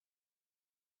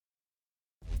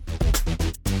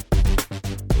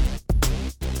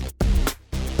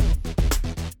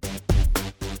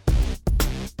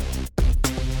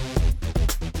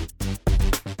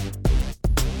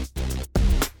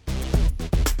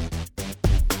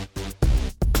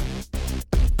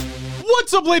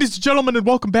What's up, ladies and gentlemen, and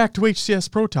welcome back to HCS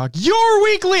Pro Talk, your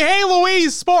weekly Halo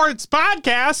Esports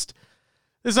podcast.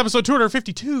 This is episode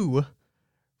 252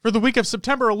 for the week of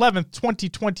September 11th,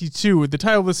 2022. The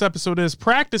title of this episode is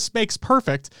Practice Makes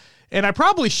Perfect, and I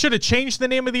probably should have changed the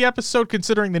name of the episode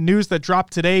considering the news that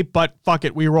dropped today, but fuck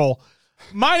it, we roll.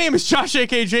 My name is Josh,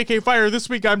 aka JK Fire. This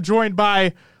week I'm joined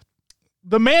by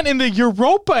the man in the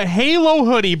Europa Halo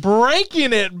hoodie,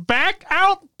 breaking it back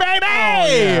out, baby! Oh,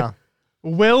 yeah.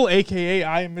 Will, a.k.a.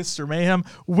 I am Mr. Mayhem.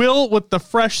 Will with the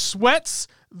fresh sweats,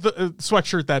 the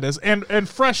sweatshirt that is, and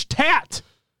fresh tat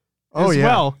as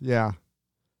well. Yeah.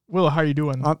 Will, how are you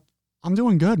doing? I'm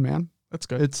doing good, man. That's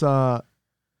good. It's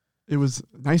it was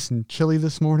nice and chilly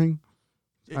this morning.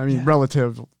 I mean,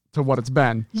 relative to what it's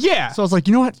been. Yeah. So I was like,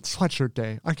 you know what? Sweatshirt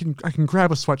day. I can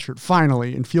grab a sweatshirt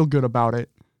finally and feel good about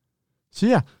it. So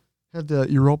yeah, had the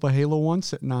Europa Halo one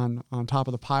sitting on top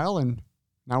of the pile, and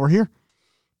now we're here.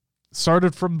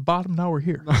 Started from the bottom, now we're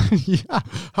here. Yeah.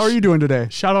 How are you doing today?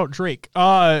 Shout out Drake.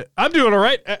 I'm doing all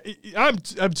right. I'm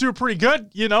doing pretty good,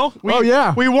 you know.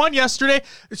 We won yesterday.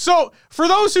 So for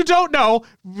those who don't know,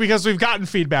 because we've gotten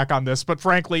feedback on this, but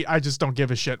frankly, I just don't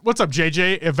give a shit. What's up,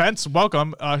 JJ Events?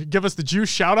 Welcome. Give us the juice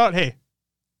shout out. Hey,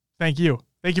 thank you.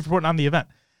 Thank you for putting on the event.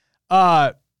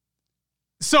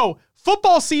 So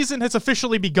football season has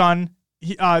officially begun.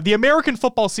 The American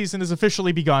football season has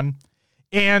officially begun,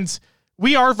 and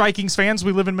we are Vikings fans.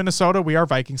 We live in Minnesota. We are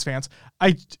Vikings fans.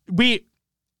 We're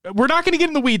not going to get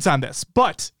in the weeds on this,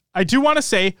 but I do want to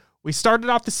say we started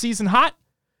off the season hot.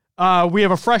 We have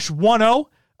a fresh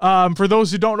 1-0. For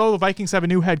those who don't know, the Vikings have a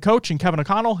new head coach in Kevin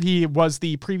O'Connell. He was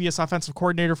the previous offensive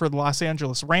coordinator for the Los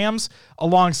Angeles Rams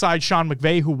alongside Sean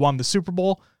McVay, who won the Super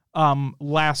Bowl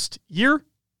last year.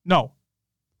 No.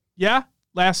 Yeah?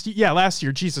 Last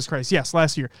year. Jesus Christ. Yes,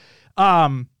 last year.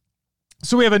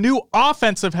 So we have a new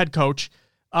offensive head coach,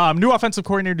 new offensive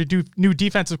coordinator, new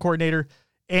defensive coordinator,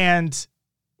 and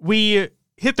we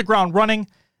hit the ground running.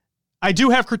 I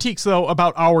do have critiques, though,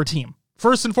 about our team.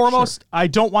 First and foremost, I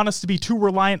don't want us to be too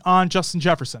reliant on Justin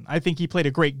Jefferson. I think he played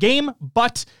a great game,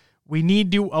 but we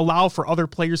need to allow for other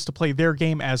players to play their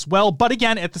game as well. But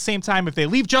again, at the same time, if they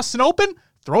leave Justin open,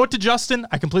 throw it to Justin.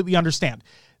 I completely understand.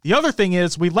 The other thing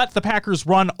is we let the Packers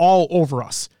run all over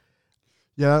us.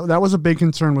 Yeah, that was a big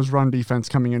concern, was run defense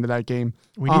coming into that game.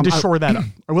 We need to shore that up.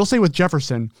 I will say with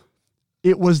Jefferson,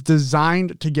 it was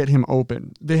designed to get him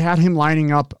open. They had him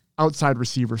lining up outside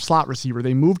receiver, slot receiver.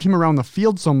 They moved him around the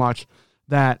field so much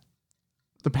that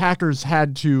the Packers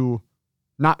had to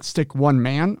not stick one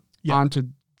man onto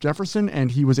Jefferson, and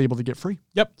he was able to get free.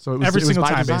 Yep. So it was every single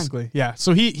time, design. basically. Yeah.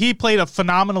 So he played a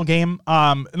phenomenal game.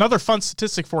 Another fun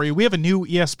statistic for you. We have a new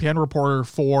ESPN reporter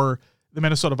for the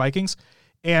Minnesota Vikings.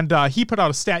 And he put out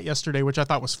a stat yesterday, which I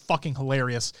thought was fucking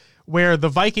hilarious, where the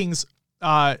Vikings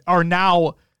are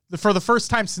now, for the first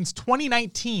time since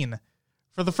 2019,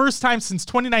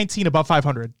 above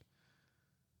 500.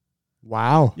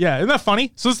 Wow. Yeah, isn't that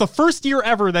funny? So this is the first year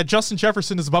ever that Justin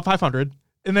Jefferson is above 500,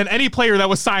 and then any player that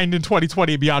was signed in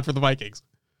 2020 and beyond for the Vikings.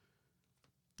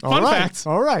 Fun fact.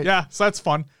 All right. Yeah, so that's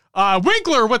fun.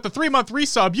 Winkler with the 3-month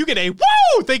resub. You get a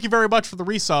woo! Thank you very much for the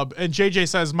resub. And JJ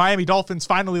says, Miami Dolphins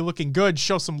finally looking good.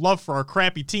 Show some love for our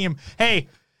crappy team. Hey,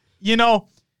 we got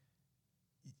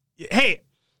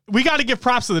to give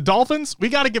props to the Dolphins. We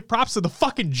got to give props to the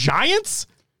fucking Giants.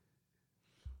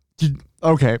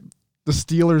 Okay. The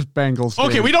Steelers-Bengals game.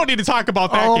 Okay, we don't need to talk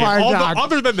about that game. My God.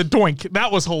 Other than the doink. That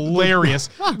was hilarious.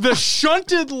 The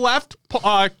shunted left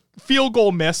field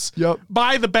goal miss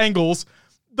by the Bengals.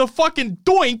 The fucking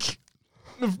doink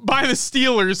by the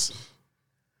Steelers.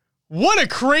 What a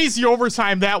crazy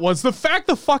overtime that was. The fact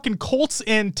the fucking Colts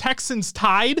and Texans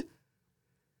tied.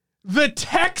 The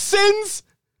Texans?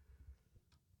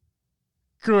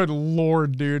 Good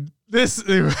Lord, dude. This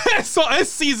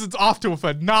season's off to a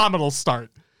phenomenal start.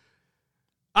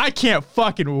 I can't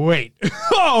fucking wait.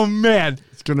 Oh, man.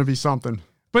 It's going to be something.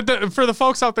 But for the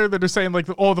folks out there that are saying, like,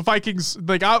 oh, the Vikings,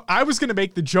 like, I was going to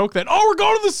make the joke that, oh, we're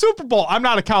going to the Super Bowl. I'm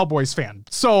not a Cowboys fan,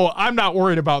 so I'm not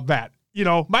worried about that. You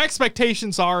know, my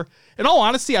expectations are, in all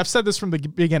honesty, I've said this from the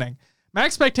beginning. My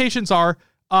expectations are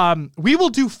we will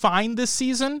do fine this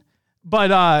season,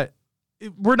 but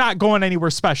we're not going anywhere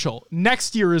special.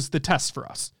 Next year is the test for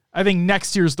us. I think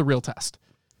next year is the real test.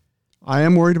 I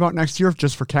am worried about next year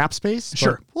just for cap space.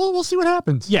 Sure. We'll see what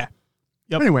happens. Yeah.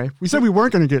 Yep. Anyway, we said we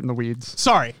weren't going to get in the weeds.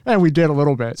 Sorry. And we did a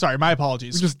little bit. Sorry, my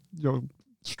apologies. We just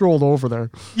strolled over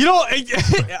there. You know,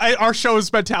 our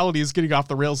show's mentality is getting off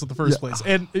the rails in the first place.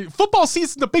 And football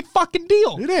season's a big fucking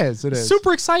deal. It is.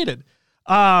 Super excited.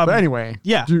 But anyway,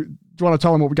 yeah. Do you want to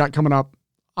tell them what we got coming up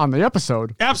on the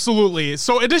episode. Absolutely.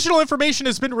 So additional information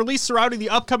has been released surrounding the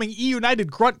upcoming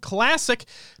E-United Grunt Classic.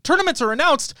 Tournaments are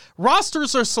announced.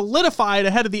 Rosters are solidified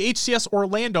ahead of the HCS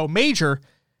Orlando Major.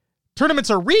 Tournaments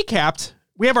are recapped.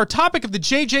 We have our topic of the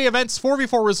JJ events,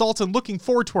 4v4 results, and looking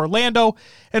forward to Orlando.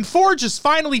 And Forge is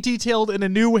finally detailed in a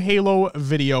new Halo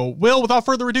video. Will, without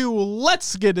further ado,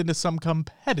 let's get into some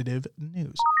competitive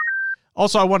news.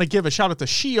 Also, I want to give a shout out to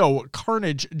Shio,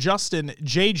 Carnage, Justin,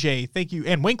 JJ, thank you,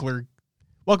 and Winkler.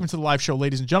 Welcome to the live show,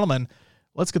 ladies and gentlemen.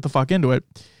 Let's get the fuck into it.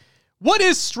 What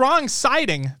is strong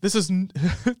siding? This is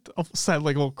sound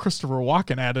like a little Christopher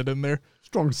Walken added in there.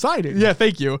 Strong siding. Yeah,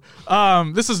 thank you.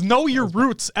 This is Know Your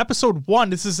Roots, episode 1.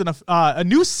 This is a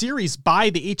new series by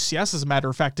the HCS, as a matter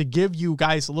of fact, to give you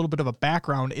guys a little bit of a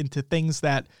background into things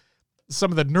that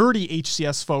some of the nerdy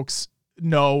HCS folks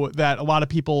know that a lot of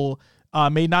people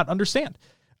may not understand.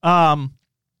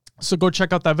 So go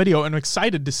check out that video, and I'm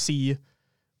excited to see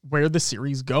where the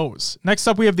series goes. Next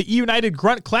up, we have the E-United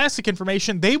Grunt Classic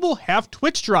information. They will have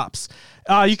Twitch drops.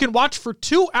 You can watch for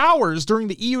 2 hours during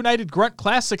the E-United Grunt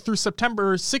Classic through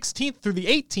September 16th through the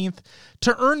 18th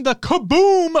to earn the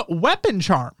Kaboom weapon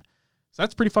charm. So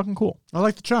that's pretty fucking cool. I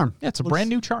like the charm. Yeah, it's a brand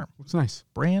new charm. Looks nice.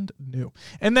 Brand new.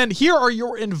 And then here are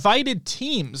your invited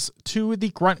teams to the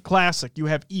Grunt Classic. You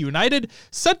have E-United,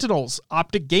 Sentinels,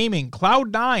 Optic Gaming,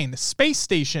 Cloud9, Space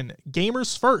Station,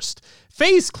 Gamers First,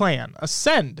 FaZe Clan,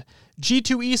 Ascend,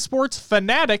 G2 Esports,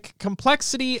 Fnatic,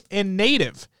 Complexity, and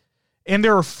Native. And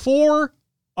there are 4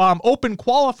 open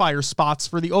qualifier spots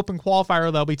for the open qualifier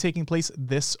that'll be taking place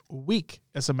this week,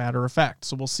 as a matter of fact.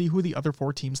 So we'll see who the other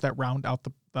 4 teams that round out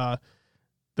the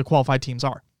qualified teams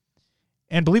are.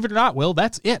 And believe it or not, Will,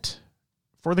 that's it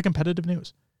for the competitive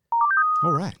news.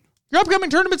 All right. Your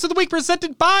upcoming tournaments of the week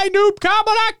presented by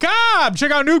NoobCombo.com. Check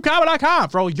out NoobCombo.com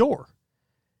for all your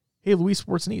Halo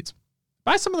Esports needs.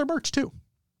 Buy some of their merch too,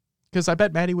 because I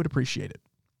bet Maddie would appreciate it.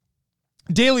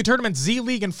 Daily tournaments,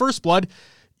 Z-League and First Blood,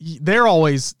 they're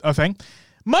always a thing.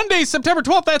 Monday, September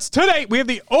 12th, that's today, we have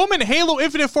the Omen Halo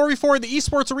Infinite 4v4 in the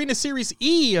Esports Arena Series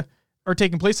E are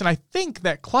taking place, and I think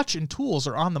that Clutch and Tools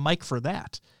are on the mic for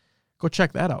that. Go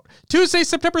check that out. Tuesday,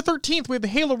 September 13th, we have the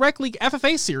Halo Rec League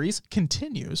FFA Series.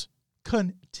 Continues.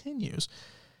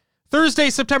 Thursday,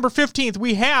 September 15th,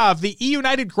 we have the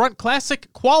E-United Grunt Classic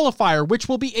Qualifier, which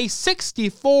will be a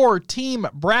 64-team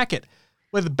bracket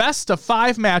with best of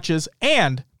 5 matches,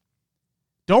 and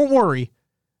don't worry,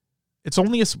 it's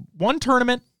only one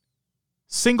tournament,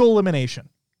 single elimination.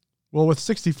 Well, with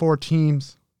 64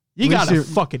 teams, you gotta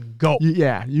fucking go.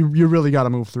 You really got to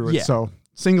move through it. Yeah. So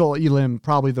single elim,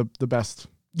 probably the best.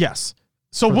 Yes.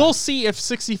 So we'll see if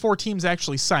 64 teams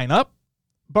actually sign up.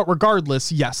 But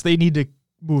regardless, yes, they need to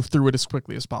move through it as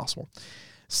quickly as possible.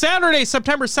 Saturday,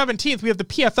 September 17th, we have the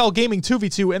PFL Gaming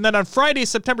 2v2. And then on Friday,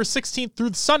 September 16th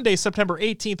through Sunday, September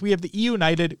 18th, we have the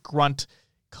E-United Grunt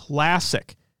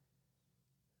Classic.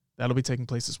 That'll be taking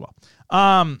place as well.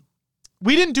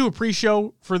 We didn't do a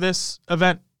pre-show for this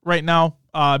event right now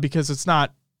because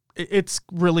it's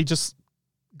really just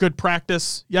good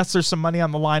practice. Yes, there's some money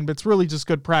on the line, but it's really just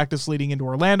good practice leading into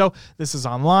Orlando. This is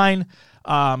online,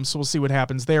 so we'll see what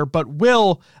happens there. But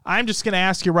Will, I'm just going to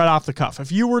ask you right off the cuff.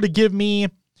 If you were to give me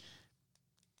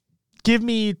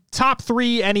top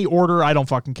 3, any order, I don't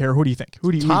fucking care. Who do you think?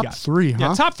 Who you got? Top 3, huh?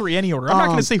 Yeah, top 3, any order. I'm not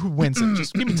going to say who wins it.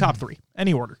 Just give me top 3,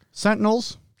 any order.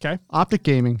 Sentinels. Okay. Optic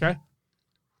Gaming. Okay.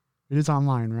 It is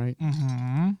online, right?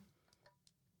 Mm-hmm.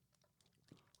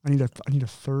 I need a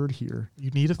third here. You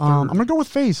need a third. I'm gonna go with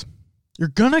FaZe. You're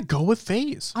gonna go with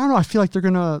FaZe. I don't know. I feel like they're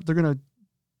gonna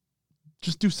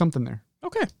just do something there.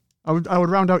 Okay. I would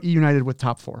round out E-United with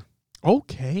top 4.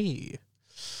 Okay.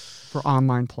 For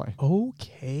online play.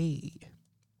 Okay.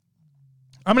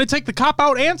 I'm gonna take the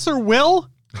cop-out answer,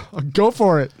 Will. Go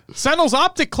for it. Sentinels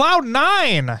Optic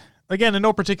Cloud9. Again, in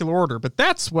no particular order, but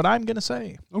that's what I'm gonna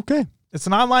say. Okay. It's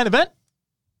an online event,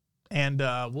 and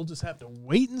we'll just have to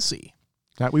wait and see.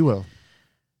 That we will.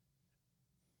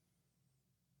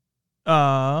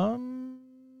 Yeah.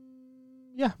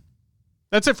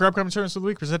 That's it for upcoming tournaments of the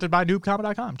week presented by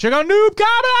NoobCombo.com. Check out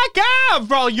NoobCombo.com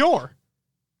for all your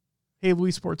Halo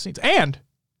Esports needs. And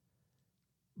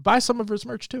buy some of his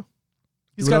merch too.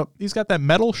 He's got that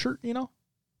metal shirt, you know?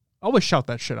 Always shout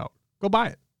that shit out. Go buy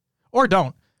it. Or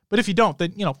don't. But if you don't,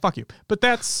 then, fuck you. But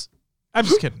I'm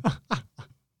just kidding.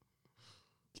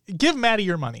 Give Maddie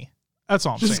your money. That's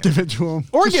all I'm saying. Just give it to him.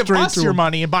 Or give us your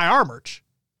money and buy our merch.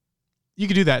 You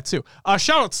can do that too.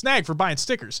 Shout out Snag for buying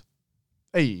stickers.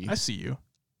 Hey. I see you.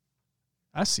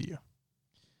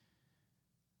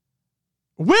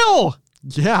 Will!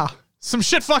 Yeah. Some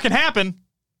shit fucking happened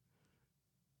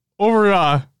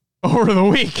over the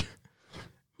week.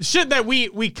 shit that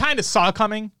we kind of saw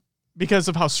coming because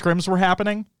of how scrims were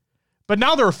happening, but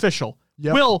now they're official.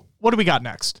 Yep. Will, what do we got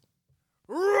next?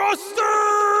 Roster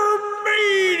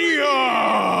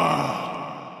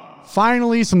Media!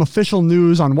 Finally, some official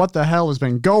news on what the hell has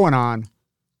been going on.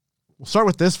 We'll start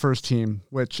with this first team,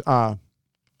 which I'm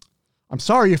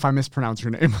sorry if I mispronounce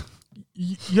your name.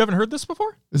 You haven't heard this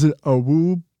before? Is it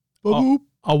Awoo?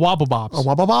 A Wobble Bobs.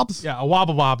 Awabba Bobs? Yeah, a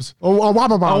Wobble Bobs. Oh,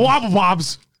 Awabba A Bobs. Wobble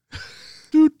Bobs.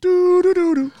 Doot, doot, doot,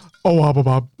 doot, doot. Awabba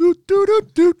Bob. Doot, doot,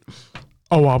 doot, doot.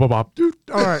 Awabba Bob. Doot.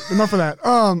 All right, enough of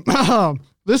that.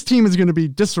 This team is going to be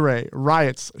Disarray,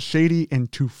 Riots, Shady, and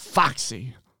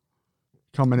Tufoxy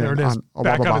coming There in it is. on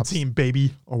Back Awabba on the Bobs. team,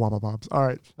 baby. Awabba Bobs. All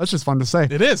right, that's just fun to say.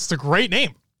 It is. It's a great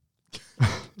name.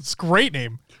 It's a great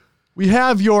name. We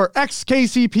have your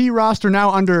ex-KCP roster now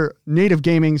under Native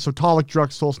Gaming, so Talik,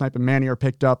 Drux, Soul Snipe, and Manny are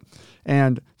picked up,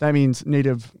 and that means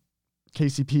Native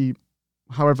KCP,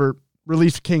 however,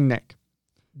 released King Nick.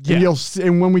 Yeah.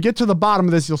 And when we get to the bottom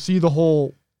of this, you'll see the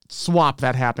whole swap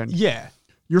that happened. Yeah.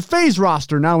 Your FaZe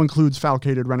roster now includes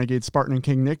Falcated, Renegade, Spartan, and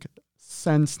King Nick.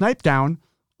 Send Snipe down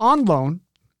on loan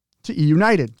to E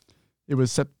United. It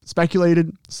was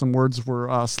speculated. Some words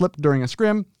were slipped during a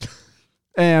scrim.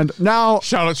 And now,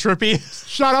 Shout out Trippy.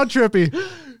 shout out Trippy.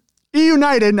 E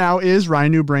United now is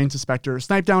Ryan New, Brain, Suspector,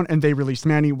 Snipe down, and they released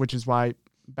Manny, which is why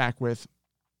back with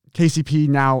KCP,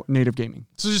 now Native Gaming.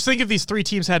 So just think if these three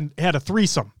teams had a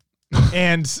threesome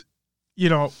and,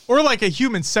 or like a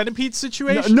human centipede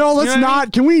situation. No, You let's know what I mean?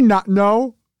 not. Can we not?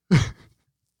 No.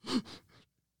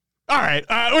 All right.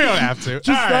 We don't have to. Just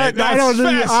All right, that, I that's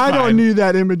don't fine. need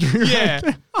that imagery. Yeah.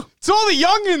 Right now. To all the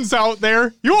youngins out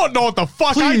there, you won't know what the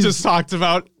fuck I Please. just talked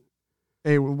about.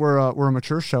 Hey, we're a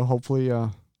mature show. Hopefully,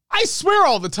 I swear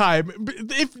all the time.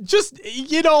 If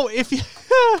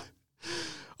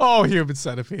oh, Human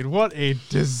Centipede, what a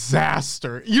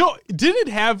disaster. Did it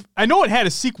have, I know it had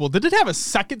a sequel. Did it have a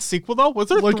second sequel though? Was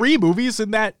there 3 movies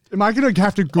in that? am I gonna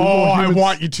have to Google? Oh, I Humans-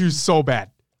 want you to so bad.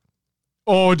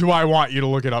 Oh, do I want you to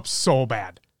look it up so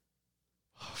bad.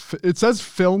 It says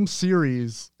film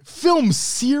series. Film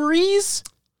series?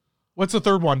 What's the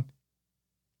third one?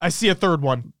 I see a third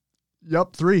one.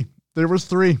 Yep, 3. There was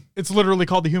 3. It's literally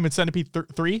called The Human Centipede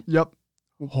 3. Yep.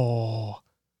 Oh,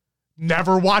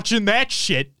 never watching that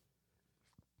shit.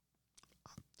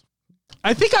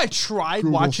 I think I tried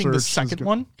Google watching the search is second good.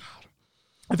 one.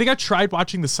 I think I tried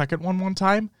watching the second one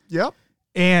time, Yep.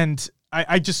 and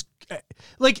I just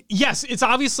yes, it's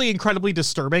obviously incredibly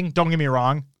disturbing. Don't get me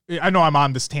wrong. I know I'm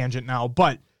on this tangent now,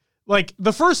 but like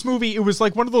the first movie, it was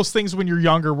like one of those things when you're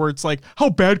younger where it's like, how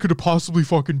bad could it possibly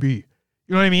fucking be?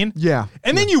 You know what I mean? Yeah.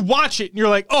 And then you watch it and you're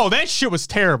like, oh, that shit was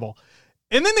terrible.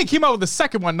 And then they came out with the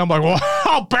second one and I'm like, well,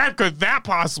 how bad could that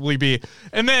possibly be?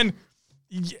 And then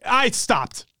I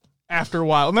stopped after a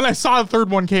while. And then I saw the third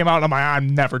one came out and I'm like,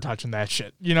 I'm never touching that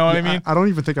shit. You know what I mean? I don't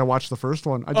even think I watched the first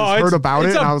one. I just Oh, heard about it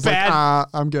it's and a I was bad- like,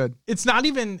 I'm good. It's not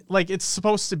even like, it's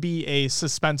supposed to be a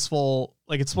suspenseful,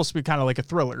 like it's supposed to be kind of like a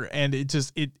thriller. And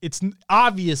it's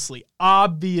obviously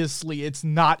it's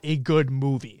not a good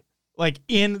movie. Like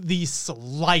in the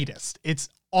slightest. It's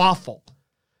awful.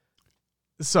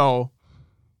 So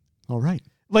All right.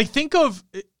 like think of,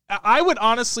 I would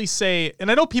honestly say, and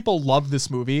I know people love this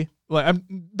movie. Like I'm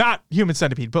not Human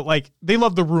Centipede, but like they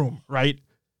love The Room, right?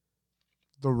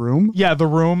 The Room? Yeah, The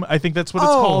Room. I think that's what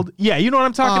it's Oh. called. Yeah, you know what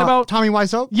I'm talking about? Tommy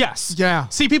Wiseau? Yes. Yeah.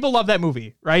 See, people love that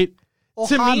movie, right? Oh,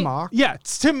 to hi, me, Mark. yeah,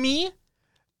 to me,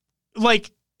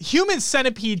 like Human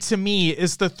Centipede to me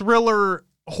is the thriller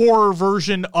horror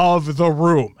version of The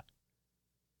Room.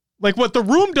 Like what The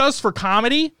Room does for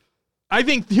comedy, I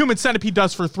think Human Centipede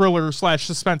does for thriller /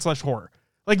 suspense / horror.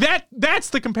 Like that's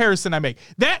the comparison I make.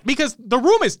 That because The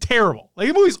Room is terrible. Like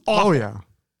the movie's awful. Oh, yeah.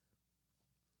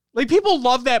 Like people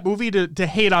love that movie to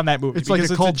hate on that movie. It's like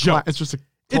because a cult. joke. It's just a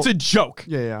It's a joke.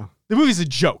 Yeah, yeah. The movie's a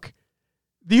joke.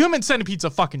 The Human Centipede's a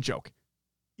fucking joke.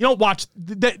 You don't watch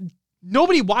that.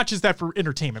 Nobody watches that for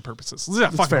entertainment purposes. I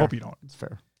fucking fair. hope you don't. It's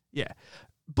fair. Yeah.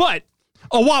 But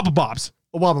Awabba Bobs.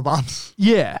 Awabba Bobs.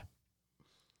 Yeah.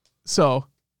 So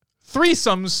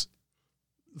threesomes,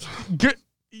 good.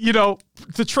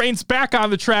 The train's back on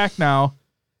the track now.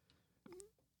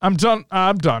 I'm done.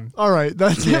 All right.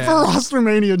 That's it Yeah. for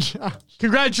Rostermania, Josh.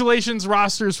 Congratulations,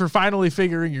 rosters, for finally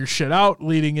figuring your shit out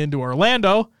leading into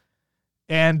Orlando.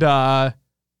 And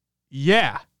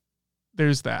yeah,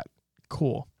 there's that.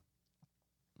 Cool.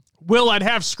 Will, I'd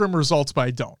have scrim results, but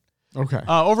I don't. Okay.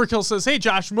 Overkill says, hey,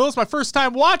 Josh and Will, it's my first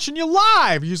time watching you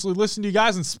live. Usually listen to you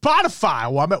guys on Spotify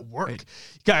while I'm at work. You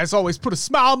guys always put a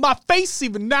smile on my face,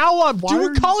 even now I'm Why are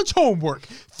doing you- college homework.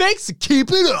 Thanks and keep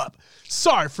it up.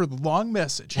 Sorry for the long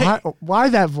message. Hey, Why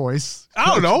that voice? I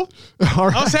don't know. All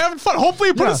right. I was having fun. Hopefully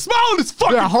it put Yeah. a smile on his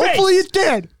fucking Hopefully face. it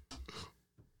did.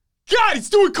 God, he's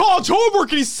doing college homework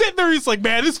and he's sitting there. He's like,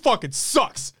 man, this fucking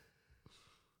sucks.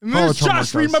 And there's College homework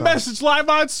Josh reading my does suck. message live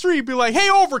on stream. Be like, hey,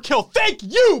 Overkill, thank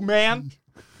you, man.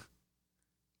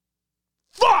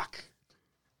 Fuck.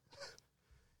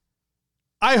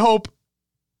 I hope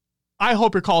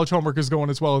your college homework is going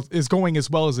as well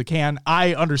as it can.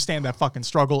 I understand that fucking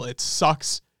struggle. It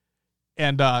sucks.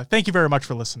 And thank you very much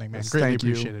for listening, man. Yes, Greatly thank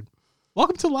you. appreciated.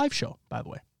 Welcome to the live show, by the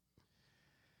way.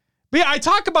 But yeah, I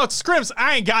talk about scrims.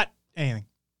 I ain't got anything.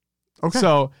 Okay.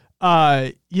 So,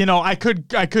 I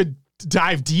could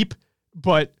dive deep,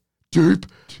 but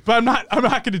I'm not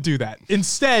going to do that.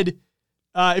 Instead,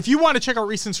 if you want to check out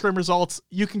recent scrim results,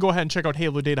 you can go ahead and check out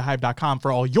HaloDataHive.com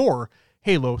for all your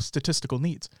Halo statistical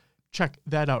needs. Check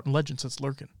that out. And Legend says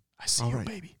lurking. I see you,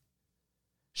 baby.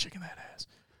 Shaking that ass.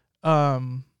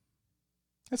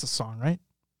 That's a song, right?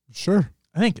 Sure.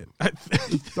 I think it.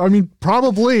 I mean,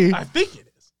 probably. I think it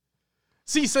is.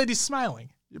 See, he said he's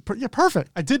smiling. Yeah,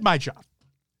 perfect. I did my job.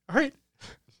 All right.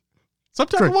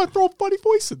 Sometimes Great. I want to throw a funny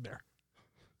voice in there.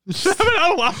 Am I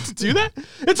not allowed to do that?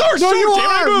 It's our show, No, you damn it.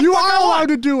 I do are. what You the fuck I are want. allowed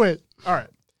to do it. All right.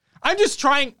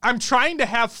 I'm trying to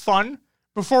have fun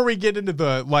before we get into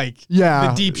the Yeah,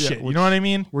 the deep yeah, shit. You which- know what I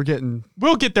mean? We're getting.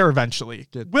 We'll get there eventually.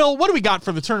 Good. Will, what do we got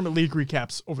for the tournament league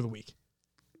recaps over the week?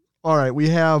 All right. We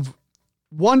have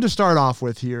one to start off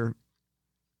with here.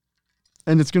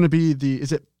 And it's going to be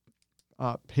is it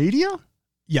Padia?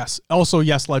 Yes. Also,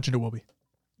 yes, Legend it will be.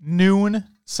 Noon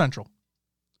Central.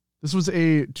 This was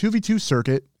a 2v2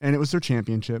 circuit, and it was their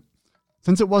championship.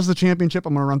 Since it was the championship,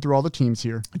 I'm going to run through all the teams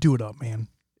here. Do it up, man.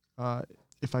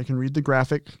 If I can read the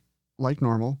graphic like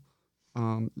normal.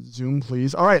 Zoom,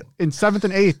 please. All right. In 7th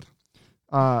and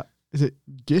 8th, is it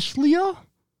Gishlia?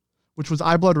 Which was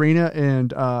iBlood Reina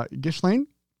and Gishlane.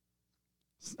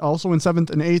 Also in 7th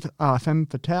and 8th, Femme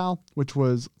Fatale, which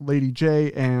was Lady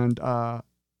J and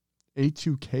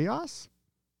A2 Chaos,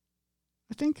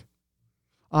 I think.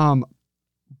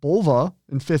 Bolva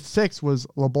in 5th, 6th was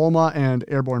La Bulma and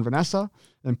Airborne Vanessa.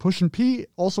 And Push and P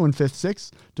also in 5th,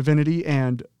 6th, Divinity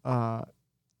and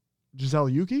Giselle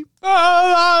Yuki.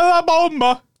 La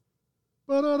bomba.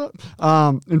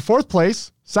 In 4th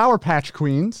place, Sour Patch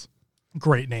Queens.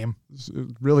 Great name.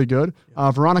 Really good.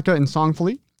 Veronica and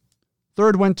Songfully.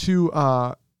 3rd went to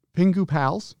Pingu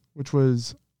Pals, which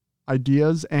was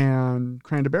Ideas and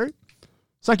Cranberry.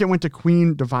 2nd went to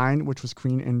Queen Divine, which was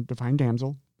Queen and Divine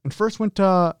Damsel. And 1st went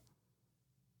to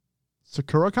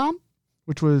Sakuracom,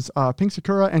 which was Pink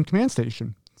Sakura and Command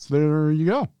Station. So there you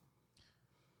go.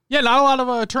 Yeah, not a lot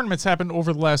of tournaments happened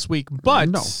over the last week, but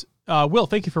No. Will,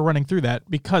 thank you for running through that,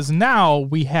 because now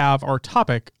we have our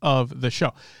topic of the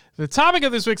show. The topic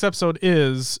of this week's episode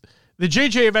is the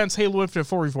JJ Events Halo Infinite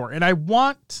 4v4, and I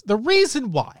want the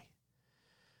reason why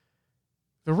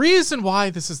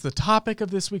this is the topic of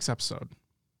this week's episode.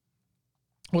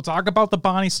 We'll talk about the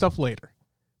Bonnie stuff later,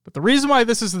 but the reason why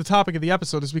this is the topic of the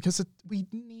episode is because we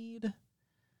need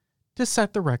to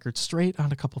set the record straight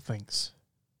on a couple things.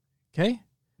 Okay?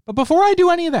 But before I do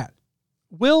any of that,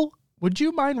 Will, would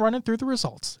you mind running through the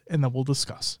results, and then we'll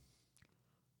discuss?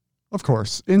 Of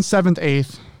course. In 7th,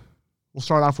 8th, we'll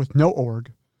start off with no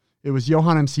org. It was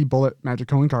Johan MC, Bullet,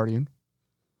 Magico, and Guardian.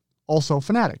 Also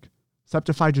Fnatic,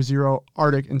 Septify, Jazero,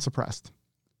 Arctic, and Suppressed.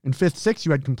 In 5th, 6th,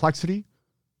 you had Complexity,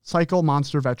 Cycle,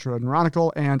 Monster, Vetra,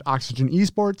 Neuronical, and Oxygen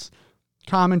Esports,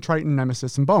 Common, Triton,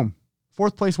 Nemesis, and Bohm.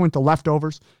 4th place went to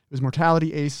Leftovers. It was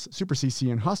Mortality, Ace, Super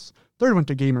CC, and Huss. 3rd went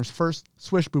to Gamers First,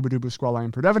 Swish, Boobadooboo, Squall,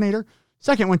 and Predevinator.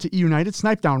 2nd went to E United,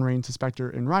 Snipe Down, Rain,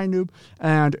 Suspector, and Ryan Noob.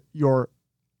 And your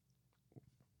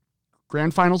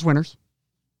Grand Finals winners,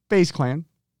 FaZe Clan.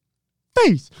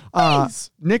 FaZe!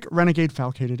 FaZe! Nick, Renegade,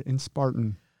 Falcated, and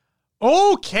Spartan.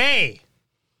 Okay.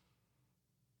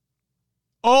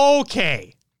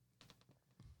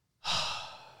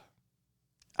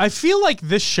 I feel like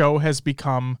this show has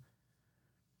become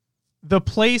the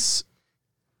place.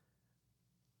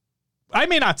 I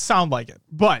may not sound like it,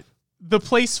 but the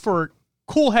place for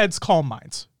cool heads, calm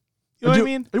minds. You know what I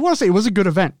mean? I want to say it was a good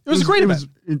event. It was a great event.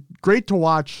 It was great to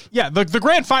watch. Yeah, the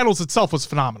grand finals itself was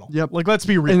phenomenal. Yep. Like, let's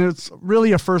be real. And it's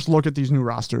really a first look at these new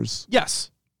rosters Yes.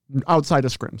 outside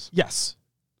of scrims. Yes.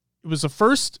 It was a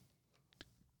first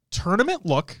tournament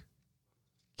look,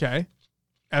 okay,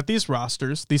 at these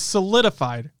rosters, these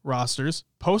solidified rosters,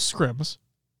 post scrims.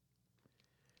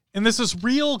 And this is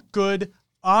real good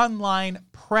online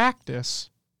practice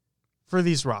for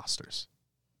these rosters.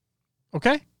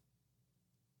 Okay?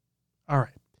 All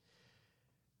right.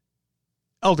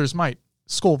 Elders Might,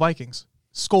 Skull Vikings,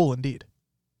 Skull indeed.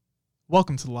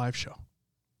 Welcome to the live show.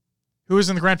 Who is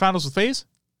in the grand finals with FaZe?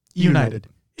 United.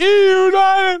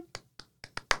 United.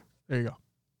 There you go.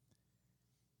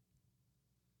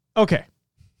 Okay.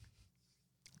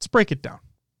 Let's break it down.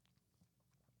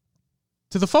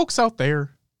 To the folks out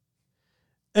there,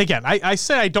 again, I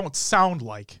say I don't sound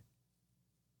like,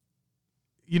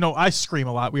 I scream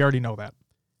a lot. We already know that.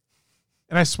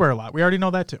 And I swear a lot. We already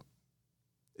know that too.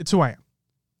 It's who I am.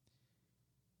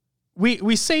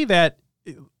 We say that,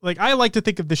 like, I like to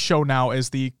think of this show now as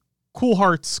the Cool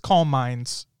Hearts, Calm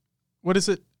Minds. What is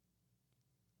it?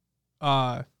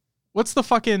 What's the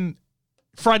fucking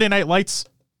Friday Night Lights?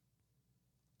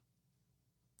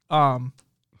 Oh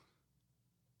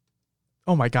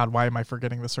my God, why am I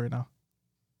forgetting this right now?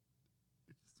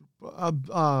 I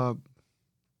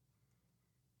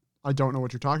don't know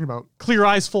what you're talking about. Clear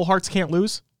Eyes, Full Hearts, Can't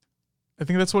Lose. I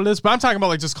think that's what it is. But I'm talking about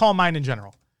like just Calm Mind in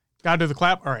general. Gotta do the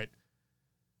clap. All right.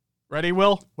 Ready,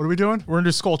 Will? What are we doing? We're going to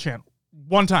do Skull Chant.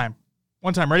 One time.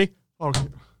 Ready? Okay.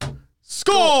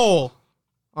 Skull!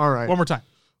 All right. One more time.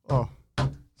 Oh.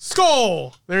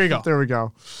 Skull! There you go. There we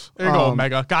go. There you go,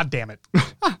 Omega. God damn it.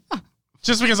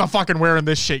 Just because I'm fucking wearing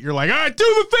this shit, you're like, all right, do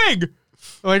the thing.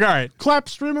 I'm like, all right. Clap,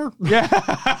 streamer. Yeah.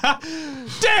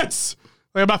 Dance!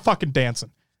 Like, I'm not fucking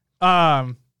dancing.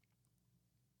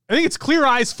 I think it's Clear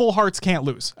Eyes, Full Hearts, Can't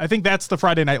Lose. I think that's the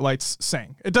Friday Night Lights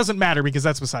saying. It doesn't matter because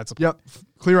that's besides the point. Yep.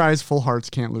 Clear Eyes, Full Hearts,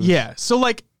 Can't Lose. Yeah. So,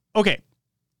 like, okay.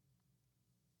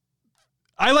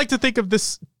 I like to think of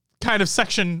this kind of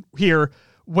section here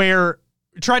where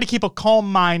try to keep a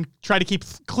calm mind, try to keep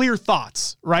clear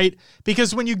thoughts, right?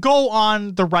 Because when you go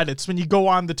on the Reddits, when you go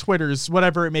on the Twitters,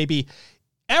 whatever it may be,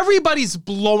 everybody's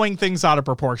blowing things out of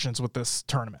proportions with this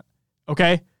tournament,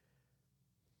 okay?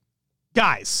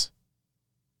 Guys,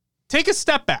 take a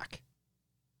step back,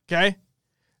 okay?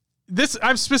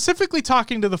 I'm specifically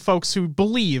talking to the folks who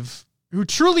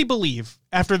truly believe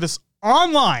after this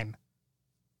online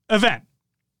event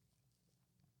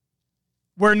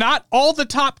where not all the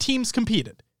top teams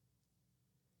competed,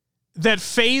 that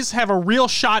FaZe have a real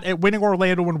shot at winning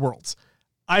Orlando and Worlds.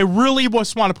 I really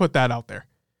just want to put that out there.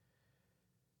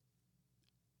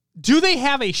 Do they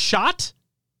have a shot?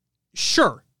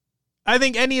 Sure. I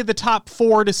think any of the top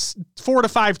 4 to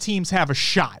 5 teams have a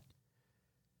shot.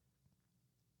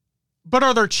 But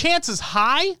are their chances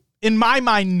high? In my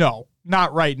mind, no.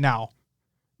 Not right now.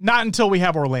 Not until we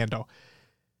have Orlando.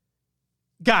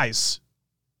 Guys,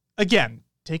 again,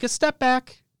 take a step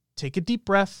back. Take a deep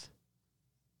breath.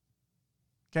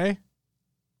 Okay?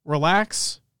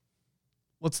 Relax.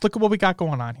 Let's look at what we got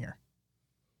going on here.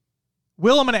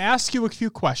 Will, I'm going to ask you a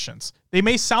few questions. They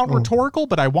may sound rhetorical,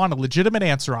 but I want a legitimate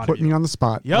answer out of you. Put me on the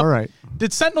spot. Yep. All right.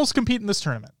 Did Sentinels compete in this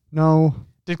tournament? No.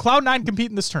 Did Cloud9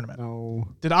 compete in this tournament? No.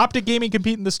 Did Optic Gaming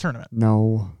compete in this tournament?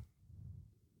 No.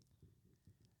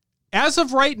 As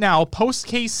of right now, post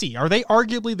KC, are they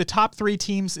arguably the top 3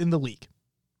 teams in the league?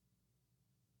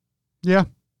 Yeah.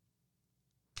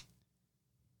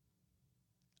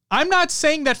 I'm not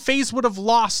saying that FaZe would have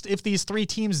lost if these 3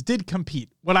 teams did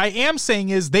compete. What I am saying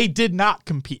is they did not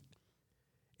compete.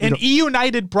 And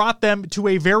eUnited brought them to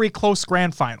a very close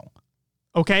grand final.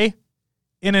 Okay?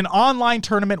 In an online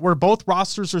tournament where both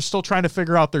rosters are still trying to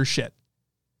figure out their shit.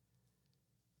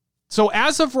 So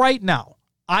as of right now,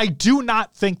 I do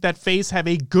not think that FaZe have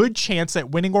a good chance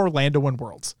at winning Orlando and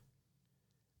Worlds.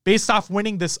 Based off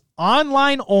winning this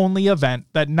online-only event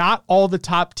that not all the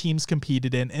top teams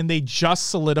competed in, and they just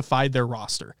solidified their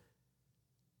roster.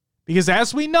 Because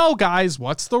as we know, guys,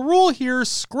 what's the rule here?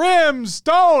 Scrims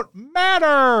don't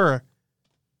matter.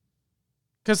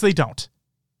 Because they don't.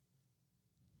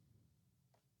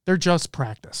 They're just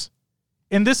practice.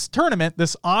 In this tournament,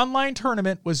 this online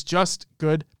tournament was just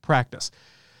good practice.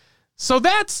 So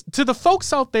that's to the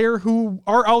folks out there who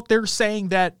are out there saying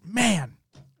that, man,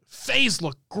 FaZe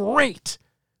look great.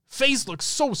 FaZe looks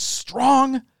so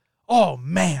strong. Oh,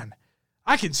 man.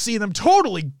 I can see them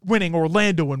totally winning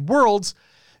Orlando and Worlds.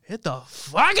 Get the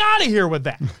fuck out of here with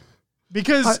that.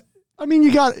 Because I mean,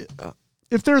 you got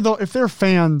if they're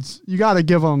fans, you got to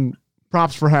give them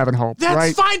props for having hope. That's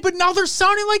right? fine, but now they're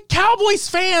sounding like Cowboys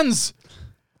fans.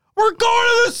 We're going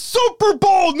to the Super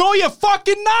Bowl. No, you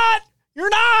fucking not. You're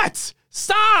not.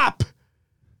 Stop.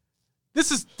 This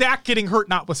is Dak getting hurt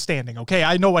notwithstanding, okay?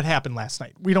 I know what happened last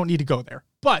night. We don't need to go there.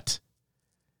 But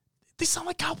they sound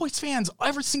like Cowboys fans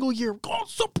every single year. Go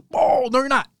Super Bowl. No, you're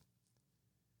not.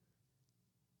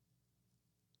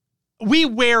 We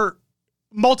wear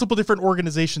multiple different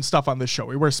organization stuff on this show.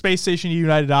 We wear Space Station,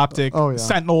 United Optic,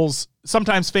 Sentinels,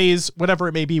 sometimes FaZe, whatever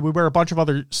it may be. We wear a bunch of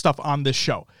other stuff on this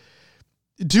show.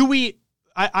 Do we...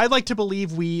 I like to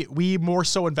believe we more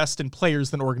so invest in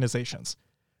players than organizations.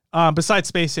 besides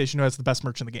Space Station, who has the best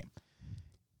merch in the game.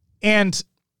 And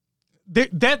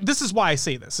this is why I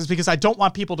say this, is because I don't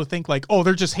want people to think like, oh,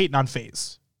 they're just hating on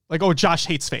FaZe. Like, oh, Josh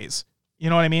hates FaZe. You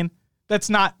know what I mean? That's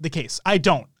not the case. I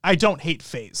don't hate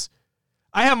FaZe.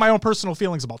 I have my own personal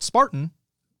feelings about Spartan,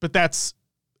 but that's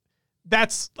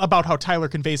about how Tyler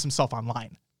conveys himself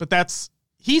online. But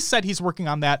he said he's working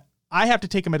on that. I have to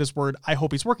take him at his word. I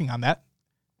hope he's working on that.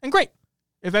 And great.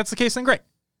 If that's the case, then great.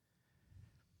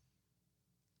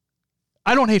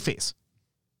 I don't hate FaZe.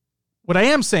 What I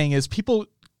am saying is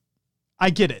I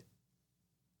get it.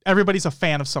 Everybody's a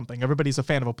fan of something. Everybody's a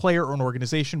fan of a player or an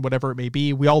organization, whatever it may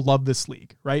be. We all love this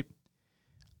league, right?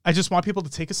 I just want people to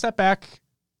take a step back,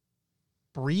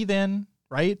 breathe in,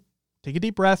 right? Take a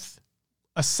deep breath,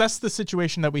 assess the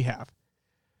situation that we have.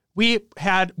 We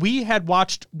had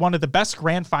watched one of the best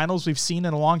grand finals we've seen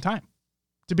in a long time,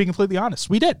 to be completely honest.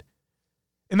 We did.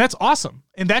 And that's awesome.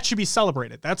 And that should be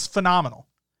celebrated. That's phenomenal.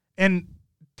 And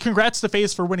congrats to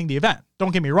FaZe for winning the event.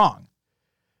 Don't get me wrong.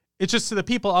 It's just to the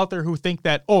people out there who think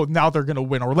that, oh, now they're going to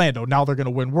win Orlando. Now they're going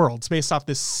to win Worlds based off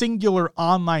this singular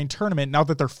online tournament now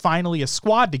that they're finally a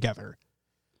squad together.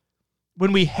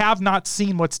 When we have not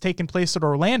seen what's taken place at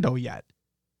Orlando yet.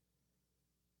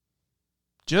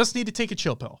 Just need to take a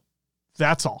chill pill.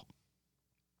 That's all.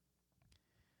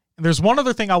 And there's one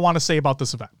other thing I want to say about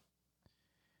this event.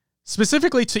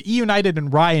 Specifically to E-United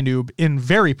and Ryanoob in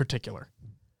very particular.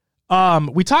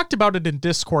 We talked about it in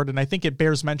Discord, and I think it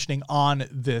bears mentioning on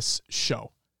this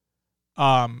show.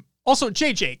 Also,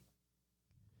 JJ,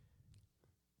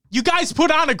 you guys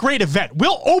put on a great event.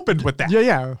 We'll open with that.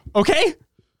 Yeah. Okay?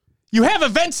 You have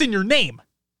events in your name.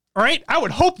 All right? I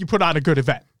would hope you put on a good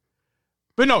event.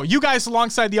 But no, you guys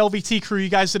alongside the LVT crew, you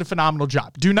guys did a phenomenal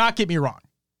job. Do not get me wrong.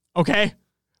 Okay?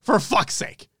 For fuck's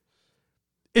sake.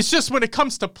 It's just when it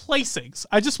comes to placings,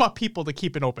 I just want people to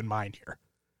keep an open mind here.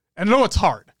 And I know it's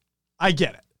hard. I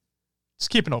get it. Just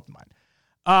keep an open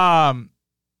mind.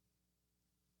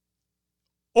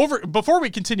 Before we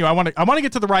continue, I want to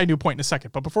get to the Ryanoob point in a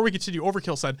second, but before we continue,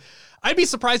 Overkill said, I'd be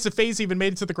surprised if FaZe even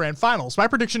made it to the grand finals. My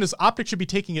prediction is Optic should be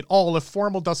taking it all if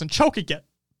Formal doesn't choke again,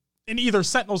 in either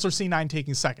Sentinels or C9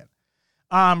 taking second.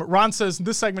 Ron says,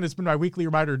 this segment has been my weekly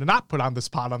reminder to not put on this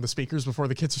pod on the speakers before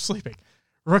the kids are sleeping.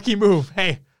 Rookie move.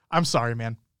 Hey, I'm sorry,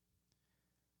 man.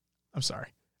 I'm sorry.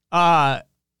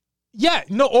 Yeah,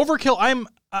 no, Overkill,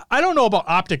 I don't know about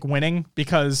Optic winning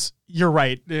because you're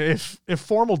right. If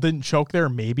Formal didn't choke there,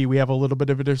 maybe we have a little bit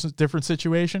of a different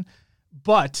situation.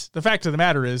 But the fact of the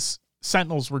matter is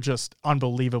Sentinels were just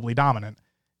unbelievably dominant,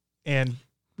 and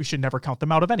we should never count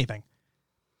them out of anything.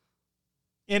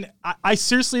 And I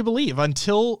seriously believe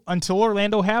until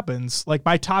Orlando happens, like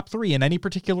my top three in any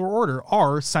particular order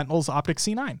are Sentinels, Optic,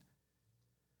 C9.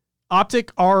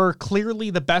 Optic are clearly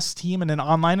the best team in an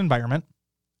online environment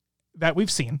that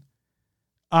we've seen.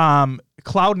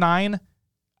 Cloud9,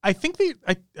 I think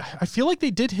I feel like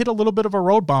they did hit a little bit of a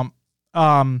road bump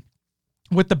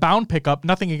with the Bound pickup.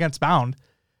 Nothing against Bound.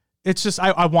 It's just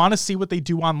I want to see what they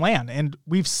do on LAN, and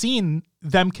we've seen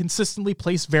them consistently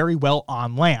place very well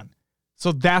on LAN.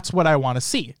 So that's what I want to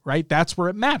see, right? That's where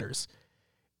it matters.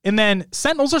 And then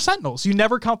Sentinels are Sentinels. You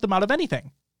never count them out of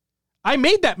anything. I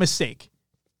made that mistake.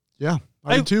 Yeah,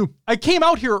 I did too. I came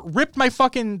out here, ripped my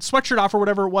fucking sweatshirt off or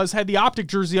whatever it was, had the Optic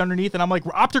jersey underneath, and I'm like,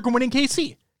 Optic are winning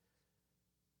KC.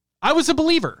 I was a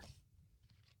believer.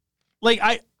 Like,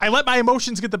 I let my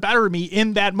emotions get the better of me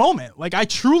in that moment. Like, I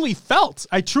truly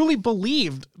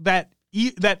believed that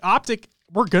Optic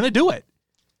were going to do it.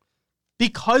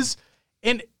 Because,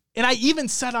 and I even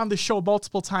said on the show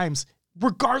multiple times,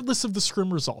 regardless of the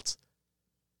scrim results,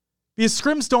 because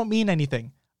scrims don't mean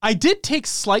anything. I did take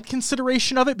slight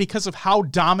consideration of it because of how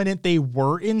dominant they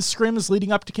were in scrims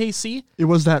leading up to KC. It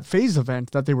was that FaZe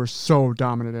event that they were so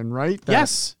dominant in, right?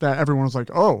 Yes. That everyone was like,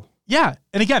 oh. Yeah.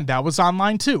 And again, that was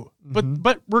online too.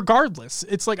 But regardless,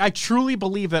 it's like I truly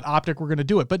believe that Optic were going to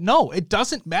do it. But no, it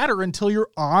doesn't matter until you're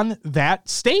on that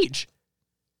stage.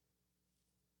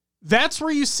 That's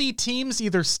where you see teams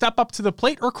either step up to the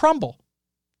plate or crumble.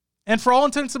 And for all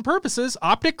intents and purposes,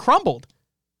 Optic crumbled.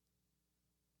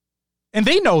 And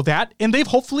they know that, and they've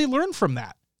hopefully learned from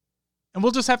that. And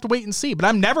we'll just have to wait and see. But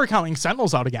I'm never counting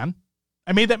Sentinels out again.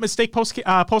 I made that mistake post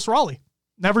Raleigh.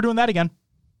 Never doing that again.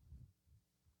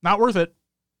 Not worth it.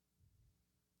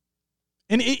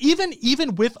 And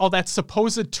even with all that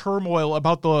supposed turmoil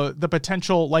about the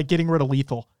potential, like getting rid of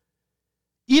Lethal,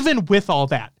 even with all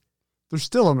that, they're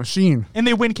still a machine. And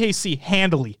they win KC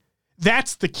handily.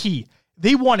 That's the key.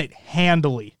 They won it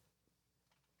handily.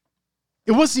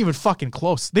 It wasn't even fucking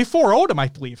close. They 4-0'd him, I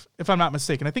believe, if I'm not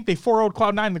mistaken. I think they 4-0'd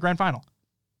Cloud9 in the grand final.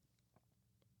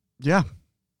 Yeah.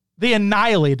 They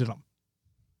annihilated them.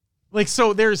 Like,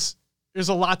 so there's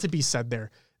a lot to be said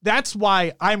there. That's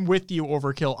why I'm with you,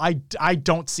 Overkill. I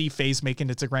don't see FaZe making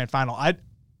it to grand final.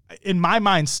 In my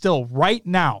mind, still right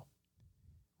now,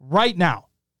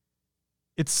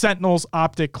 it's Sentinels,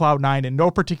 Optic, Cloud9 in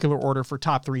no particular order for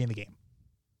top 3 in the game.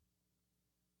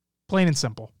 Plain and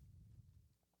simple.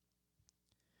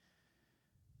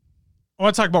 I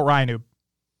want to talk about Ryanoob.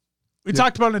 We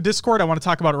talked about it in the Discord. I want to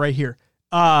talk about it right here.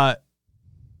 I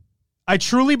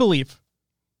truly believe,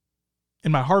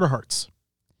 in my heart of hearts,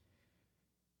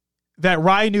 that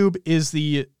Ryanoob is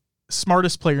the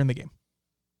smartest player in the game.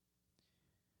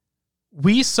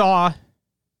 We saw,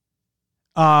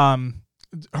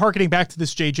 harkening back to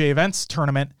this JJ Events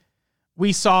tournament,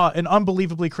 we saw an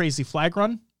unbelievably crazy flag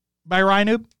run by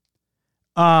Ryanoob.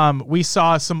 We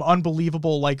saw some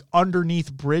unbelievable, like,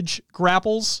 underneath bridge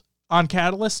grapples on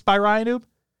Catalyst by Ryanoob.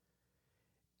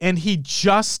 And he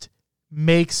just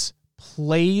makes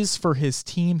plays for his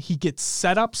team. He gets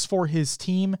setups for his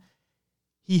team.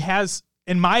 He has,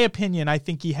 in my opinion, I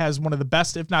think he has one of the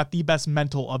best, if not the best,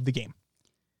 mental of the game.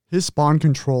 His spawn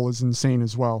control is insane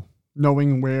as well.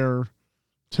 Knowing where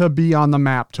to be on the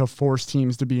map to force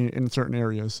teams to be in certain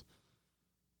areas.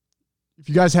 If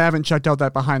you guys haven't checked out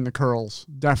that Behind the Curls,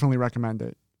 definitely recommend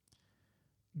it.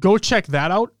 Go check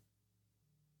that out.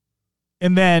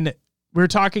 And then we were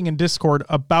talking in Discord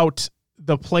about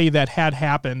the play that had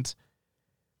happened.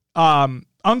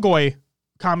 Ungoy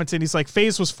commented, he's like,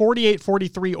 FaZe was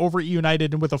 48-43 over E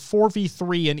United and with a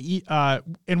 4v3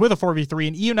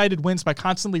 and E United wins by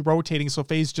constantly rotating, so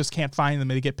FaZe just can't find them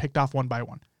and they get picked off one by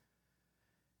one.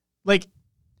 Like,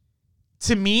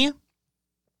 to me,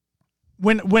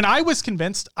 when I was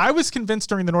convinced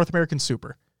during the North American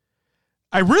Super.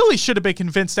 I really should have been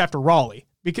convinced after Raleigh.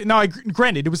 Because now,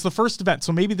 granted, it was the first event,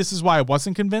 so maybe this is why I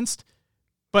wasn't convinced.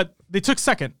 But they took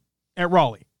second at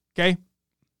Raleigh, okay?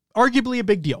 Arguably a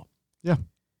big deal. Yeah.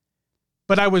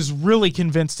 But I was really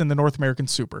convinced in the North American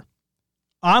Super.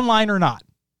 Online or not.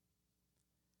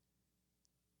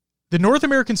 The North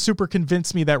American Super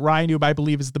convinced me that Ryanoob, I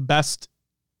believe, is the best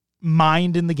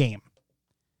mind in the game.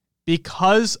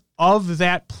 Because of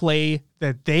that play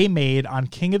that they made on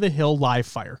King of the Hill live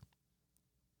fire.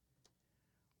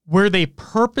 Where they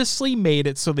purposely made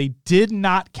it so they did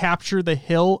not capture the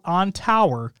hill on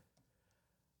tower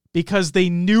because they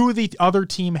knew the other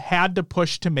team had to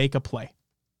push to make a play.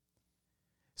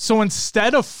 So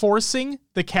instead of forcing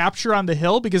the capture on the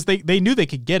hill, because they knew they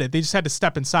could get it, they just had to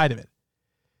step inside of it.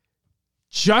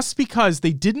 Just because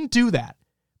they didn't do that,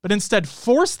 but instead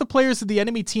forced the players of the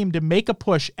enemy team to make a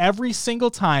push every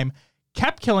single time,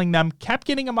 kept killing them, kept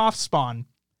getting them off spawn.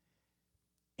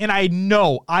 And I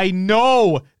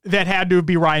know that had to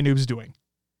be Ryanoob's doing.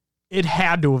 It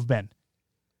had to have been.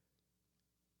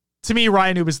 To me,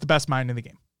 Ryanoob is the best mind in the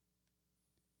game.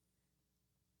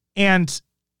 And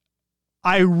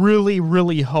I really,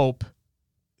 really hope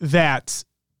that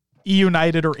E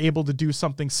United are able to do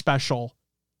something special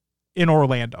in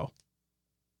Orlando.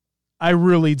 I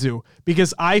really do.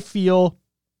 Because I feel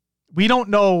we don't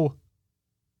know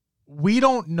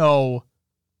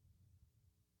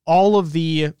all of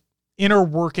the inner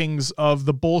workings of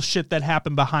the bullshit that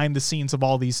happened behind the scenes of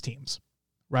all these teams,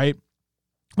 right?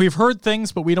 We've heard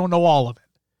things, but we don't know all of it.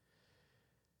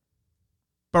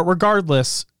 But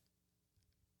regardless,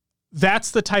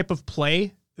 that's the type of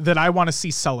play that I want to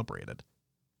see celebrated.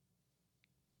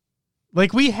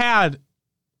 Like we had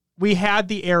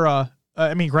the era,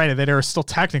 granted, that era is still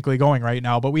technically going right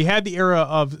now, but we had the era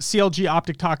of CLG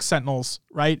Optic Talk Sentinels,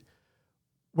 right?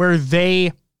 Where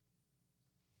they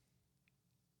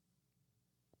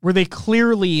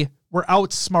clearly were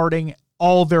outsmarting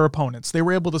all their opponents. They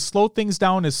were able to slow things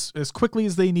down as quickly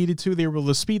as they needed to. They were able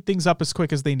to speed things up as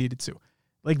quick as they needed to.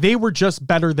 Like they were just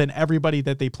better than everybody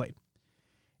that they played.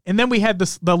 And then we had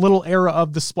the little era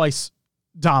of the Splice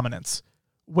dominance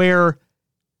where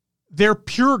their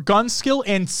pure gun skill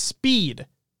and speed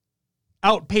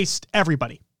outpaced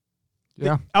everybody.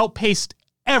 Yeah. They outpaced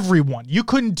everyone. You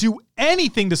couldn't do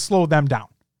anything to slow them down.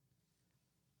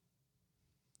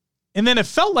 And then it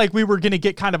felt like we were going to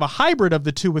get kind of a hybrid of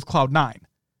the two with Cloud9.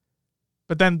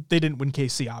 But then they didn't win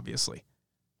KC, obviously.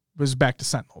 It was back to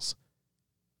Sentinels.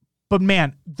 But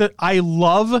man, I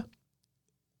love,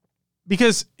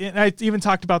 because, and I even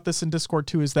talked about this in Discord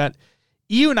too, is that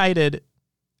E United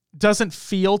doesn't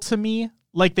feel to me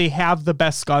like they have the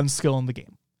best gun skill in the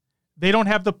game. They don't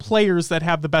have the players that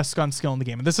have the best gun skill in the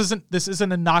game. And this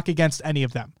isn't a knock against any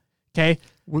of them. Okay?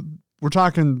 We're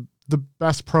talking the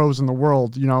best pros in the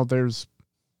world. You know, there's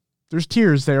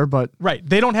tiers there, but right.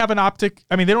 They don't have an Optic.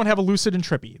 They don't have a Lucid and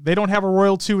Trippy. They don't have a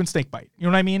Royal 2 and Snakebite. You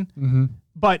know what I mean? Mm-hmm.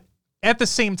 But at the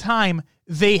same time,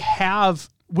 they have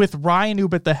with Ryan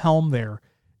Noob at the helm there,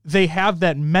 they have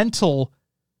that mental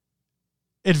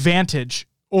advantage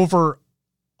over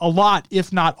a lot,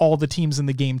 if not all, the teams in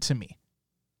the game to me.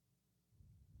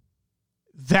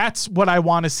 That's what I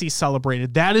want to see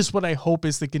celebrated. That is what I hope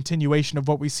is the continuation of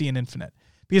what we see in Infinite.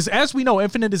 Because as we know,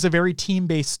 Infinite is a very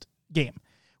team-based game.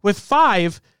 With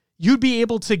 5, you'd be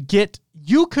able to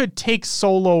you could take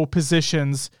solo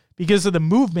positions because of the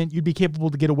movement, you'd be capable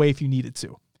to get away if you needed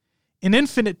to. In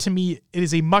Infinite, to me, it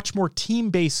is a much more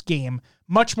team-based game,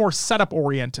 much more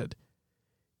setup-oriented.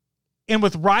 And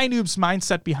with Ryan Noob's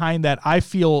mindset behind that, I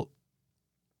feel,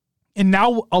 and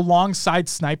now alongside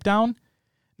Snipedown,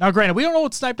 now granted, we don't know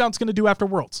what Snipedown's going to do after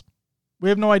Worlds. We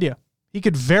have no idea. He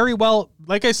could very well,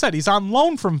 like I said, he's on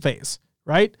loan from FaZe,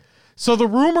 right? So the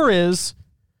rumor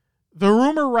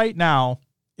right now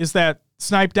is that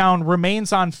Snipedown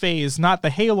remains on FaZe, not the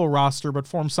Halo roster, but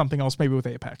forms something else, maybe with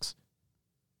Apex,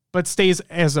 but stays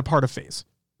as a part of FaZe.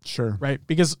 Sure. Right?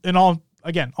 Because all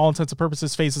intents and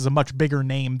purposes, FaZe is a much bigger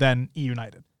name than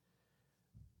eUnited.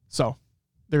 So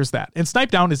there's that. And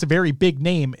Snipedown is a very big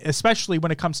name, especially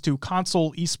when it comes to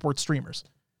console esports streamers.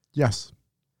 Yes.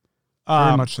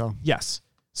 Very much so. Yes.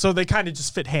 So they kind of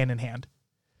just fit hand in hand.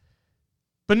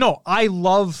 But no, I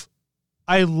love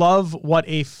what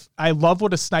a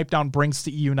Snipedown brings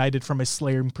to eUnited from a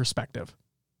slaying perspective.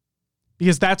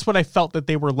 Because that's what I felt that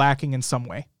they were lacking in some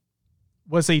way.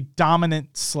 Was a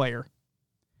dominant slayer.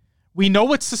 We know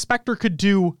what Suspector could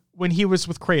do when he was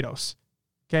with Kratos.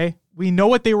 Okay? We know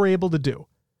what they were able to do.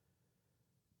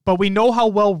 But we know how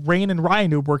well Rain and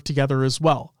Ryan work together as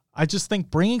well. I just think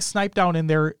bringing Snipedown in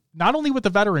there, not only with the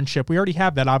veteranship, we already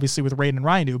have that obviously with Rain and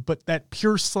Ryan, but that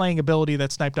pure slaying ability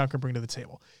that Snipedown can bring to the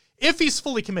table. If he's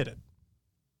fully committed.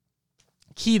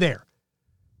 Key there.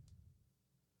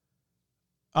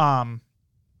 But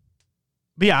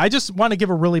yeah, I just want to give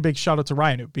a really big shout out to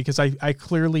Ryan because I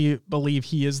clearly believe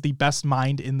he is the best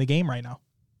mind in the game right now.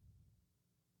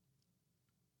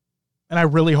 And I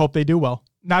really hope they do well.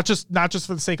 Not just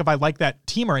for the sake of I like that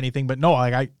team or anything, but no,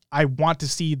 like I want to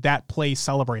see that play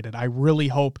celebrated. I really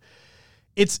hope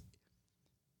it's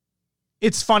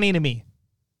funny to me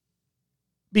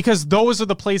because those are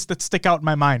the plays that stick out in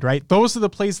my mind, right? Those are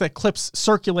the plays that clips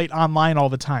circulate online all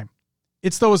the time.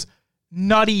 It's those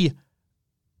nutty,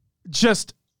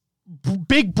 just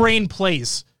big brain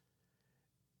plays.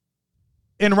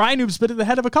 And Ryan Noob's been at the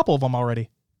head of a couple of them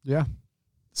already. Yeah.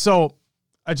 So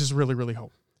I just really, really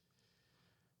hope.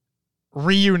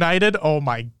 Reunited. Oh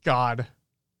my God.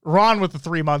 Ron with the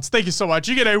 3 months. Thank you so much.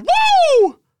 You get a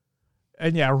woo!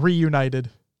 And yeah, reunited.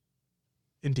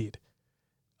 Indeed.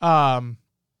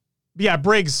 Yeah,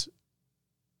 Briggs,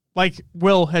 like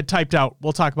Will had typed out.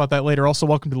 We'll talk about that later. Also,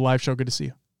 welcome to the live show. Good to see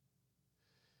you.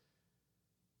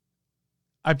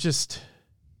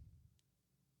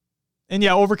 And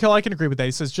yeah, Overkill, I can agree with that.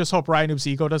 He says, just hope Ryan Noob's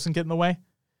ego doesn't get in the way.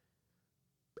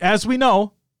 As we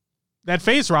know, that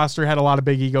FaZe roster had a lot of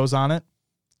big egos on it.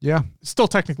 Yeah. Still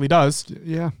technically does.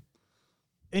 Yeah.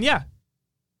 And yeah,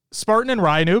 Spartan and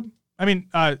Ryan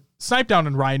Snipedown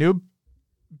and Ryan Noob,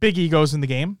 big egos in the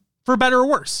game, for better or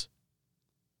worse.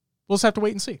 We'll just have to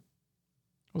wait and see.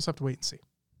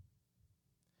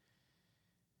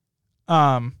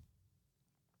 But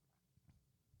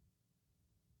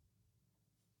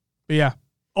yeah.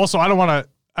 Also, I'm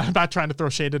not trying to throw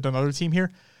shade at another team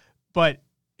here, but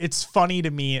it's funny to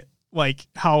me, like,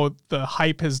 how the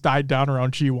hype has died down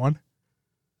around G1.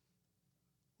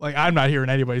 Like, I'm not hearing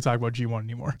anybody talk about G1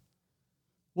 anymore.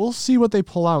 We'll see what they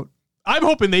pull out. I'm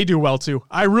hoping they do well, too.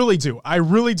 I really do. I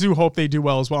really do hope they do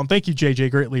well as well. And thank you,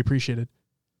 JJ. Greatly appreciated.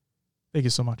 Thank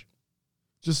you so much.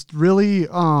 Just really,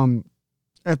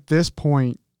 at this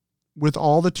point, with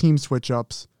all the team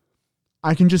switch-ups,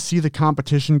 I can just see the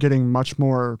competition getting much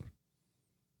more,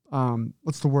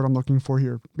 what's the word I'm looking for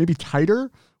here? Maybe tighter,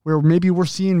 where maybe we're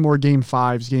seeing more game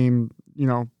 5s,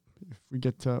 if we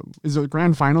get to, is it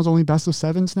grand finals only best of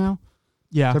 7s now?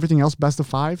 Yeah. Is everything else best of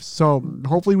 5s? So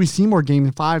hopefully we see more game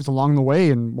 5s along the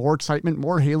way and more excitement,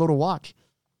 more Halo to watch.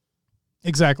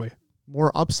 Exactly.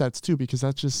 More upsets too, because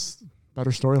that's just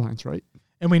better storylines, right?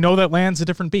 And we know that LAN's a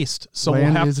different beast. So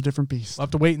LAN is a different beast. We'll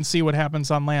have to wait and see what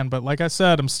happens on LAN. But like I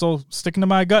said, I'm still sticking to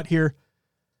my gut here.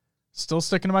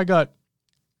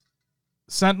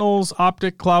 Sentinels,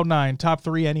 Optic, Cloud9, top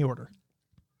 3, any order.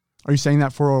 Are you saying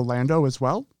that for Orlando as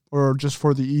well? Or just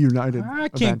for the eUnited I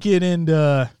can't get into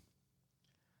that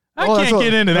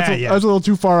yet. That's a little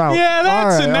too far out. Yeah,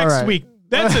 that's next week.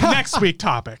 That's a next week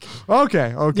topic.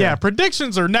 Okay. Yeah,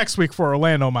 predictions are next week for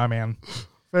Orlando, my man.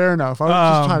 Fair enough. I was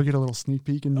just trying to get a little sneak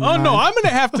peek. No, I'm going to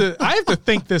have to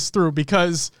think this through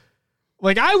because,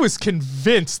 like, I was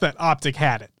convinced that Optic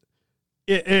had it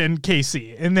in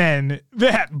KC, and then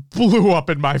that blew up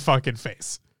in my fucking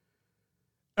face.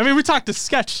 I mean, we talked to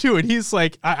Sketch too, and he's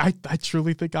like, I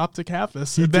truly think Optic have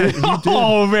this. He And then, did.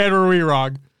 oh man, were we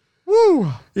wrong?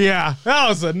 Woo! Yeah, that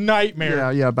was a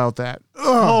nightmare. Yeah, about that.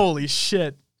 Holy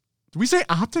shit. Did we say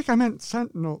Optic? I meant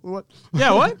Sentinel. What?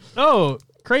 Yeah, what? Oh,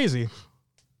 crazy.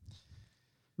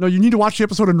 No, you need to watch the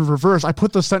episode in reverse. I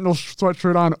put the Sentinel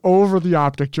sweatshirt on over the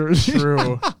Optic jersey.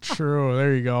 True.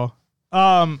 There you go.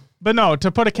 But no,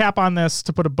 to put a cap on this,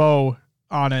 to put a bow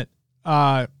on it,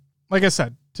 like I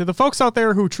said, to the folks out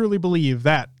there who truly believe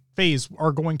that FaZe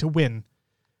are going to win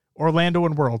Orlando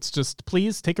and Worlds, just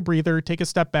please take a breather, take a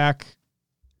step back,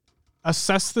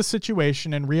 assess the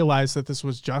situation, and realize that this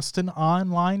was just an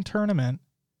online tournament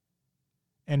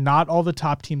and not all the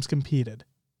top teams competed.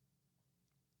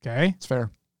 Okay? It's fair.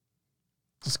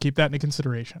 Just keep that into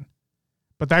consideration.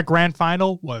 But that grand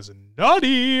final was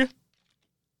nutty.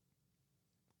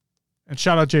 And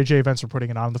shout out JJ Events for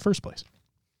putting it on in the first place.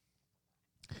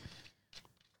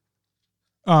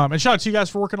 And shout out to you guys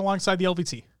for working alongside the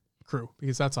LVT crew,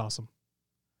 because that's awesome.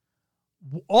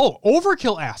 Oh,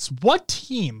 Overkill asks, what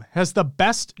team has the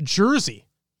best jersey?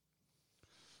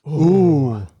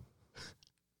 Ooh.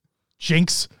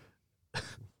 Jinx.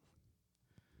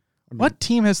 What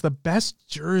team has the best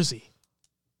jersey?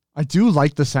 I do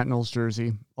like the Sentinels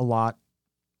jersey a lot.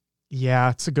 Yeah,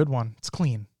 it's a good one. It's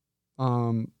clean.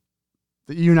 The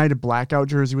United Blackout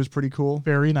jersey was pretty cool.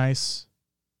 Very nice.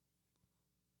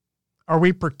 Are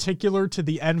we particular to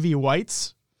the Envy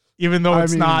Whites? Even though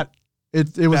it's not. It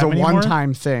was them a anymore?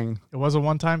 one-time thing. It was a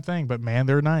one-time thing, but man,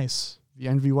 they're nice. The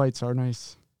Envy Whites are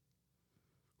nice.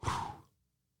 Whew.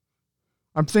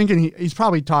 I'm thinking he's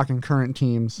probably talking current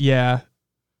teams. Yeah.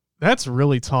 That's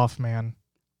really tough, man.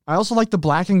 I also like the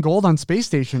black and gold on Space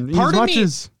Station. Part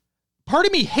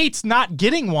of me hates not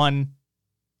getting one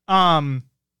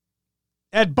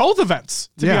at both events,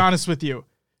 to be honest with you.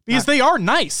 Because they are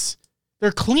nice.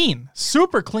 They're clean.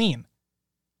 Super clean.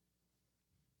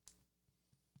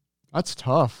 That's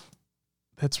tough.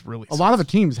 That's really a lot of the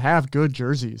teams have good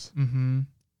jerseys. Mm-hmm.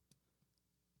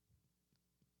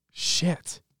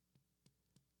 Shit.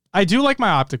 I do like my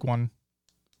Optic one.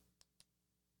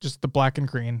 Just the black and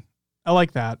green. I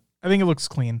like that. I think it looks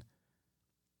clean.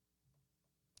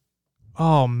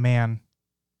 Oh, man.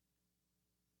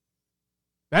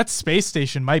 That Space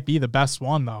Station might be the best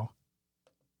one, though.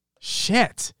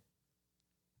 Shit.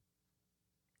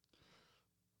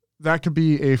 That could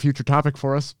be a future topic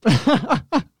for us.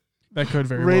 That could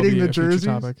very well be the a jerseys?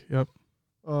 future topic. Yep.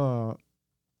 Oh,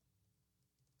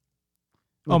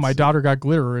 my daughter got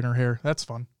glitter in her hair. That's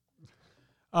fun.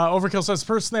 Overkill says,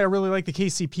 personally, I really like the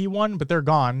KCP one, but they're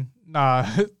gone.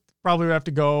 Probably would have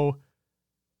to go.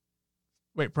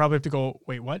 Wait,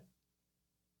 what?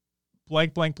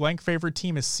 Blank. Favorite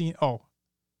team is C. Oh,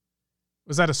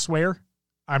 was that a swear?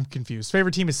 I'm confused.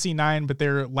 Favorite team is C9, but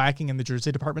they're lacking in the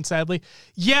jersey department, sadly.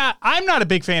 Yeah, I'm not a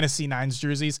big fan of C9's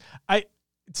jerseys.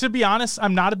 To be honest,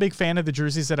 I'm not a big fan of the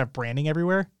jerseys that have branding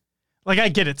everywhere. Like, I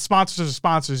get it. Sponsors are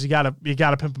sponsors. You gotta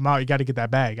pimp them out. You gotta get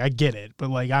that bag. I get it. But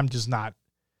like, I'm just not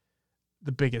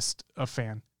the biggest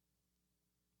fan.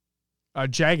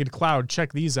 Jagged Cloud,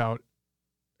 check these out.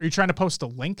 Are you trying to post a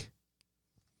link?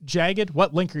 Jagged?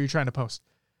 What link are you trying to post?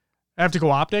 I have to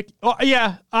go Optic? Oh,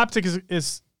 yeah. Optic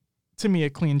is to me a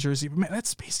clean jersey. But man, that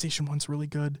Space Station one's really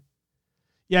good.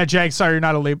 Yeah, Jag, sorry, you're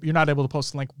not able to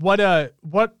post a link. What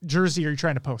jersey are you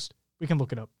trying to post? We can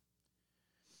look it up.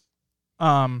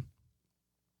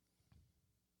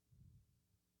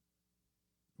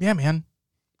 Yeah, man.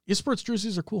 Esports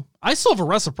jerseys are cool. I still have a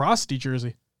Reciprocity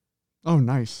jersey. Oh,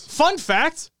 nice. Fun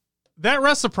fact, that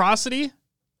Reciprocity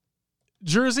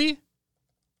jersey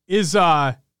is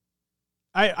I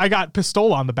got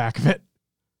Pistola on the back of it.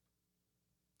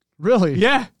 Really?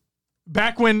 Yeah.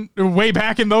 Way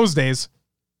back in those days.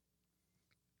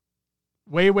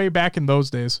 Way back in those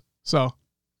days. So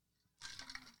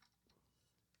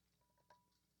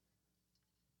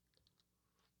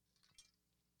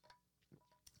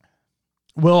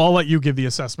I'll let you give the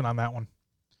assessment on that one.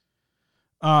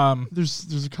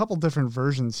 There's a couple different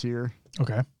versions here.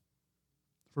 Okay.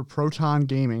 For Proton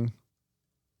Gaming.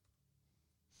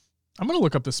 I'm going to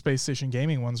look up the Space Station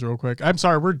Gaming ones real quick. I'm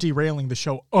sorry, we're derailing the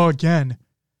show again.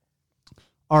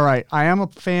 All right. I am a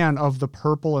fan of the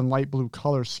purple and light blue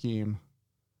color scheme.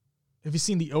 Have you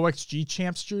seen the OXG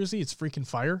Champs jersey? It's freaking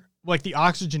fire. Like the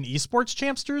Oxygen Esports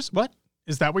Champs jersey? What?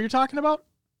 Is that what you're talking about?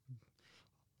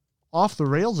 Off the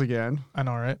rails again. I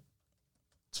know, right?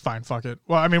 It's fine. Fuck it.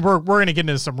 Well, I mean, we're going to get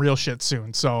into some real shit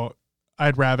soon, so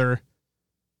I'd rather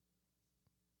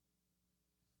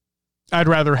I'd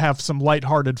rather have some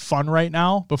lighthearted fun right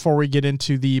now before we get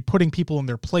into the putting people in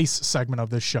their place segment of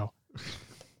this show.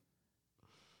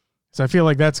 So I feel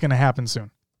like that's going to happen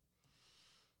soon.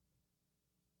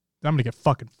 I'm going to get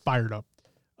fucking fired up.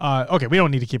 Okay, we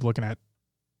don't need to keep looking at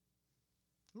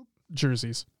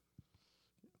jerseys.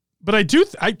 But I do,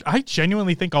 I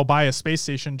genuinely think I'll buy a Space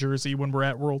Station jersey when we're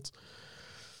at Worlds.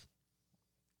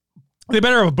 They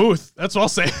better have a booth. That's what I'll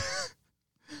say.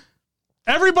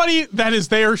 Everybody that is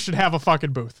there should have a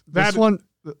fucking booth. Go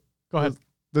ahead.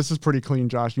 This is pretty clean,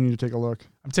 Josh. You need to take a look.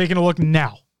 I'm taking a look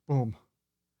now. Boom.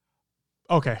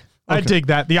 Okay. I dig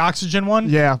that. The oxygen one?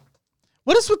 Yeah.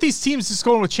 What is with these teams just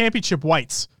going with championship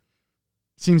whites?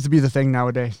 Seems to be the thing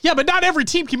nowadays. Yeah, but not every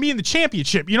team can be in the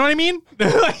championship. You know what I mean?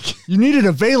 You need it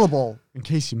available in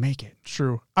case you make it.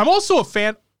 True. I'm also a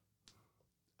fan.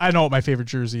 I know what my favorite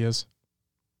jersey is.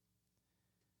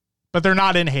 But they're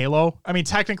not in Halo. I mean,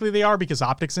 technically they are because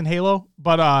Optic's in Halo.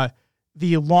 But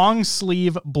the long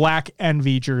sleeve black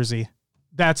Envy jersey,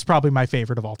 that's probably my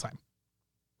favorite of all time.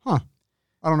 Huh.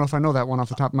 I don't know if I know that one off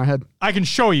the top of my head. I can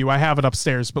show you. I have it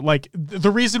upstairs. But like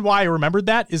the reason why I remembered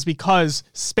that is because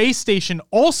Space Station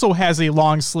also has a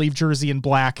long sleeve jersey in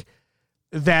black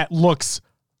that looks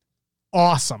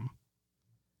awesome.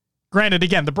 Granted,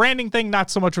 again, the branding thing, not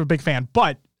so much of a big fan,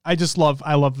 but I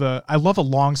love a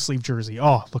long sleeve jersey.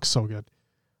 Oh, it looks so good.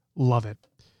 Love it.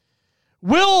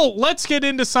 Let's get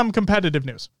into some competitive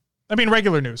news. I mean,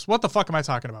 regular news. What the fuck am I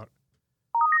talking about?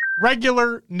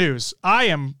 Regular news. I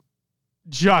am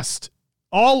just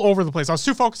all over the place. I was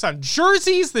too focused on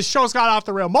jerseys. This show's got off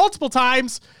the rail multiple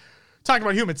times. Talking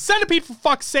about Human Centipede for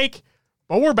fuck's sake.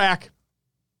 But we're back.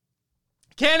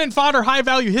 Cannon Fodder High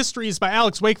Value Histories by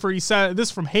Alex Wakeford. He said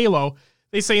this from Halo.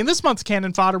 They say, in this month's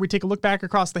Cannon Fodder, we take a look back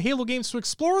across the Halo games to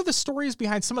explore the stories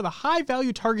behind some of the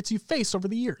high-value targets you've faced over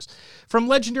the years. From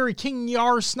legendary King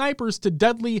Yar snipers to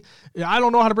deadly, I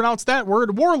don't know how to pronounce that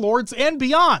word, warlords and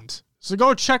beyond. So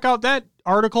go check out that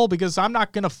article because I'm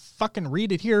not going to fucking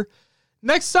read it here.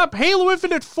 Next up, Halo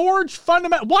Infinite Forge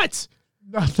Fundamental. What?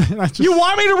 Nothing. You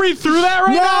want me to read through that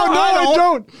right now? No, I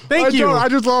don't. Thank you. I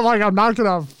just love I'm not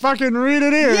going to fucking read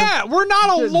it here. Yeah, we're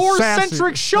not a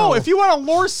lore-centric show. No. If you want a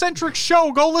lore-centric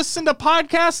show, go listen to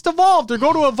Podcast Evolved or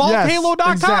go to evolvedhalo.com.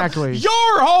 Yes, exactly.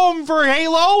 Your home for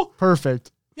Halo.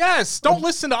 Perfect. Yes, don't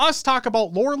listen to us talk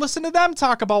about lore. Listen to them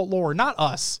talk about lore, not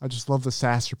us. I just love the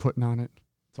sass you're putting on it.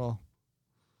 That's all.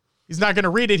 He's not going to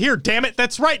read it here. Damn it.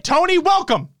 That's right. Tony,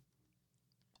 welcome.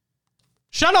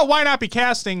 Shout out Why Not Be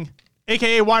Casting,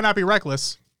 a.k.a. Why Not Be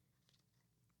Reckless,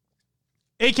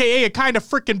 a.k.a. a kind of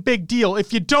freaking big deal.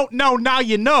 If you don't know, now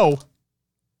you know.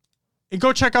 And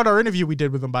go check out our interview we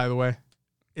did with him, by the way.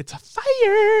 It's a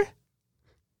fire.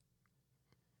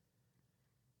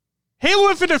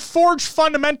 Halo Infinite Forge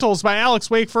Fundamentals by Alex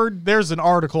Wakeford. There's an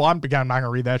article. I'm not going to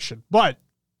read that shit. But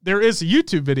there is a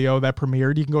YouTube video that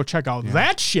premiered. You can go check out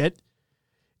that shit.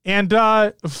 And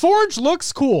Forge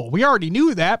looks cool. We already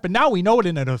knew that, but now we know it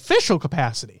in an official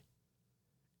capacity.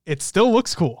 It still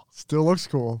looks cool. Still looks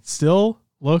cool. Still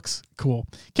looks cool.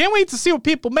 Can't wait to see what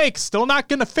people make. Still not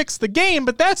going to fix the game,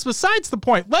 but that's besides the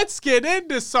point. Let's get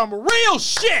into some real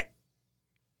shit.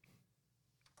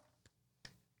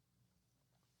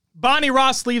 Bonnie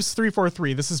Ross leaves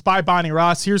 343. This is by Bonnie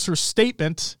Ross. Here's her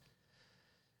statement.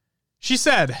 She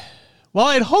said, while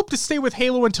I'd hoped to stay with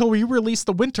Halo until we release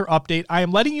the winter update, I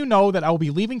am letting you know that I will be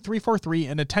leaving 343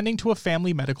 and attending to a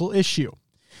family medical issue.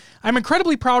 I'm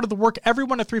incredibly proud of the work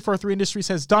everyone at 343 Industries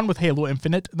has done with Halo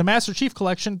Infinite, the Master Chief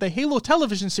Collection, the Halo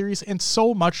television series, and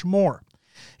so much more.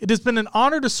 It has been an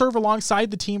honor to serve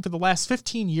alongside the team for the last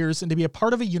 15 years and to be a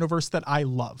part of a universe that I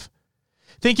love.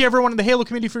 Thank you everyone in the Halo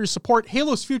community for your support.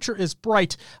 Halo's future is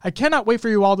bright. I cannot wait for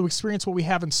you all to experience what we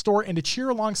have in store and to cheer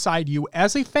alongside you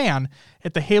as a fan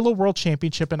at the Halo World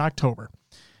Championship in October.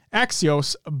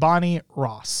 Axios, Bonnie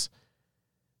Ross.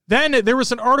 Then there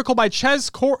was an article by Jez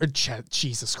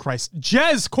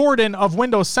Corden of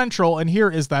Windows Central, and here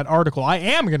is that article. I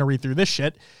am going to read through this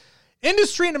shit.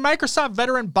 Industry and Microsoft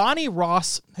veteran Bonnie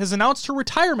Ross has announced her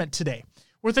retirement today,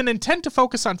 with an intent to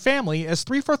focus on family as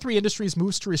 343 Industries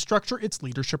moves to restructure its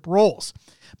leadership roles.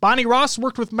 Bonnie Ross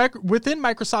worked within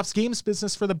Microsoft's games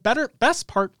business for the best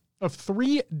part of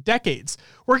 3 decades,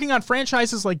 working on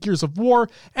franchises like Gears of War,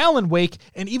 Alan Wake,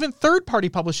 and even third-party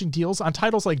publishing deals on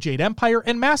titles like Jade Empire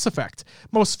and Mass Effect.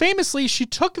 Most famously, she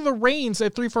took the reins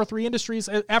at 343 Industries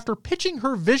after pitching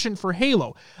her vision for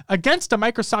Halo against a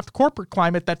Microsoft corporate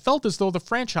climate that felt as though the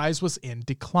franchise was in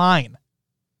decline.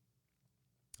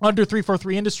 Under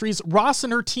 343 Industries, Ross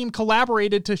and her team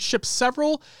collaborated to ship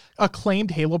several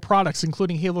acclaimed Halo products,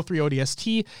 including Halo 3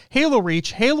 ODST, Halo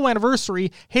Reach, Halo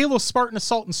Anniversary, Halo Spartan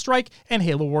Assault and Strike, and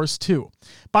Halo Wars 2.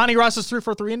 Bonnie Ross's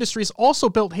 343 Industries also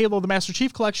built Halo the Master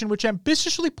Chief Collection, which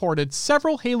ambitiously ported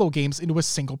several Halo games into a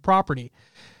single property.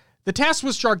 The task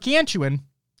was gargantuan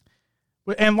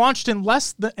and launched in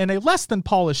a less than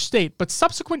polished state, but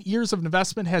subsequent years of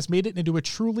investment has made it into a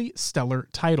truly stellar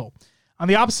title. On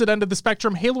the opposite end of the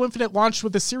spectrum, Halo Infinite launched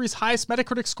with the series' highest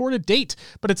Metacritic score to date,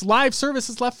 but its live service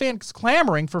has left fans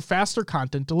clamoring for faster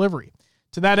content delivery.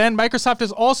 To that end, Microsoft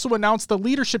has also announced the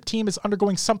leadership team is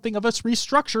undergoing something of a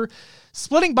restructure,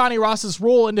 splitting Bonnie Ross's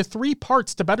role into 3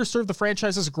 parts to better serve the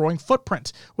franchise's growing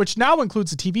footprint, which now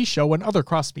includes a TV show and other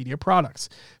cross-media products.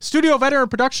 Studio veteran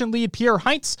production lead Pierre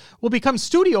Heinz will become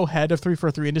studio head of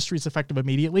 343 Industries effective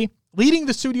immediately, leading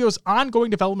the studio's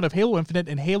ongoing development of Halo Infinite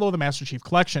and Halo the Master Chief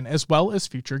Collection, as well as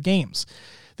future games.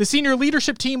 The senior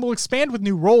leadership team will expand with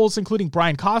new roles, including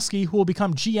Brian Kosky, who will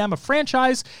become GM of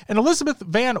franchise, and Elizabeth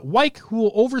Van Wyk, who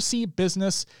will oversee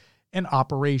business and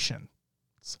operations.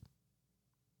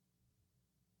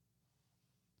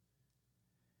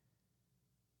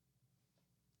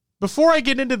 Before I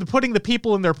get into the putting the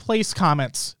people in their place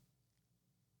comments,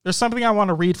 there's something I want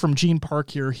to read from Gene Park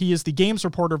here. He is the games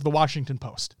reporter of the Washington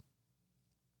Post.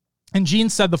 And Gene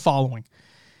said the following.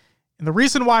 And the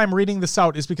reason why I'm reading this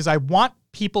out is because I want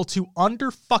people to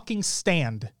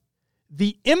stand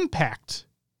the impact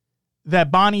that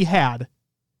Bonnie had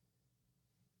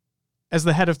as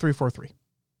the head of 343.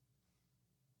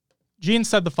 Gene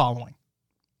said the following.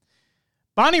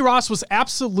 Bonnie Ross was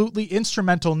absolutely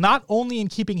instrumental not only in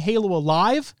keeping Halo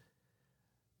alive,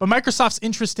 but Microsoft's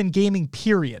interest in gaming,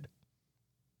 period.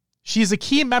 She is a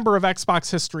key member of Xbox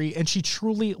history, and she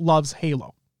truly loves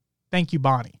Halo. Thank you,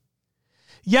 Bonnie.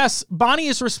 Yes, Bonnie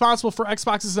is responsible for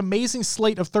Xbox's amazing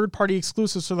slate of third-party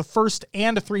exclusives for the first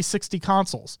and 360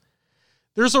 consoles.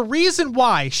 There's a reason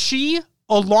why she,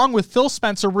 along with Phil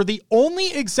Spencer, were the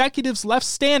only executives left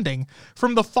standing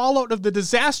from the fallout of the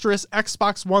disastrous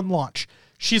Xbox One launch.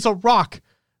 She's a rock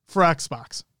for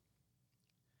Xbox.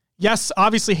 Yes,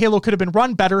 obviously Halo could have been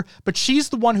run better, but she's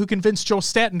the one who convinced Joe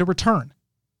Staten to return.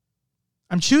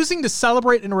 I'm choosing to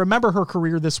celebrate and remember her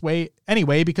career this way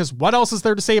anyway, because what else is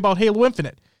there to say about Halo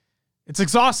Infinite? It's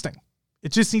exhausting.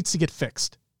 It just needs to get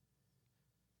fixed.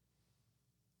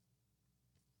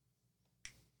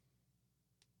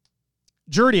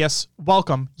 Jurdius,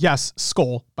 welcome. Yes,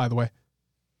 Skull, by the way.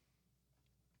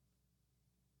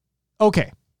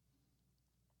 Okay.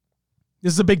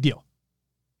 This is a big deal.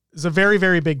 It's a very,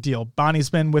 very big deal. Bonnie's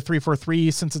been with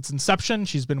 343 since its inception.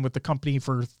 She's been with the company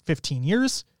for 15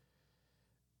 years.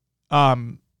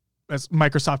 As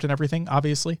Microsoft and everything,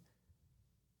 obviously.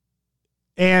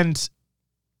 And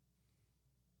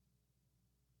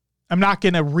I'm not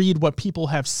going to read what people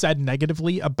have said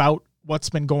negatively about what's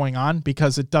been going on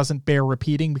because it doesn't bear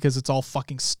repeating because it's all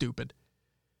fucking stupid.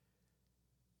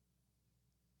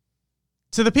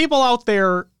 To the people out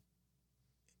there,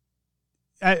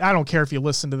 I don't care if you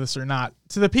listen to this or not,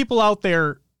 to the people out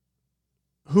there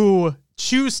who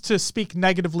choose to speak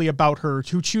negatively about her,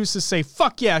 who choose to say,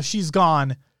 fuck yeah, she's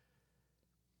gone.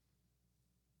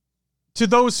 To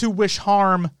those who wish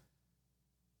harm,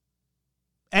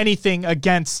 anything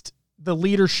against the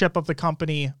leadership of the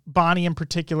company, Bonnie in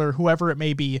particular, whoever it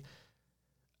may be,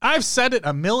 I've said it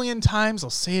a million times. I'll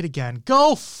say it again.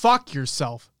 Go fuck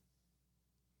yourself.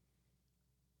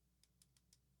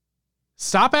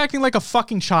 Stop acting like a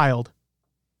fucking child.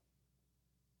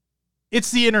 It's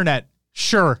the internet.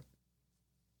 Sure.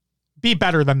 Be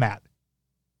better than that.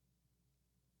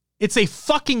 It's a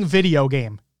fucking video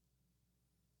game.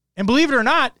 And believe it or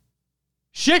not,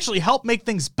 she actually helped make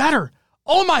things better.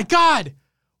 Oh my God.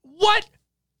 What?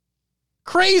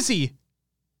 Crazy.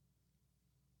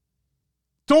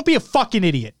 Don't be a fucking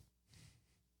idiot.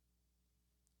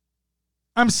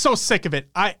 I'm so sick of it.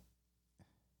 I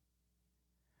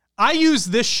use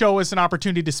this show as an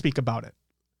opportunity to speak about it.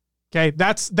 Okay?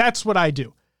 That's what I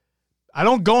do. I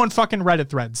don't go in fucking Reddit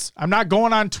threads. I'm not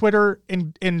going on Twitter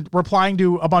and replying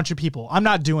to a bunch of people. I'm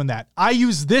not doing that. I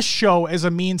use this show as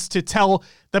a means to tell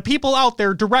the people out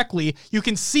there directly, you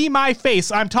can see my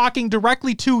face. I'm talking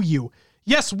directly to you.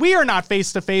 Yes, we are not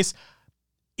face to face.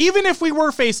 Even if we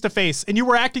were face to face and you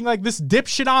were acting like this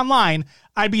dipshit online,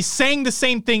 I'd be saying the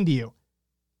same thing to you.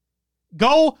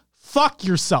 Go fuck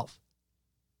yourself.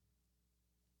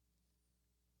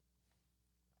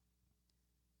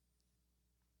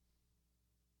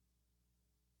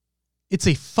 It's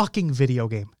a fucking video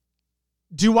game.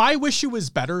 Do I wish it was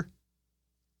better?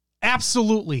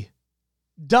 Absolutely.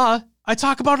 Duh. I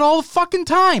talk about it all the fucking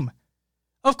time.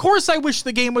 Of course I wish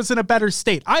the game was in a better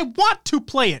state. I want to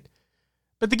play it.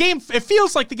 But the game, it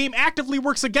feels like the game actively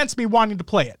works against me wanting to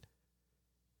play it.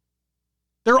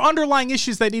 There are underlying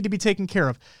issues that need to be taken care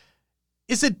of.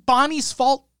 Is it Bonnie's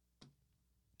fault?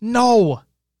 No.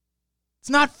 It's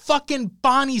not fucking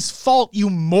Bonnie's fault, you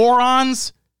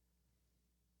morons.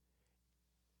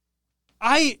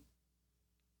 I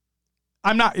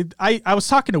was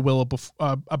talking to Willa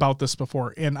about this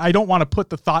before, and I don't want to put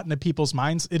the thought into people's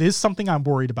minds. It is something I'm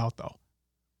worried about, though.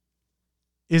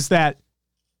 Is that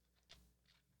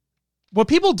what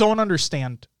people don't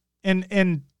understand,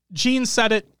 and Gene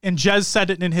said it, and Jez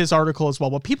said it in his article as well.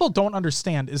 What people don't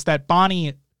understand is that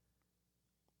Bonnie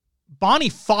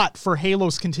fought for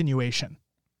Halo's continuation.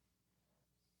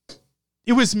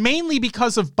 It was mainly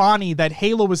because of Bonnie that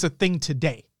Halo is a thing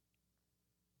today.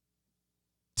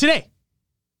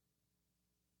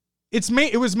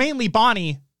 It was mainly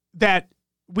Bonnie that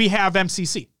we have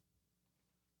MCC.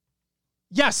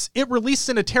 Yes, it released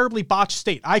in a terribly botched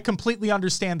state. I completely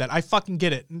understand that. I fucking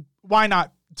get it. Why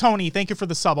not? Tony, thank you for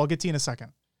the sub. I'll get to you in a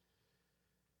second.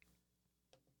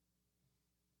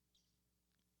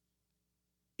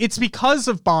 It's because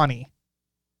of Bonnie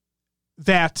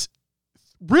that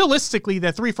realistically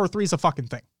that 343 is a fucking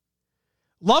thing.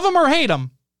 Love him or hate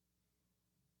him,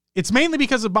 it's mainly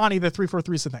because of Bonnie that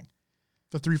 343 is a thing.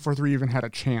 The 343 even had a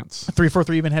chance.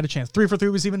 343 even had a chance. 343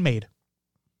 was even made.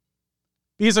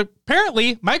 Because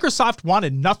apparently Microsoft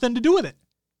wanted nothing to do with it.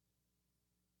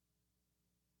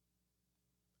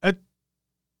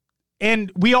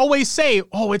 And we always say,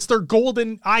 oh, it's their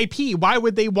golden IP. Why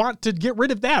would they want to get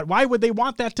rid of that? Why would they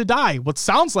want that to die? Well, it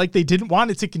sounds like they didn't want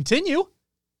it to continue.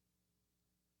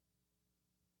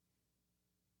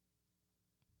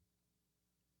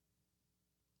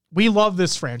 We love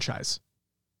this franchise.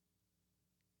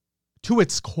 To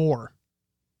its core.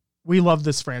 We love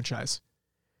this franchise.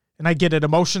 And I get it.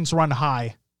 Emotions run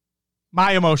high.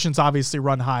 My emotions obviously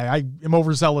run high. I am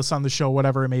overzealous on the show,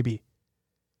 whatever it may be.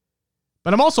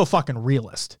 But I'm also fucking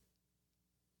realist.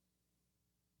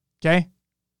 Okay?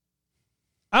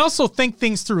 I also think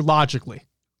things through logically.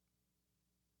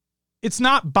 It's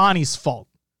not Bonnie's fault.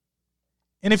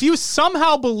 And if you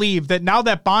somehow believe that now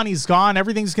that Bonnie's gone,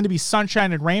 everything's going to be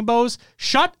sunshine and rainbows,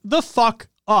 shut the fuck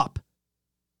up.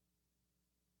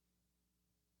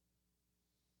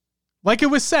 Like it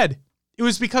was said, it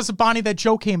was because of Bonnie that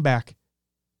Joe came back.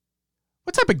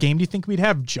 What type of game do you think we'd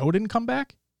have if Joe didn't come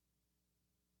back?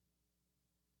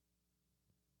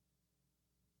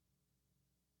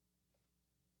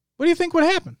 What do you think would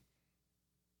happen?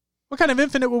 What kind of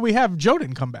Infinite would we have if Joe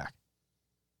didn't come back?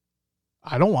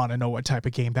 I don't want to know what type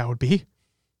of game that would be.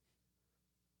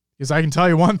 Because I can tell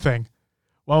you one thing.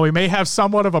 While we may have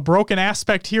somewhat of a broken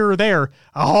aspect here or there,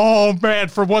 oh man,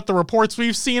 for what the reports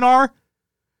we've seen are,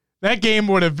 that game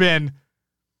would have been,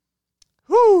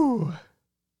 whew.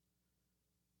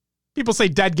 People say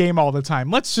dead game all the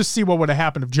time. Let's just see what would have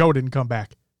happened if Joe didn't come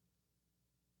back.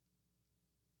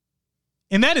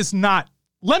 And that is not,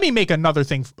 let me make another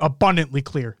thing abundantly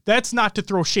clear. That's not to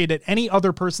throw shade at any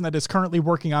other person that is currently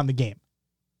working on the game.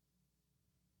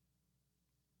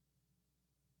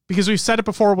 Because we've said it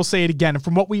before, we'll say it again. And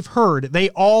from what we've heard, they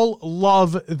all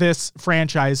love this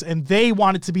franchise and they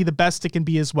want it to be the best it can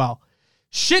be as well.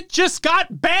 Shit just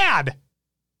got bad.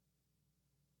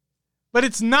 But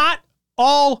it's not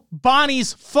all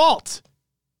Bonnie's fault.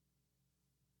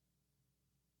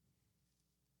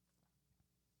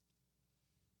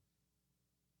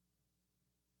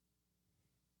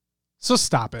 So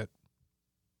stop it.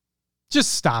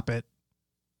 Just stop it.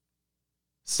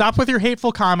 Stop with your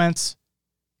hateful comments,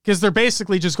 because they're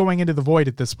basically just going into the void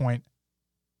at this point.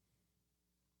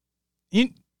 You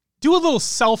do a little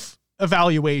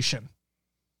self-evaluation.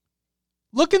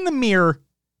 Look in the mirror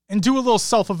and do a little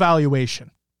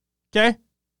self-evaluation. Okay?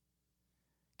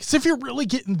 Because if you're really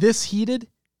getting this heated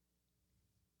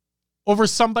over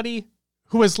somebody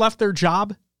who has left their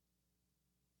job,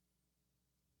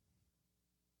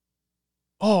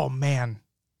 oh man,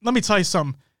 let me tell you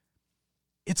something.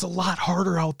 It's a lot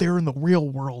harder out there in the real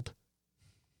world.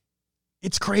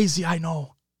 It's crazy, I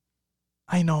know.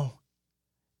 I know.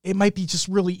 It might be just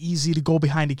really easy to go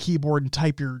behind a keyboard and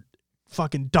type your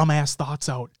fucking dumbass thoughts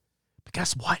out. But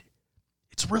guess what?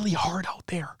 It's really hard out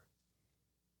there.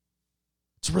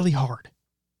 It's really hard.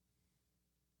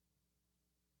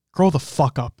 Grow the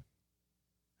fuck up.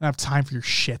 I don't have time for your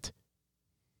shit.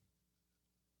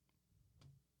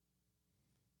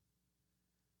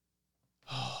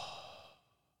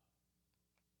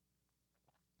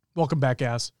 Welcome back,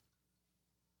 Az.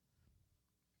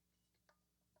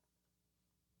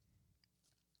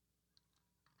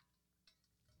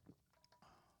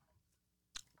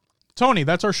 Tony,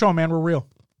 that's our show, man. We're real.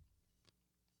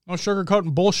 No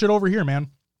sugarcoating bullshit over here,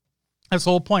 man. That's the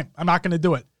whole point. I'm not going to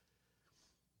do it.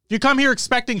 If you come here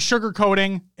expecting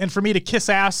sugarcoating and for me to kiss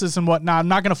asses and whatnot, I'm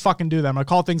not going to fucking do that. I'm going to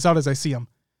call things out as I see them.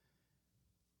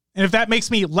 And if that makes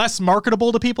me less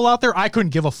marketable to people out there, I couldn't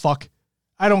give a fuck.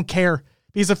 I don't care.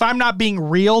 Because if I'm not being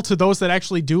real to those that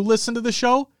actually do listen to the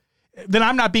show, then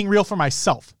I'm not being real for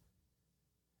myself.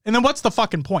 And then what's the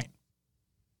fucking point?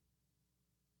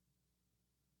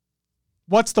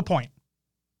 What's the point?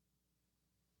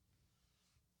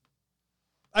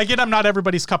 I get I'm not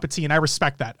everybody's cup of tea, and I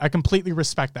respect that. I completely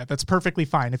respect that. That's perfectly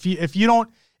fine. If you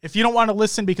don't want to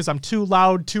listen because I'm too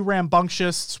loud, too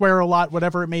rambunctious, swear a lot,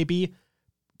 whatever it may be,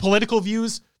 political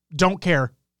views, don't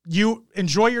care. You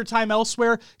enjoy your time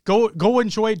elsewhere. Go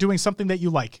enjoy doing something that you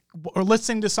like, or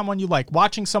listening to someone you like,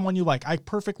 watching someone you like. I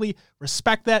perfectly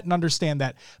respect that and understand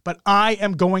that. But I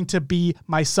am going to be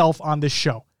myself on this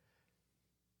show.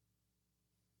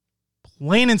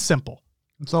 Plain and simple.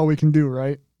 That's all we can do,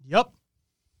 right? Yep.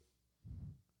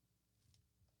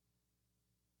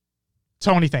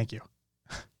 Tony, thank you.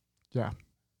 Yeah.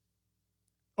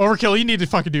 Overkill, you need to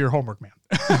fucking do your homework, man.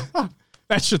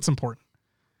 That shit's important.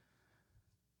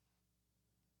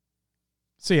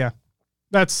 So yeah,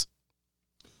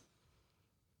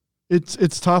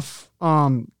 it's tough.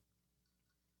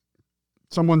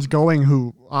 Someone's going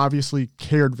who obviously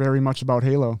cared very much about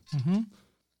Halo. Mm-hmm.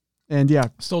 And yeah,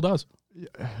 still does.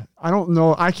 I don't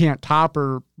know. I can't top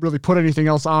or really put anything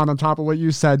else on top of what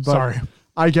you said, but sorry.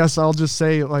 I guess I'll just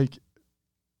say, like,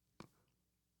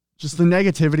 just the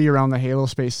negativity around the Halo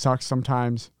space sucks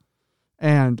sometimes.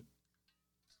 And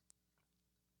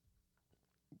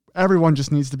everyone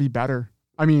just needs to be better.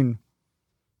 I mean,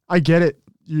 I get it.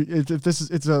 If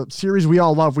it's a series we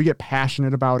all love, we get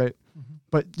passionate about it. Mm-hmm.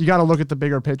 But you got to look at the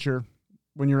bigger picture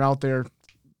when you're out there.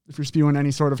 If you're spewing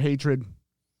any sort of hatred,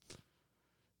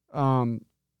 like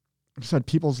I said,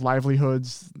 people's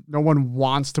livelihoods. No one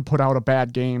wants to put out a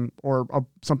bad game or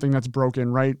something that's broken,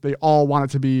 right? They all want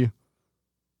it to be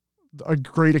a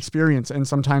great experience, and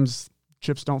sometimes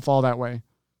chips don't fall that way.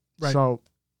 Right. So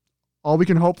all we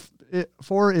can hope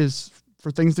for is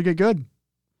for things to get good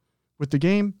with the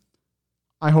game.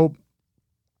 I hope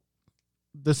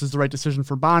this is the right decision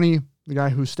for Bonnie, the guy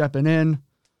who's stepping in.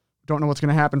 Don't know what's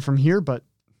going to happen from here, but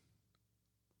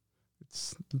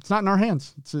it's not in our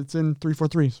hands. It's in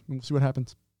 343. We'll see what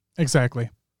happens. Exactly.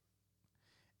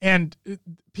 And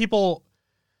people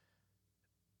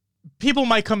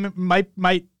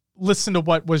might listen to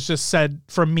what was just said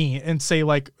from me and say,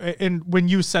 like, and when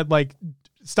you said, like,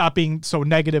 stop being so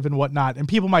negative and whatnot, and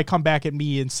people might come back at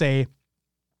me and say,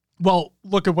 well,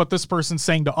 look at what this person's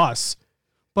saying to us.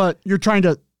 But you're trying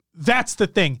to... That's the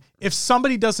thing. If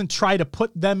somebody doesn't try to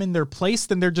put them in their place,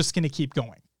 then they're just going to keep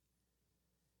going.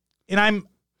 And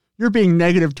You're being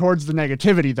negative towards the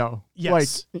negativity, though.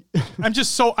 Yes. Like, I'm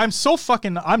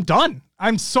done.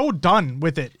 I'm so done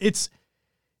with it. It's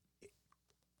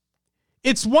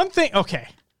one thing. Okay.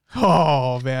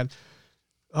 Oh, man.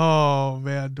 Do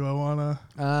I want to?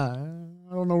 I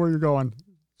don't know where you're going.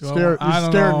 You're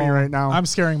scaring me right now. I'm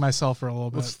scaring myself for a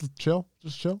little bit. Let's chill.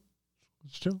 Just chill.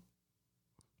 Just chill.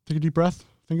 Take a deep breath.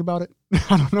 Think about it.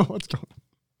 I don't know what's going on.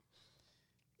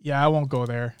 Yeah, I won't go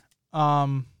there.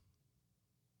 Pro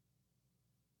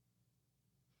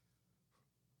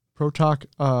Talk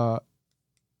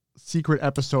secret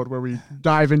episode where we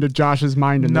dive into Josh's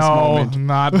mind in this moment. No,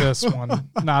 not this one.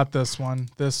 Not this one.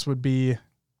 This would be,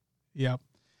 yep.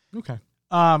 Okay.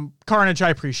 Carnage, I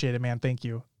appreciate it, man. Thank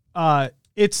you. I'm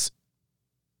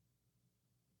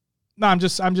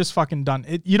just fucking done.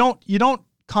 You don't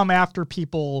come after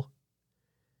people.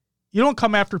 You don't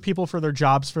come after people for their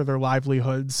jobs, for their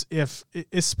livelihoods,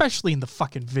 especially in the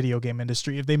fucking video game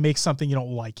industry, if they make something you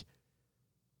don't like.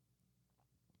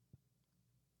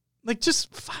 Like, just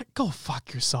go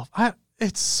fuck yourself.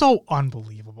 It's so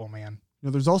unbelievable, man. You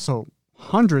know, there's also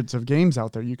hundreds of games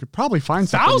out there. You could probably find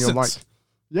something you like.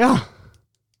 Yeah.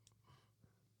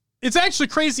 It's actually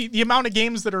crazy the amount of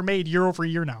games that are made year over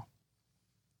year now.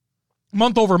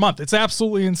 Month over month. It's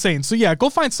absolutely insane. So yeah,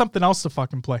 go find something else to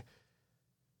fucking play.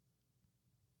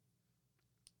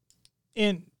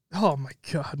 And oh my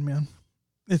God, man.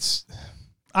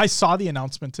 I saw the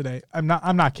announcement today. I'm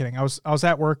not kidding. I was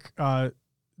at work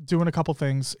doing a couple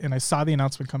things and I saw the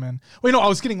announcement come in. Wait, no, I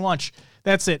was getting lunch.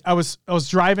 That's it. I was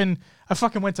driving. I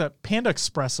fucking went to Panda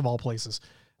Express of all places.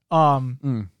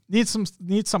 Need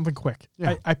something quick.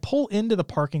 Yeah. I pull into the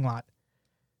parking lot,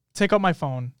 take out my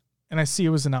phone, and I see it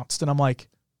was announced, and I'm like,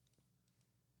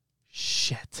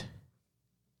 shit.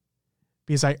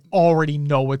 Because I already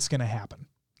know what's gonna happen.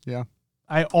 Yeah.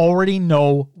 I already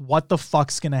know what the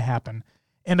fuck's gonna happen.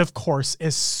 And of course,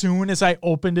 as soon as I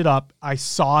opened it up, I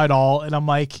saw it all, and I'm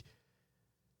like,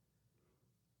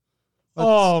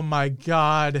 oh my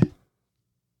God.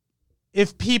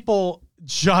 If people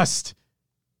just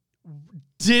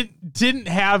didn't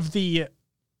have the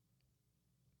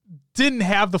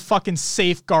fucking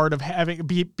safeguard of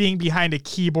being behind a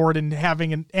keyboard and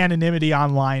having an anonymity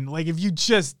online, like if you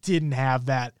just didn't have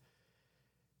that,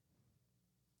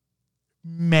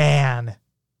 man,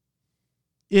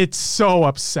 it's so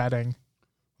upsetting.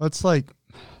 That's like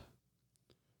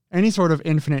any sort of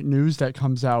infinite news that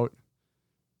comes out.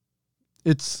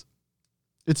 It's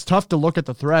tough to look at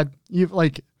the thread.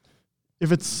 Like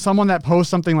if it's someone that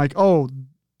posts something like, oh,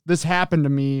 this happened to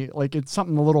me, like it's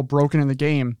something a little broken in the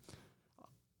game,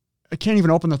 I can't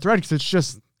even open the thread because it's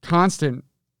just constant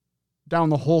down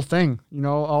the whole thing. You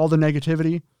know, all the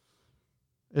negativity.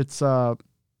 It's tough.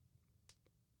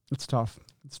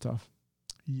 It's tough.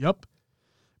 Yep.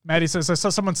 Maddie says, I saw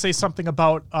someone say something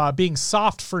about being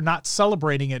soft for not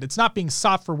celebrating it. It's not being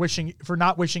soft for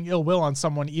not wishing ill will on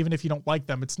someone, even if you don't like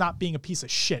them. It's not being a piece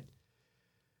of shit.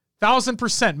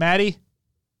 1000%, Maddie.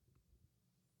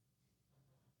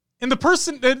 And the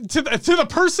person to the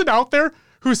person out there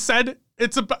who said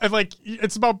it's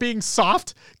about being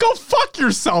soft, go fuck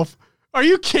yourself. Are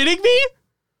you kidding me?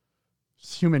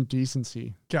 It's human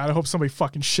decency. God, I hope somebody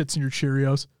fucking shits in your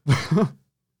Cheerios.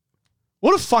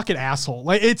 What a fucking asshole.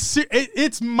 Like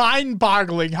it's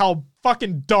mind-boggling how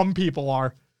fucking dumb people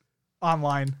are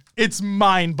online. It's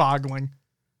mind-boggling.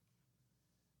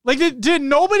 Like did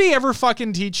nobody ever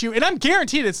fucking teach you? And I'm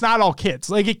guaranteed it's not all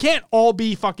kids. Like it can't all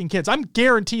be fucking kids. I'm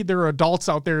guaranteed there are adults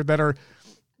out there that are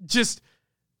just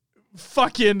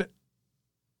fucking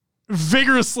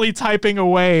vigorously typing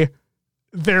away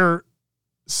their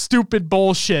stupid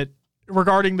bullshit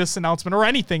regarding this announcement or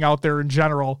anything out there in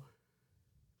general.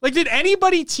 Like, did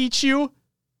anybody teach you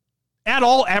at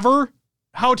all ever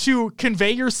how to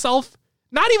convey yourself?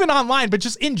 Not even online, but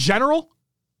just in general?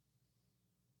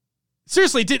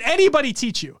 Seriously, did anybody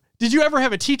teach you? Did you ever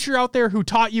have a teacher out there who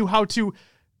taught you how to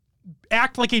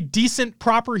act like a decent,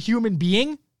 proper human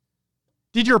being?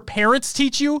 Did your parents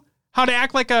teach you how to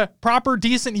act like a proper,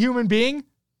 decent human being?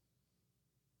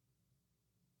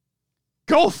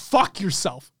 Go fuck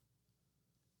yourself.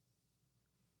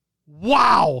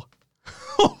 Wow.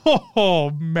 Oh,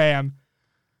 man.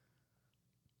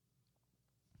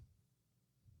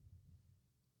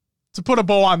 To put a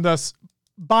bow on this,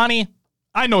 Bonnie,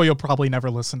 I know you'll probably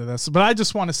never listen to this, but I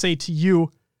just want to say to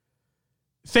you,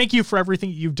 thank you for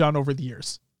everything you've done over the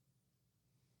years.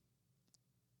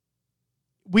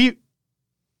 We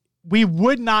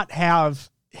would not have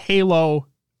Halo,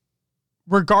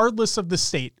 regardless of the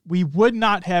state. We would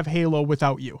not have Halo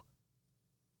without you.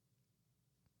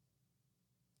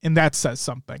 And that says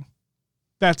something.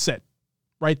 That's it.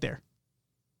 Right there.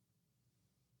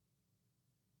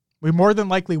 We more than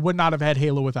likely would not have had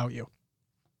Halo without you.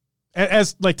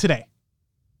 As like today.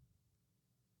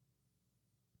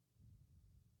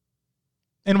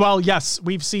 And while, yes,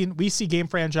 we see game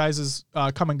franchises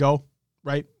come and go,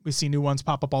 right? We see new ones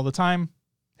pop up all the time,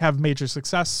 have major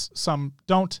success. Some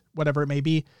don't, whatever it may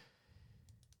be.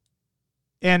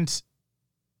 And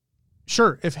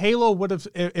sure, if Halo would have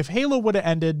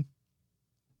ended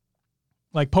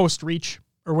like post Reach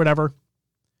or whatever,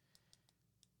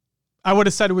 I would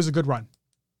have said it was a good run,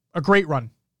 a great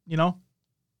run, you know?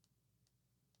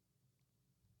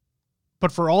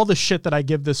 But for all the shit that I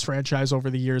give this franchise over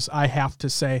the years, I have to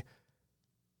say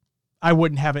I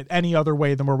wouldn't have it any other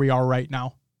way than where we are right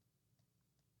now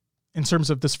in terms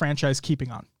of this franchise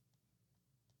keeping on.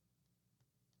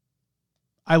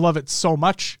 I love it so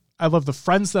much. I love the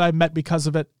friends that I met because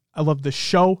of it. I love the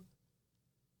show.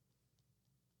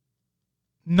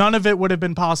 None of it would have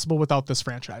been possible without this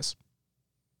franchise.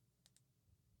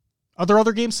 Are there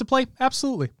other games to play?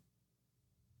 Absolutely.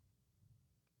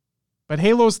 But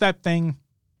Halo's that thing.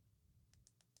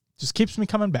 Just keeps me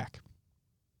coming back.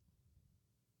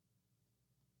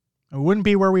 It wouldn't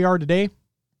be where we are today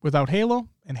without Halo,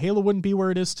 and Halo wouldn't be where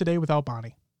it is today without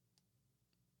Bonnie.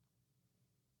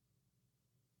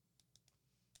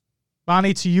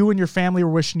 Bonnie, to you and your family,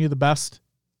 we're wishing you the best.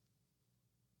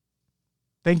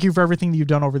 Thank you for everything that you've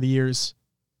done over the years.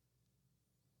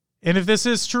 And if this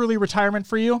is truly retirement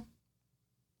for you,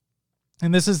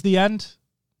 and this is the end,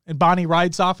 and Bonnie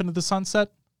rides off into the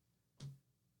sunset,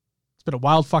 it's been a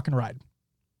wild fucking ride.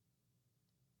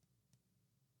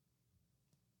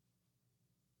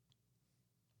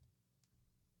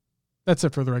 That's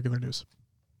it for the regular news.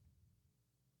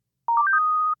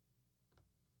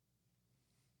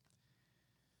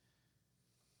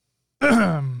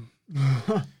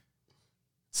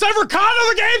 Sever Khan of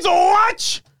the games to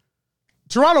watch.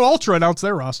 Toronto Ultra announced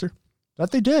their roster.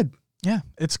 That they did. Yeah,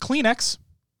 it's Kleenex.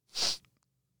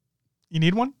 You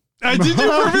need one? I did you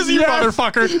purpose, you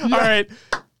motherfucker. Yeah. All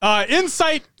right.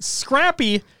 Insight,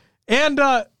 Scrappy, and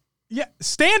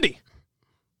Standy.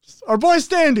 Our boy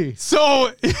Standy.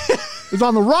 So is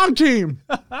on the wrong team.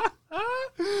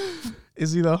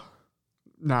 Is he though?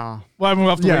 No. Well, we'll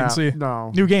have to wait and see.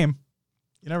 No. New game.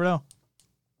 You never know.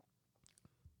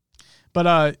 But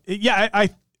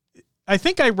I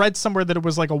think I read somewhere that it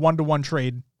was like a 1-to-1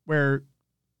 trade where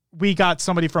we got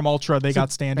somebody from Ultra, they got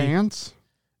Standy. Bance?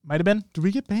 Might have been. Did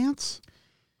we get Bance?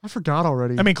 I forgot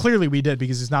already. I mean, clearly we did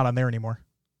because he's not on there anymore.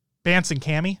 Bance and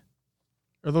Cammy.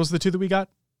 Are those the two that we got?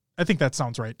 I think that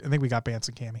sounds right. I think we got Bance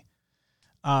and Cammy.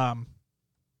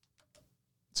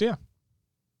 So yeah.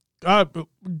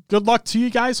 Good luck to you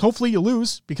guys. Hopefully you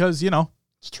lose because,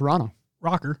 it's Toronto.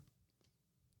 Rocker.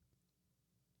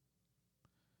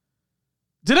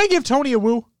 Did I give Tony a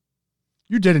woo?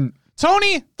 You didn't.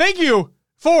 Tony, thank you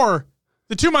for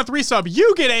the 2-month resub.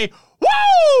 You get a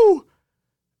woo!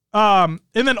 And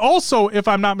then also, if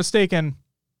I'm not mistaken,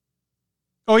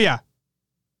 oh yeah.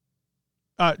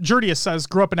 Jurdius says,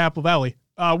 grew up in Apple Valley.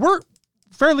 We're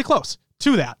fairly close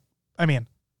to that. I mean,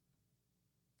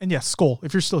 and yes, Skull.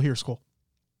 If you're still here, Skull.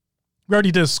 We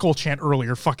already did a Skull chant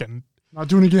earlier. Fucking. Not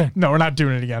doing it again. No, we're not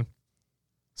doing it again.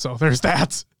 So there's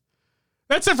that.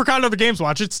 That's it for Kind of the Games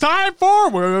Watch. It's time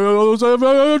for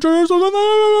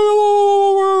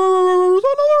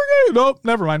Nope,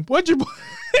 never mind. What'd you play?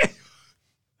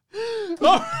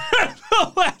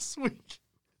 Last week.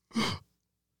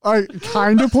 I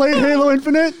kind of played Halo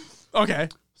Infinite. Okay.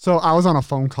 So I was on a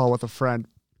phone call with a friend.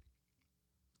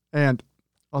 And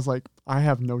I was like, I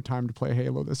have no time to play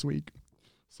Halo this week.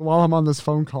 So while I'm on this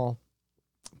phone call,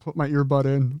 put my earbud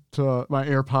in to my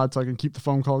AirPod so I can keep the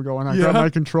phone call going. I got my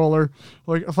controller.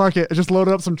 Like, fuck it. I just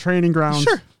loaded up some training grounds.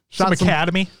 Sure. Shot some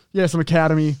Academy. Yeah, some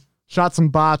Academy. Shot some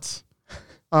bots.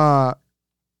 Like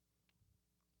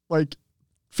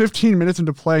 15 minutes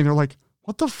into playing, they're like,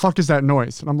 what the fuck is that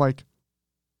noise? And I'm like,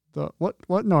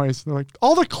 what noise? And they're like,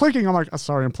 all the clicking. I'm like, oh,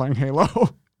 sorry, I'm playing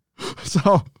Halo.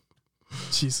 So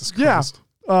Jesus Christ.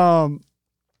 Yeah.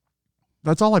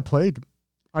 That's all I played.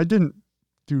 I didn't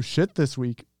do shit this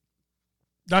week.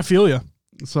 I feel you.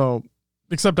 So,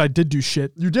 except I did do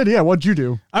shit. You did, yeah. What'd you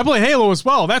do? I played Halo as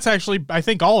well. That's actually, I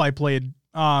think, all I played.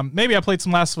 Maybe I played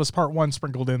some Last of Us Part 1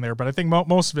 sprinkled in there, but I think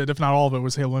most of it, if not all of it,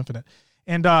 was Halo Infinite.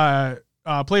 And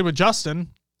played with Justin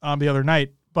the other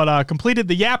night, but completed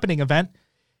the Yappening event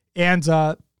and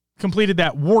completed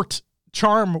that Wart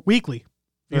Charm weekly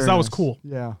because that was cool.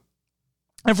 Yeah.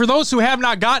 And for those who have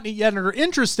not gotten it yet and are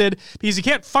interested, because you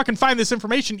can't fucking find this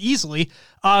information easily,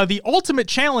 the ultimate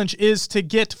challenge is to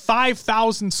get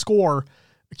 5,000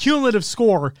 cumulative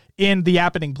score in the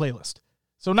Yappening playlist.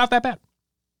 So not that bad.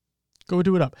 Go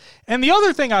do it up. And the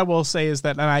other thing I will say is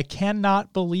that, and I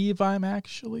cannot believe I'm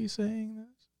actually saying this.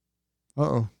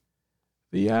 Uh-oh.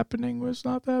 The Yappening was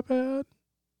not that bad.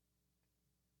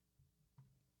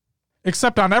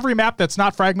 Except on every map that's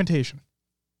not fragmentation.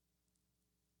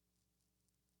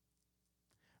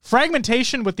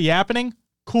 Fragmentation with the Yappening,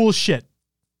 cool shit.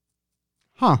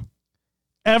 Huh.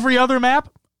 Every other map,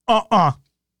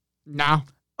 Nah.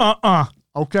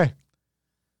 Okay.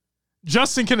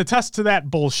 Justin can attest to that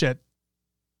bullshit.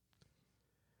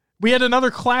 We had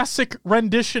another classic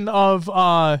rendition of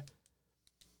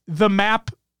the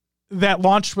map that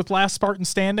launched with Last Spartan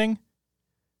Standing.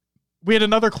 We had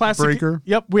another classic. Breaker.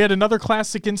 Yep. We had another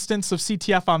classic instance of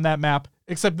CTF on that map,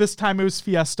 except this time it was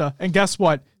Fiesta. And guess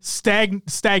what?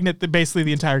 Stagnant basically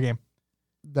the entire game.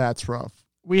 That's rough.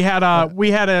 We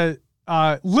had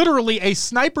literally a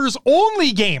snipers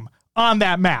only game on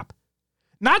that map.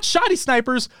 Not shoddy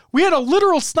snipers. We had a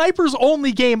literal snipers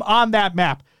only game on that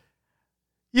map.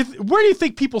 Where do you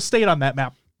think people stayed on that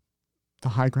map? The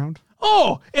high ground.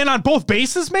 Oh, and on both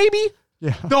bases maybe?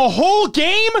 Yeah. The whole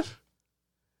game?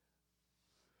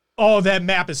 Oh, that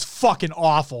map is fucking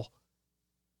awful.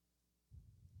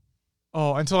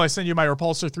 Oh, until I send you my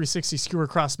Repulsor 360 skewer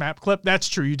across map clip. That's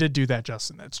true. You did do that,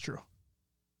 Justin. That's true.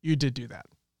 You did do that.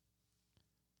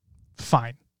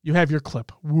 Fine. You have your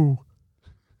clip. Woo.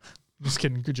 Just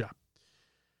kidding. Good job.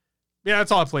 Yeah,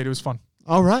 that's all I played. It was fun.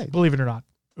 All right. Believe it or not.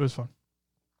 It was fun.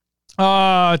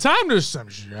 Time to some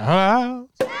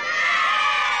shout-outs.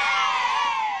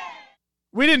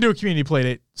 We didn't do a community play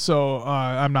date, so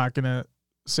I'm not going to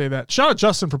say that. Shout out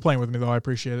Justin for playing with me, though. I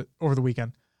appreciate it over the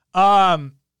weekend.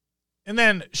 And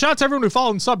then shout out to everyone who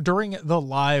followed and subbed during the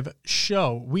live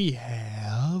show. We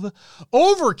have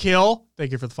Overkill.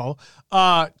 Thank you for the follow.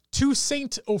 To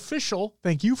Saint Official.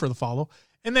 Thank you for the follow.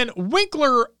 And then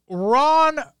Winkler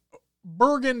Ron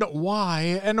Bergen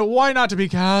Y, and why not to be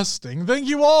casting? Thank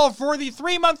you all for the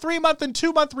 3-month, and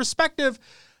 2-month respective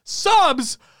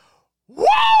subs. Woo!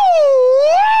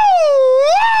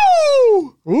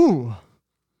 Woo! Ooh.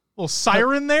 Little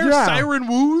siren there, Yeah. siren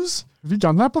woos. Have you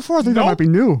done that before? I think that Nope. might be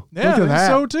new. Yeah, Look I at think that.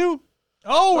 so too.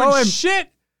 Oh, and and-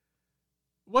 shit.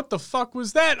 What the fuck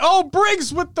was that? Oh,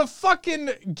 Briggs with the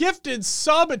fucking gifted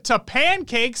sub to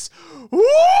Pancakes.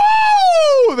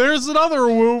 Woo! There's another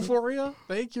woo for you.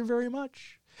 Thank you very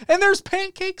much. And there's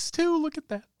Pancakes too. Look at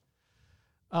that.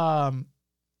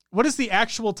 What is the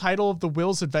actual title of the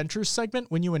Will's Adventures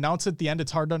segment? When you announce it at the end,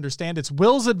 it's hard to understand. It's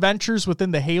Will's Adventures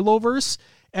within the Haloverse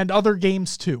and other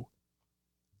games too.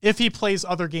 If he plays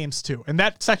other games too. And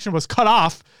that section was cut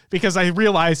off because I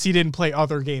realized he didn't play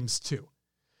other games too.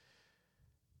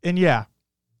 And yeah,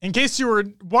 in case you were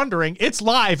wondering, it's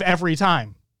live every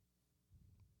time.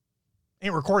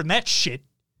 Ain't recording that shit.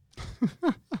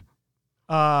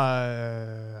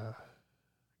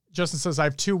 Justin says, I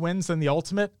have 2 wins in the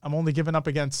ultimate. I'm only giving up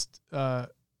against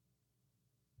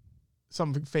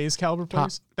some FaZe caliber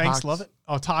players. Thanks, Tox. love it.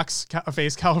 Oh,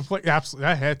 FaZe caliber player.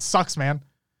 Absolutely. It sucks, man.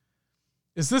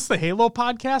 Is this the Halo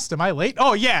podcast? Am I late?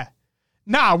 Oh, yeah.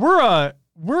 Nah, we're a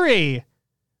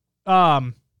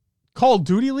Call of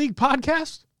Duty League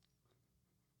podcast.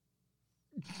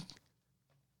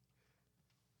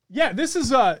 Yeah, this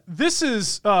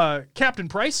is Captain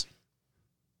Price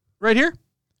right here.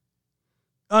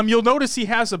 You'll notice he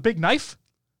has a big knife.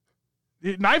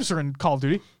 Knives are in Call of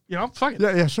Duty, you know. Fuck it.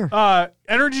 Yeah, sure.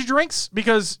 Energy drinks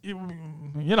because you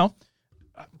know,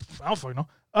 I don't fucking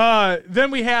know.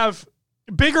 Then we have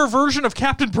bigger version of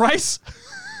Captain Price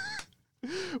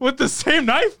with the same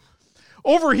knife.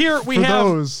 Over here we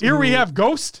have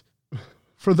Ghost.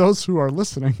 For those who are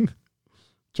listening,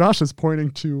 Josh is pointing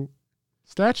to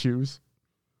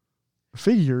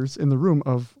figures in the room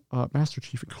of Master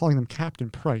Chief and calling them Captain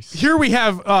Price. Here we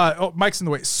have Mike's in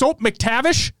the way. Soap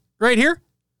McTavish right here.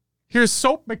 Here's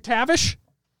Soap McTavish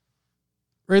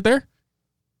right there.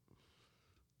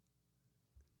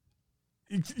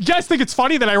 You guys think it's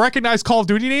funny that I recognize Call of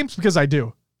Duty names? Because I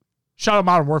do. Shout out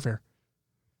Modern Warfare.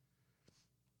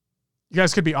 You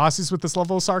guys could be Aussies with this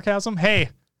level of sarcasm.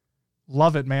 Hey,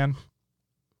 love it, man.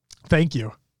 Thank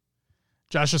you.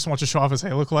 Josh just wants to show off his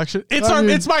Halo collection.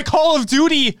 It's my Call of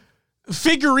Duty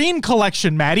figurine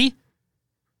collection, Maddie.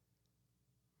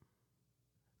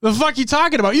 The fuck you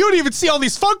talking about? You don't even see all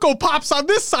these Funko Pops on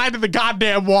this side of the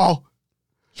goddamn wall.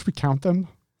 Should we count them?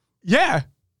 Yeah.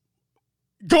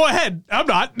 Go ahead. I'm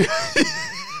not.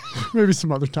 Maybe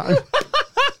some other time.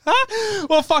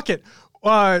 Well, fuck it.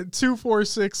 2, 4,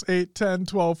 6, 8, 10,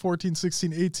 12, 14,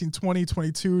 16, 18, 20,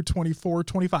 22, 24,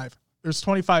 25. There's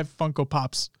 25 Funko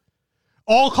Pops.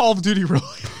 All Call of Duty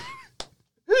related.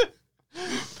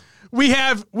 We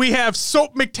have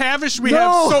Soap McTavish. We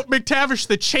have Soap McTavish,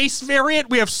 the Chase variant.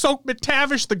 We have Soap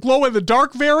McTavish, the glow in the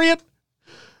dark variant.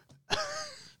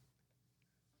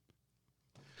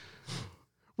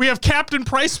 We have Captain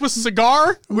Price with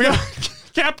cigar. We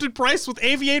have Captain Price with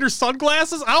aviator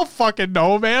sunglasses. I don't fucking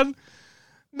know, man.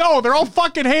 No, they're all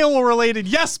fucking Halo related.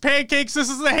 Yes, Pancakes, this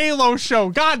is the Halo show.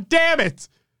 God damn it.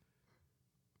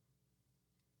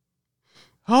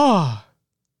 Oh.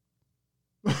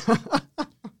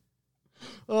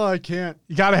 Oh, I can't.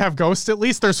 You got to have Ghost at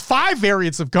least. There's 5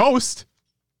 variants of Ghost.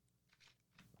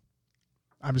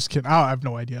 I'm just kidding. I have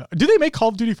no idea. Do they make Call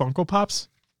of Duty Funko Pops?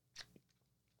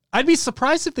 I'd be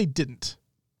surprised if they didn't.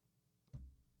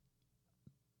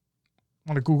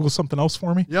 Want to Google something else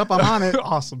for me? Yep, I'm on it.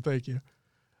 Awesome. Thank you.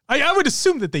 I would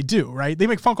assume that they do, right? They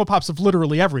make Funko Pops of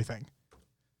literally everything.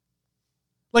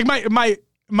 Like my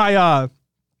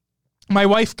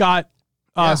wife got,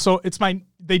 so it's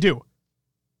they do.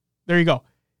 There you go.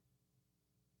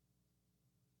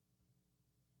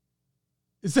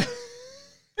 Is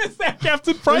that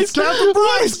Captain Price? It's Captain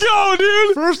Price. Let's go,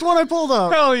 dude. First one I pulled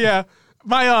up. Hell yeah.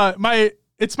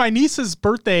 It's my niece's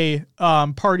birthday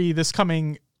party this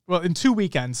coming, in 2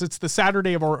 weekends. It's the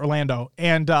Saturday of Orlando.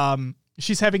 And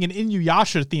she's having an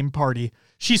Inuyasha themed party.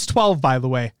 She's 12, by the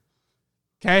way.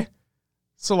 Okay?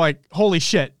 So like, holy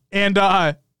shit. And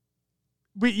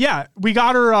we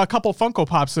got her a couple Funko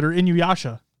Pops that are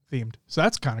Inuyasha themed. So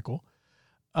that's kind of cool.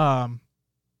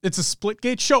 It's a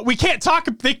Splitgate show. We can't talk.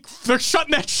 They're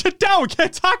shutting that shit down. We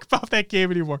can't talk about that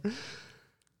game anymore.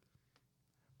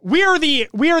 We are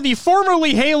the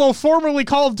formerly Halo, formerly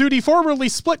Call of Duty, formerly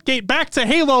Splitgate, back to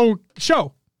Halo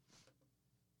show.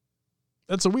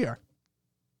 That's what we are.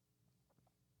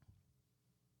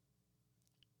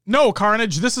 No,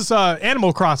 Carnage. This is a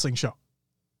Animal Crossing show.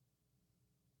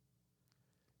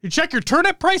 You check your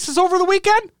turnip prices over the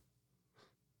weekend?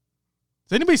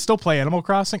 Does anybody still play Animal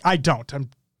Crossing? I don't.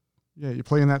 Yeah, you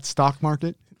play in that stock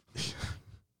market?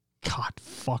 God,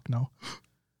 fuck no.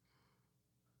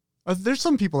 There's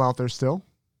some people out there still.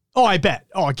 Oh, I bet.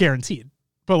 Oh, guaranteed.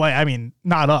 But like, I mean,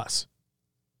 not us.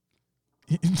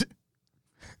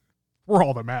 We're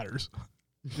all that matters.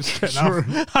 Just kidding. Sure.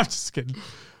 I'm just kidding.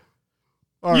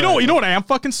 All you know right. what I am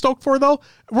fucking stoked for though?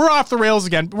 We're off the rails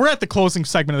again. We're at the closing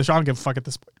segment of the show. I don't give a fuck at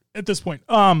this point.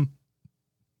 I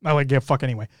like give a fuck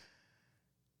anyway.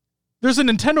 There's a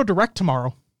Nintendo Direct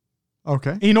tomorrow.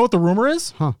 Okay. And you know what the rumor is?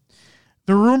 Huh.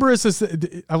 The rumor is this.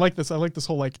 I like this. I like this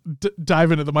whole like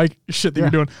dive into the mic shit that you're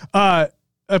doing.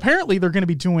 Apparently they're going to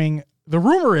be doing. The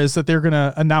rumor is that they're going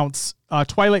to announce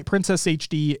Twilight Princess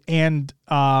HD and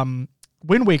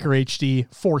Wind Waker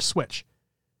HD for Switch.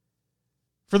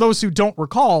 For those who don't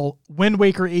recall, Wind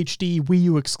Waker HD Wii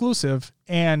U exclusive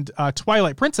and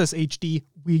Twilight Princess HD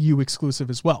Wii U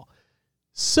exclusive as well.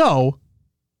 So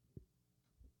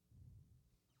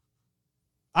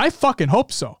I fucking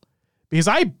hope so. Because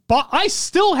I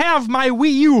still have my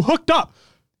Wii U hooked up.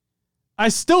 I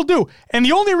still do. And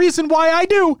the only reason why I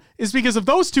do is because of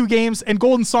those two games and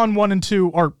Golden Sun 1 and 2,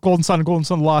 or Golden Sun and Golden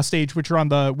Sun Lost Age, which are on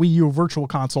the Wii U Virtual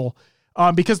Console,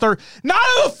 because they're not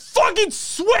on the fucking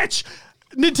Switch.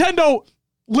 Nintendo,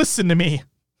 listen to me.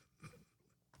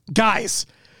 Guys,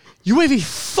 you have a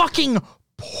fucking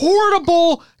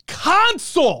portable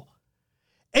console.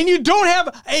 And you don't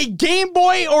have a Game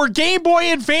Boy or Game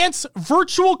Boy Advance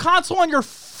Virtual Console on your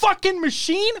fucking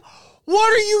machine?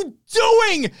 What are you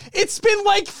doing? It's been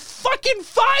like fucking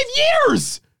 5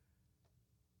 years.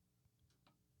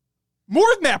 More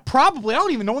than that, probably. I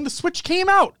don't even know when the Switch came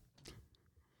out.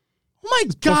 Oh my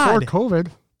God. Before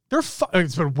COVID.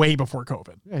 It's been way before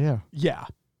COVID. Yeah. Yeah.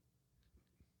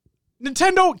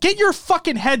 Nintendo, get your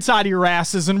fucking heads out of your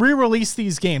asses and re-release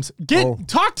these games.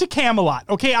 Talk to Camelot.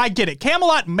 Okay, I get it.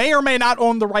 Camelot may or may not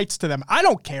own the rights to them. I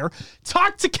don't care.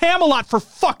 Talk to Camelot for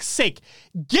fuck's sake.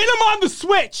 Get them on the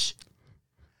Switch.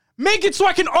 Make it so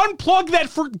I can unplug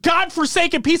that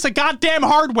godforsaken piece of goddamn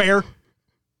hardware.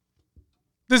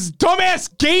 This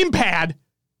dumbass gamepad.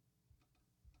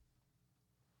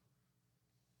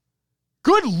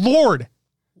 Good Lord.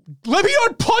 Let me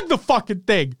unplug the fucking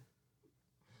thing.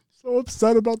 So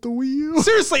upset about the Wii U.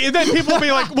 Seriously, and then people will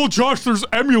be like, well, Josh, there's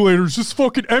emulators. Just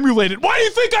fucking emulate it. Why do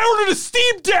you think I ordered a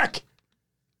Steam Deck?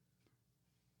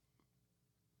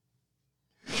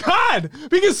 God,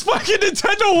 because fucking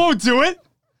Nintendo won't do it.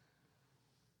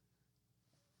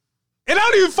 And I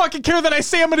don't even fucking care that I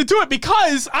say I'm going to do it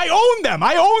because I own them.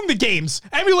 I own the games.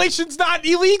 Emulation's not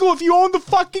illegal if you own the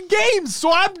fucking games.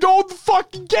 So I'm own the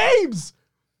fucking games.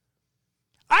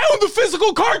 I own the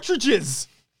physical cartridges.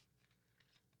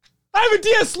 I have a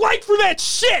DS Lite for that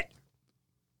shit.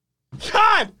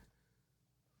 God.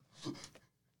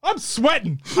 I'm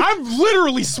sweating. I'm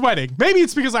literally sweating. Maybe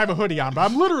it's because I have a hoodie on, but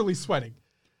I'm literally sweating.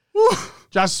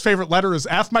 Josh's favorite letter is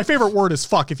F. My favorite word is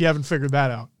fuck, if you haven't figured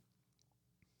that out.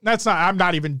 I'm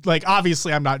not even, like,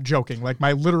 obviously I'm not joking. Like,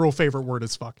 my literal favorite word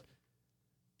is fuck.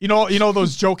 You know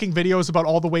those joking videos about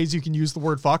all the ways you can use the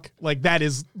word fuck? Like, that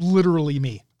is literally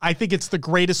me. I think it's the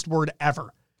greatest word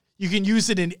ever. You can use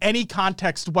it in any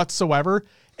context whatsoever,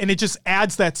 and it just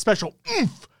adds that special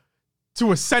oomph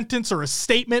to a sentence or a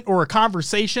statement or a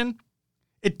conversation.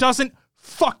 It doesn't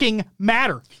fucking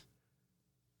matter.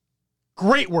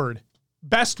 Great word.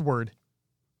 Best word.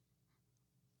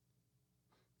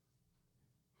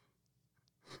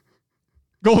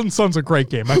 Golden Sun's a great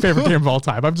game. My favorite game of all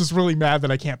time. I'm just really mad that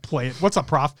I can't play it. What's up,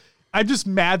 Prof? I'm just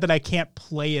mad that I can't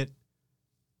play it,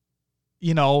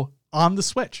 on the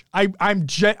Switch.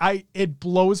 It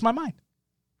blows my mind.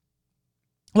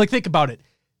 Like, think about it.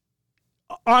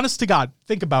 Honest to God,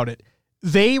 think about it.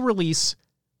 They release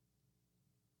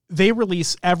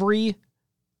every,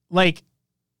 like,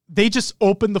 they just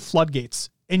open the floodgates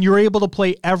and you're able to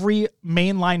play every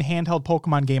mainline handheld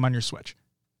Pokemon game on your Switch.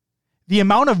 The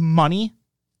amount of money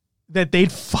that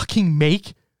they'd fucking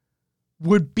make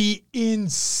would be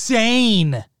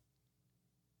insane.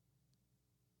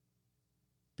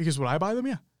 Because would I buy them?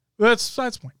 Yeah. That's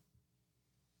the point.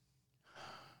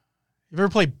 You ever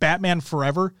played Batman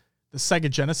Forever, the Sega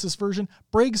Genesis version?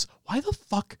 Briggs, why the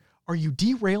fuck are you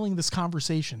derailing this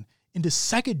conversation into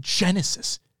Sega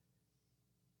Genesis?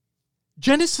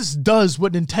 Genesis does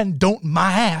what Nintendo don't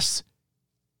my ass.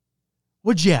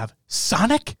 What'd you have?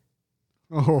 Sonic?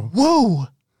 Oh. Whoa.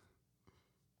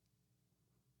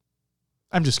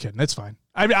 I'm just kidding. It's fine.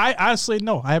 I honestly,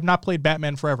 no, I have not played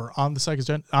Batman Forever on the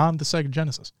Sega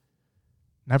Genesis.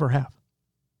 Never have.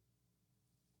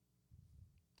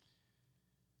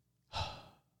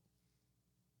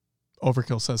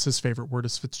 Overkill says his favorite word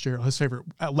is Fitzgerald. His favorite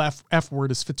F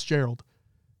word is Fitzgerald.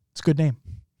 It's a good name.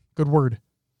 Good word.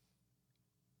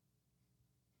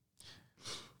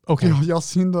 Okay. Y'all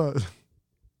seen the...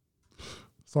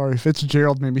 Sorry,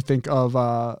 Fitzgerald made me think of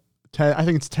Ted. I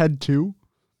think it's Ted 2,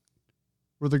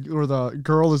 where the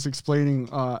girl is explaining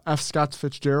F. Scott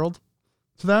Fitzgerald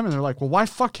to them, and they're like, well, why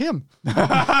fuck him?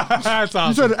 That's awesome.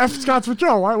 You said F. Scott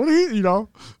Fitzgerald. Why? What did he,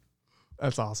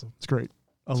 That's awesome. It's great.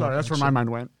 I Sorry, love that's that where shit. my mind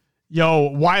went.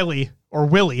 Yo, Wiley or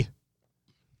Willie.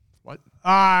 What?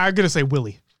 I'm going to say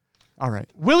Willie. All right.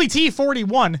 Willie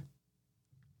T41.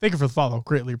 Thank you for the follow.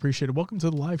 Greatly appreciated. Welcome to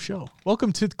the live show.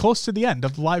 Welcome to close to the end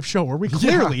of the live show where we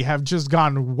clearly have just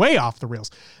gone way off the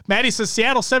rails. Maddie says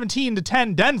Seattle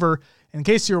 17-10 Denver. In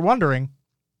case you're wondering.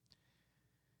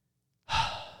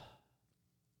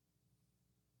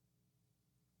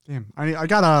 Damn. I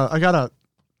got a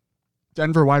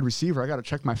Denver wide receiver. I got to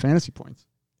check my fantasy points.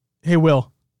 Hey,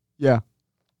 Will. Yeah.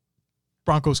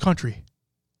 Broncos country.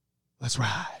 Let's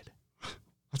ride.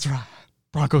 That's right.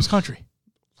 Broncos country.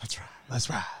 That's right. Let's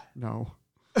ride. No.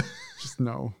 Just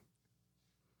no.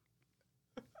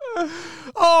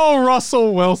 Oh,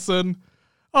 Russell Wilson.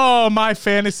 Oh, my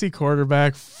fantasy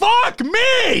quarterback. Fuck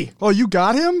me. Oh, you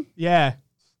got him? Yeah.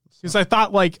 Because I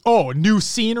thought new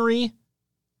scenery.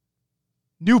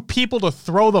 New people to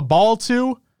throw the ball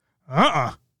to.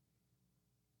 Well,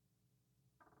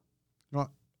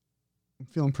 I'm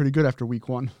feeling pretty good after week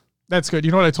 1. That's good.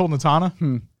 You know what I told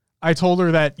Natana? I told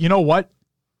her that, you know what?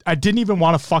 I didn't even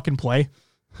want to fucking play.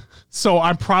 So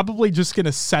I'm probably just going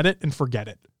to set it and forget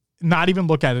it. Not even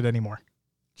look at it anymore.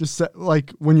 Just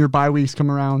like when your bye weeks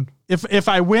come around. If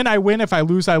I win, I win. If I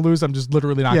lose, I lose. I'm just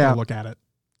literally not going to look at it.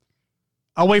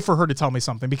 I'll wait for her to tell me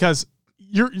something because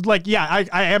you're like, I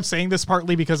am saying this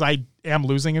partly because I am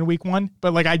losing in week 1,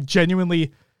 but like I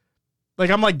genuinely, like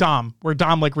I'm like Dom, where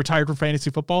Dom like retired from fantasy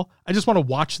football. I just want to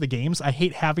watch the games. I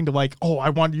hate having to like,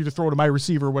 I want you to throw to my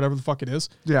receiver, whatever the fuck it is.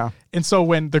 Yeah. And so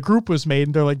when the group was made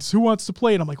and they're like, who wants to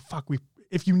play? And I'm like, fuck,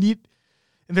 if you need,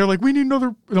 and they're like, we need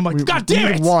another. And I'm like, God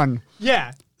damn it. One.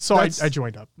 Yeah. So I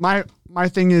joined up. My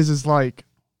thing is like,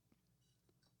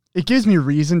 it gives me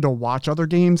reason to watch other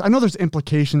games. I know there's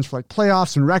implications for like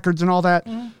playoffs and records and all that,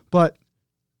 but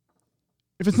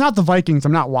if it's not the Vikings,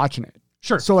 I'm not watching it.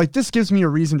 Sure. So like this gives me a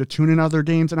reason to tune in other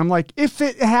games. And I'm like, if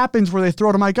it happens where they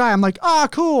throw to my guy, I'm like,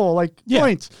 cool. Like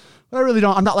points. But I really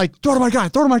don't. I'm not like, throw to my guy,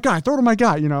 throw to my guy, throw to my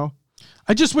guy,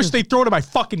 I just wish they'd throw to my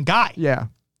fucking guy. Yeah.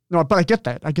 No, but I get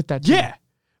that. Too. Yeah.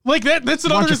 Like that's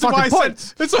another reason why I said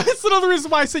that's another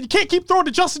reason why I said you can't keep throwing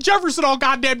to Justin Jefferson all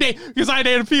goddamn day because I had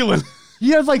a feeling. He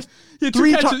had like two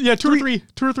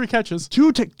or three catches.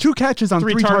 Two catches on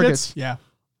three targets. Yeah.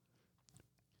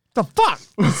 The fuck?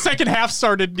 The second half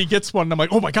started and he gets one and I'm like,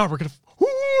 oh my God, we're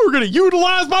gonna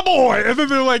utilize my boy. And then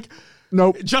they're like,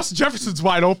 nope. Justin Jefferson's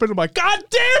wide open. I'm like, God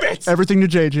damn it. Everything to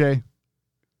JJ.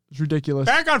 It's ridiculous.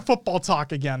 Back on football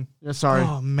talk again. Yeah, sorry.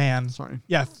 Oh man. Sorry.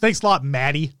 Yeah, thanks a lot,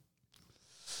 Maddie.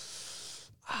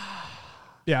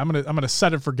 Yeah, I'm gonna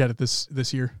set and forget it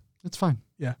this year. It's fine.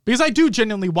 Yeah, because I do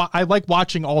genuinely I like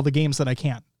watching all the games that I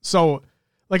can. So,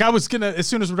 like I was gonna, as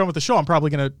soon as we're done with the show, I'm probably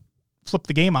gonna flip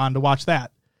the game on to watch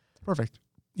that. Perfect.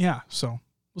 Yeah, so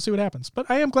we'll see what happens. But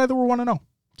I am glad that we're 1-0.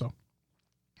 So,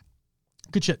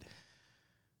 good shit.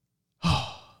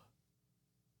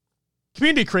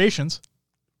 Community creations.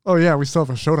 Oh yeah, we still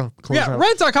have a show to close out.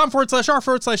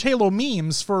 Reddit.com/r/Halo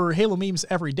memes for Halo memes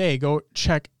every day. Go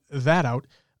check that out.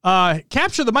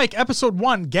 Capture the Mic, episode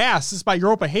 1, Gas. This is by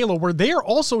Europa Halo, where they are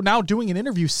also now doing an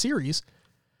interview series.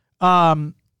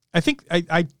 I think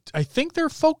they're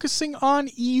focusing on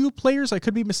EU players. I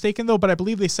could be mistaken though, but I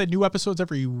believe they said new episodes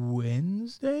every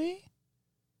Wednesday.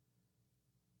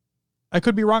 I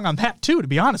could be wrong on that too, to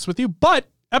be honest with you. But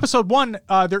episode 1,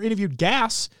 they're interviewed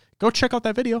Gas. Go check out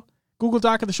that video. Google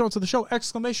Doc of the show notes of the show, !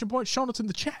 Show notes in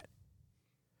the chat.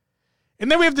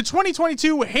 And then we have the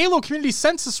 2022 Halo Community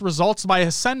Census results by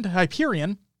Ascend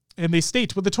Hyperion. And they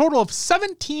state, with a total of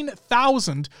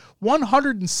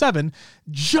 17,107,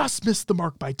 just missed the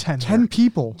mark by 10. 10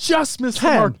 people. Just missed the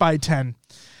mark by 10.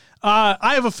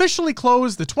 I have officially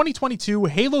closed the 2022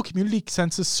 Halo Community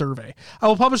Census Survey. I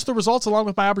will publish the results along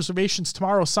with my observations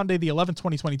tomorrow, Sunday, the 11th,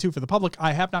 2022 for the public.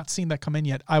 I have not seen that come in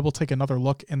yet. I will take another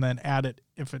look and then add it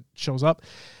if it shows up.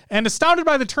 And astounded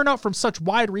by the turnout from such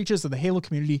wide reaches of the Halo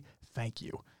community, thank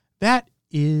you. That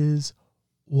is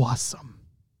awesome.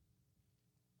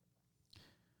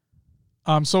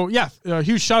 So yeah,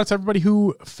 huge shout out to everybody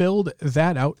who filled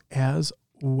that out as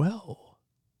well.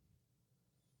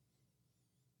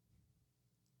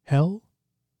 Hell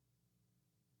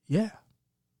yeah.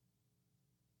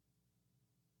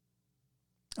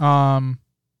 He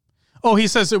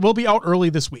says it will be out early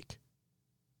this week.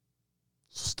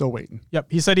 Still waiting. Yep.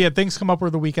 He said he had things come up over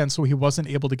the weekend, so he wasn't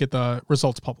able to get the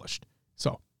results published.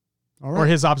 So, All right. or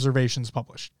his observations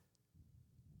published.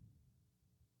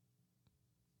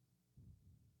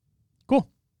 Cool.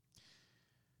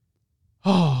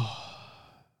 Oh.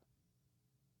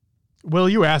 Will,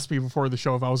 you asked me before the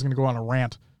show if I was going to go on a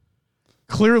rant.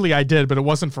 Clearly I did, but it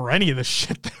wasn't for any of the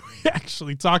shit that we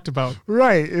actually talked about.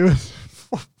 Right. It was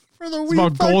for the It's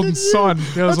about Golden Sun. Yeah,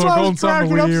 That's it's why about I Golden was Sun on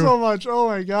the cracking up Wii U. so much. Oh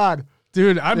my God.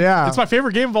 Dude, Yeah. it's my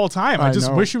favorite game of all time. I just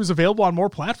know. wish it was available on more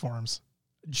platforms.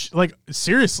 Like,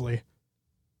 seriously.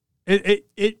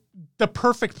 The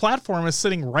perfect platform is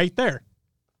sitting right there.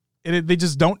 They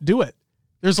just don't do it.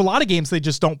 There's a lot of games they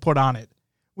just don't put on it.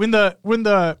 When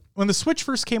the Switch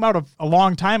first came out a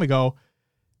long time ago,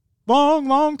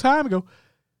 long time ago,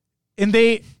 and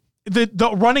the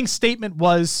running statement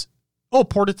was, "Oh,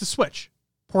 port it to Switch.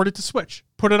 Port it to Switch.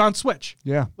 Put it on Switch."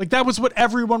 Yeah. Like, that was what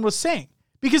everyone was saying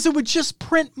because it would just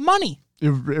print money. It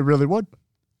really would.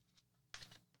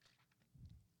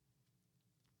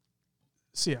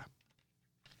 So yeah.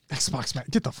 Xbox, man,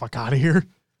 get the fuck out of here.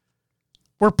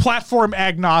 We're platform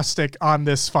agnostic on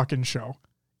this fucking show.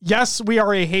 Yes, we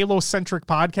are a Halo-centric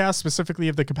podcast, specifically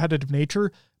of the competitive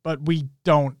nature, but we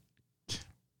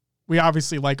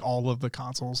obviously like all of the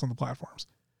consoles and the platforms.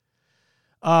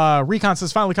 Recon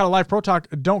says, finally caught a live Pro Talk.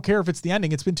 Don't care if it's the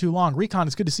ending. It's been too long. Recon,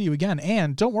 it's good to see you again.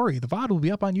 And don't worry, the VOD will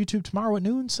be up on YouTube tomorrow at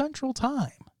noon Central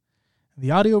Time.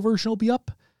 The audio version will be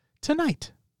up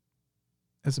tonight,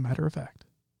 as a matter of fact.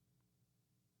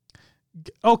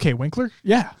 Okay, Winkler.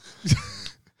 Yeah.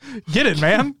 Get it,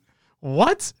 man.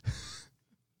 What?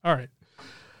 All right.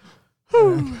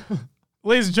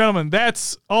 Ladies and gentlemen,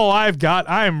 that's all I've got.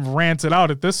 I'm ranted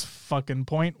out at this fucking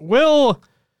point. Will.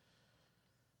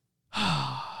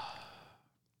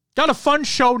 Got a fun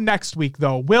show next week,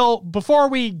 though. Will, before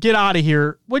we get out of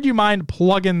here, would you mind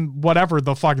plugging whatever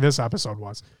the fuck this episode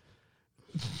was?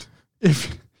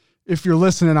 If you're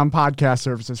listening on podcast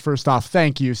services, first off,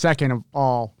 thank you. Second of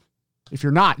all, if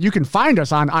you're not, you can find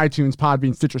us on iTunes,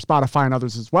 Podbean, Stitcher, Spotify, and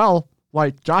others as well,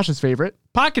 like Josh's favorite.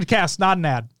 Pocket Cast, not an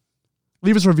ad.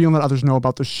 Leave us a review and let others know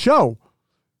about the show.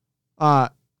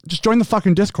 Just join the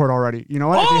fucking Discord already. You know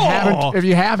what? Oh! If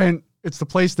you haven't, it's the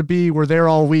place to be. We're there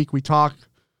all week. We talk,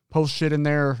 post shit in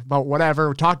there about whatever.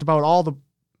 We talked about all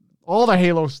the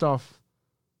Halo stuff.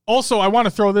 Also, I want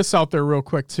to throw this out there real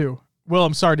quick too. Will,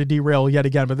 I'm sorry to derail yet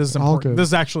again, but this is important. This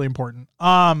is actually important.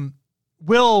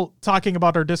 Will, talking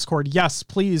about our Discord, yes,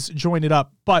 please join it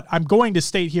up. But I'm going to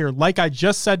state here, like I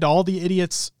just said to all the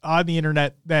idiots on the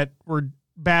internet that were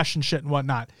bashing shit and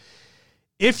whatnot.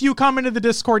 If you come into the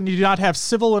Discord and you do not have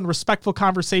civil and respectful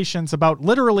conversations about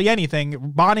literally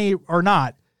anything, Bonnie or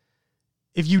not,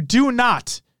 if you do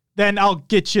not, then I'll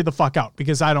get you the fuck out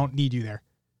because I don't need you there.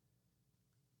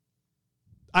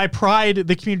 I pride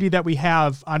the community that we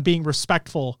have on being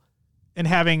respectful and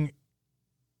having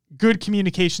good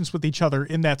communications with each other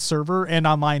in that server and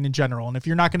online in general. And if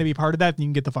you're not going to be part of that, then you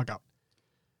can get the fuck out.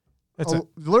 That's it.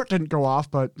 The alert didn't go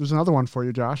off, but there's another one for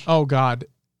you, Josh. Oh God.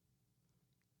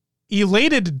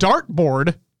 Elated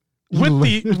dartboard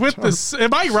with this.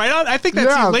 Am I right on? I think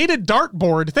that's Elated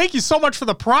dartboard. Thank you so much for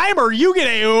the primer. You get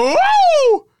a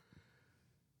woo!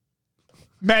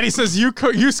 Maddie says use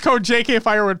code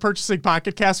JKFire when purchasing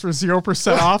Pocket Cast for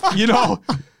 0% off. You know,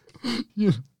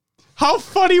 how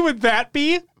funny would that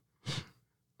be?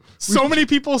 So many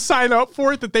people sign up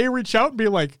for it that they reach out and be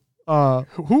like,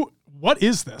 what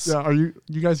is this? Yeah, are you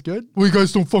guys good? Well, you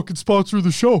guys don't fucking sponsor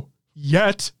the show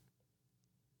yet.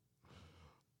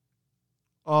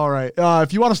 All right.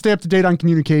 If you want to stay up to date on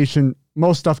communication,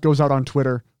 most stuff goes out on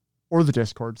Twitter or the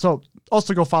Discord. So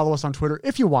also go follow us on Twitter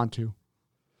if you want to.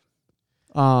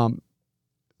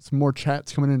 Some more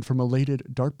chats coming in from Elated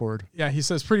Dartboard. Yeah, he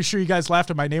says, pretty sure you guys laughed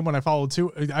at my name when I followed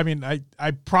too. I mean,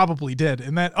 I probably did.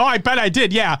 And then, I bet I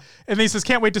did. Yeah. And then he says,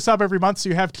 can't wait to sub every month. So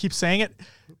you have to keep saying it.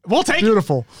 We'll take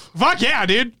Beautiful. it. Fuck yeah,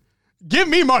 dude. Give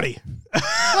me money.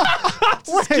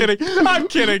 Just kidding. I'm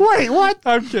kidding. Wait, what?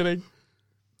 I'm kidding.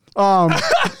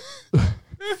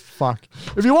 Fuck.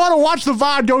 If you want to watch the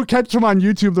VOD, go catch them on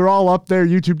YouTube. They're all up there.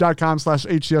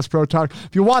 YouTube.com/HCS Pro Talk.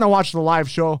 If you want to watch the live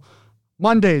show,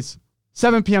 Mondays,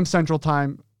 7 p.m. Central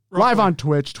Time, live on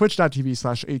Twitch,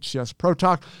 twitch.tv/HCS Pro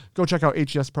Talk. Go check out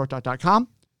hcsprotalk.com.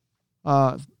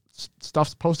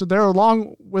 Stuff's posted there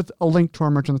along with a link to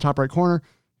our merch in the top right corner.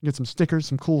 You get some stickers,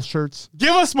 some cool shirts.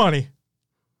 Give us money.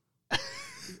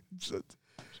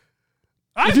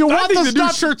 If you want think the new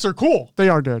stuff, shirts are cool. They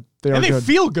are good. And they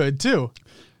feel good too.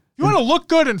 You want to look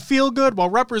good and feel good while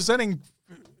representing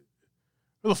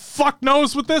who the fuck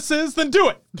knows what this is, then do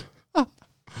it.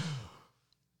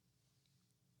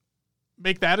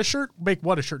 Make that a shirt? Make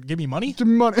what a shirt? Give me money?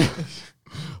 Money.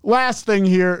 Last thing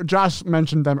here, Josh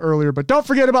mentioned them earlier, but don't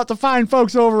forget about the fine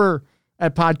folks over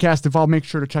at Podcast Evolve. Make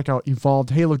sure to check out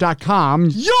evolvedhalo.com.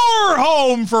 Your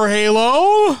home for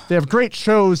Halo. They have great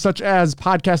shows such as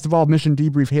Podcast Evolve, Mission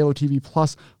Debrief, Halo TV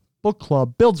Plus, Book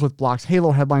Club, Builds with Blocks,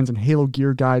 Halo Headlines, and Halo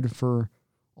Gear Guide for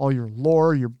all your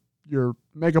lore, your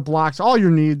mega blocks, all your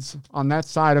needs on that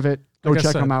side of it. Go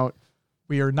check them out.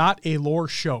 We are not a lore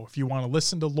show. If you want to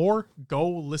listen to lore, go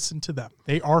listen to them.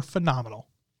 They are phenomenal.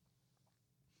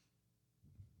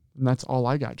 And that's all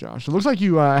I got, Josh. It looks like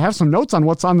you have some notes on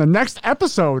what's on the next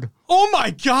episode. Oh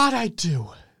my God, I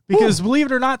do. Because believe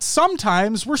it or not,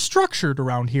 sometimes we're structured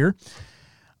around here.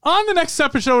 On the next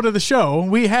episode of the show,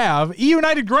 we have E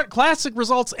United Grunt Classic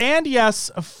results, and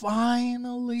yes,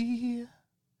 finally,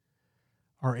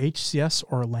 our HCS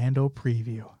Orlando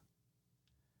preview.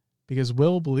 Because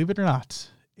Will, believe it or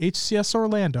not, HCS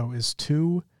Orlando is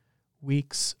 2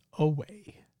 weeks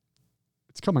away.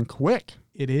 It's coming quick.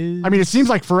 It is. I mean, it seems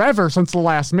like forever since the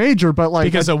last major, but like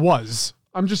because it was.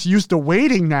 I'm just used to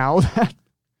waiting now.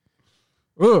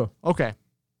 Okay.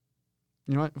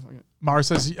 You know what? Mara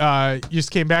says, you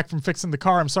just came back from fixing the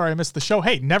car. I'm sorry I missed the show.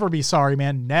 Hey, never be sorry,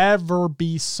 man. Never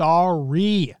be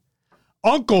sorry.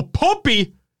 Uncle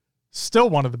Pumpy, still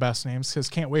one of the best names because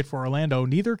can't wait for Orlando.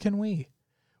 Neither can we.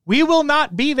 We will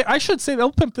not be there. I should say,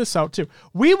 they'll pimp this out too.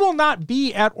 We will not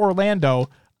be at Orlando,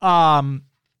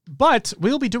 but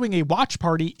we'll be doing a watch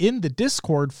party in the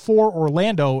Discord for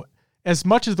Orlando as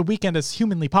much as the weekend as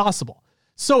humanly possible.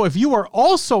 So if you are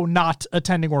also not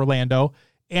attending Orlando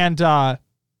and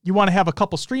you want to have a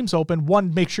couple streams open,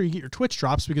 one, make sure you get your Twitch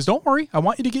drops because don't worry, I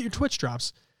want you to get your Twitch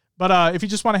drops. But if you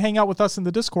just want to hang out with us in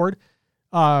the Discord,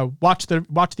 watch the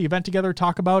event together,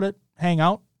 talk about it, hang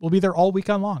out, we'll be there all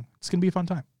weekend long. It's going to be a fun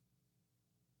time.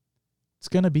 It's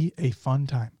going to be a fun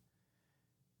time.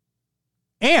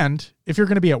 And if you're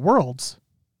going to be at Worlds,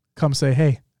 come say,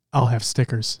 hey, I'll have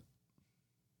stickers.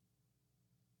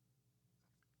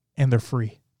 And they're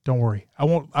free. Don't worry. I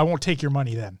won't take your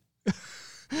money then.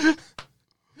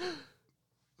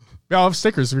 I'll have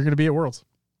stickers if you're going to be at Worlds.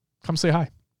 Come say hi.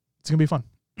 It's going to be fun.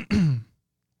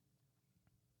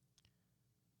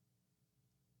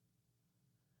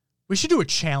 We should do a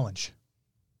challenge.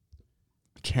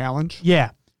 Challenge?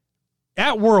 Yeah.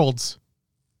 At Worlds,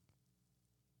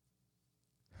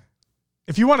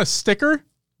 if you want a sticker,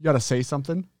 You got to say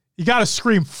something? you got to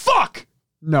scream, fuck!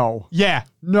 No. Yeah.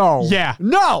 No. Yeah.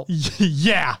 No.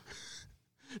 Yeah.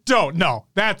 Don't. No.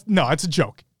 That's a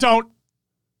joke. Don't.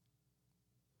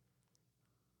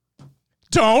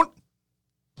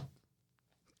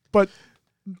 But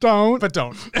don't. But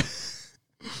don't.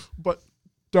 But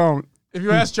don't. If you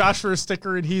ask Josh for a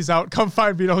sticker and he's out, come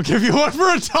find me and I'll give you one for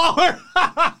 $1.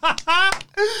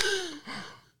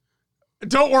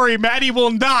 Don't worry, Maddie will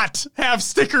not have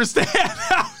stickers to hand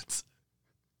out.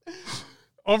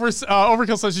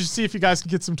 Overkill says you should see if you guys can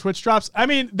get some Twitch drops. I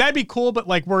mean, that'd be cool, but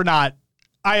like we're not.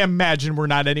 I imagine we're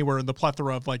not anywhere in the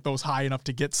plethora of like those high enough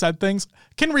to get said things.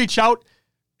 Can reach out.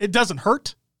 It doesn't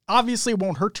hurt. Obviously, it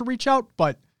won't hurt to reach out,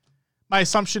 but my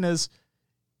assumption is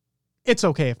it's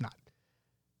okay if not.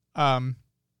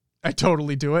 I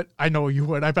totally do it. I know you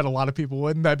would. I bet a lot of people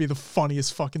would. And that'd be the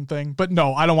funniest fucking thing. But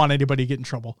no, I don't want anybody to get in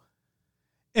trouble.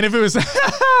 And if it was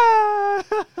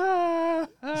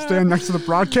stand next to the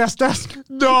broadcast desk?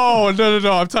 No.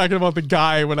 I'm talking about the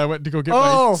guy when I went to go get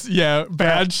my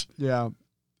badge. Yeah.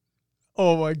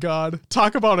 Oh my God.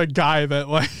 Talk about a guy that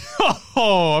like,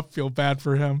 I feel bad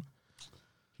for him.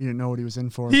 He didn't know what he was in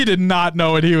for. He did not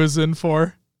know what he was in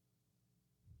for.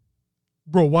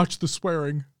 Bro, watch the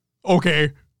swearing.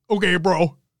 Okay,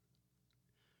 bro.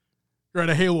 You're at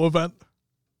a Halo event.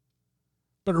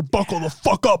 Better buckle the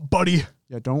fuck up, buddy.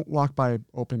 Yeah, don't walk by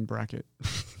open bracket.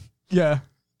 Yeah,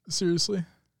 seriously.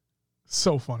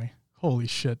 So funny. Holy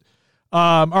shit.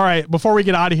 All right, before we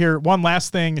get out of here, one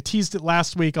last thing. I teased it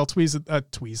last week. I'll tweeze it.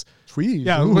 Tweeze. Tweeze?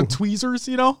 Yeah, with tweezers,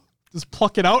 Just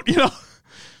pluck it out,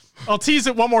 I'll tease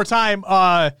it one more time.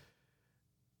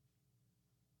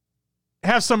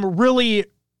 Have some really,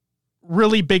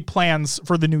 really big plans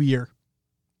for the new year.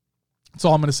 That's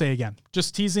all I'm going to say again.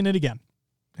 Just teasing it again.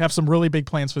 Have some really big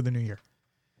plans for the new year.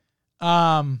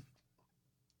 Carnage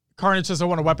says, I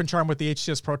want a weapon charm with the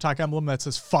HCS Protoc emblem that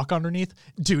says fuck underneath.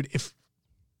 Dude, if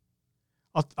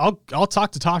I'll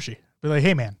talk to Tashi. Be like,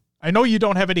 hey man, I know you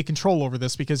don't have any control over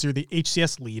this because you're the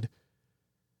HCS lead.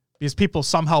 Because people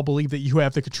somehow believe that you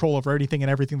have the control over anything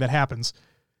and everything that happens.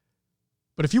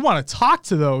 But if you want to talk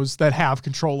to those that have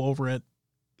control over it,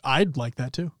 I'd like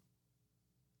that too.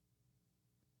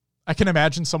 I can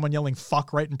imagine someone yelling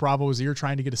fuck right in Bravo's ear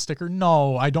trying to get a sticker.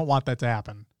 No, I don't want that to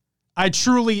happen. I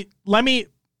truly mean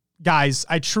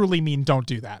don't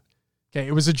do that. Okay,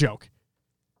 it was a joke.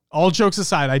 All jokes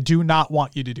aside, I do not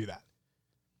want you to do that.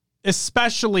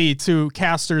 Especially to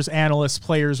casters, analysts,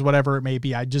 players, whatever it may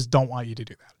be. I just don't want you to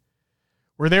do that.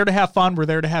 We're there to have fun. We're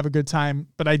there to have a good time.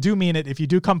 But I do mean it. If you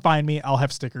do come find me, I'll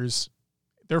have stickers.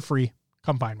 They're free.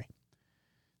 Come find me.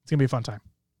 It's going to be a fun time.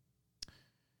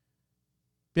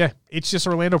 Yeah, HCS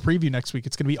Orlando preview next week.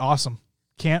 It's going to be awesome.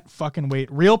 Can't fucking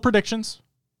wait. Real predictions,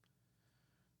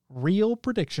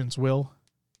 Will.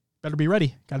 Better be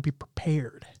ready. Got to be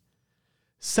prepared.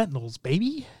 Sentinels,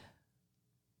 baby.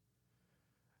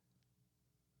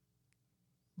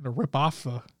 I'm going to rip off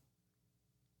the...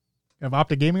 Have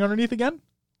Optic Gaming underneath again?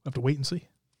 I'll have to wait and see.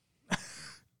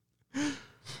 Who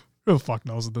the fuck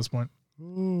knows at this point?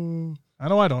 I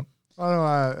know I don't.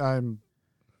 I'm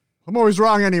always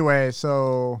wrong anyway,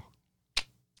 so...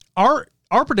 Our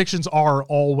predictions are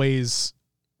always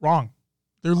wrong.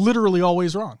 They're literally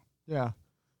always wrong. Yeah.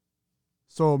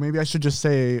 So maybe I should just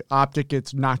say Optic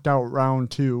gets knocked out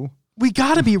round 2. We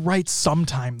got to be right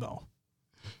sometime, though.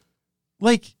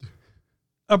 Like,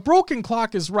 a broken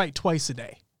clock is right twice a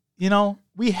day. You know?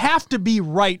 We have to be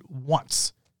right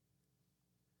once.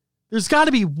 There's got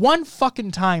to be one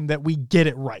fucking time that we get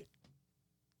it right.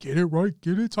 Get it right,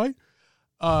 get it tight.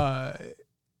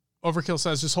 Overkill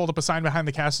says, just hold up a sign behind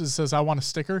the cast that says, I want a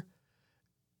sticker.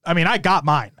 I mean, I got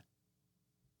mine.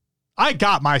 I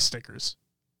got my stickers.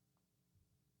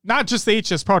 Not just the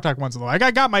HS Pro Talk ones, though. Like,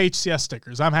 I got my HCS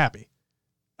stickers. I'm happy.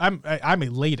 I'm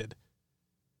elated.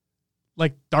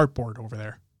 Like Dartboard over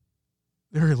there.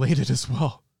 They're elated as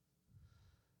well.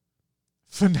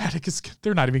 Fnatic is...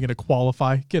 They're not even going to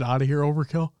qualify. Get out of here,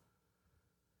 Overkill.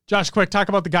 Josh Quick, talk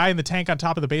about the guy in the tank on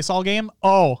top of the base all game.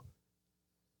 Oh.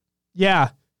 Yeah.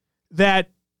 That...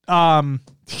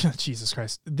 Jesus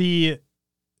Christ. The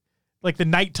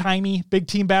nighttime-y big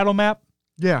team battle map.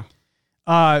 Yeah.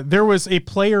 There was a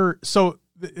player, so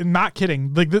not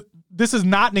kidding. Like this is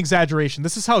not an exaggeration.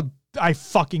 This is how I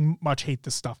fucking much hate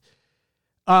this stuff.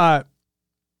 The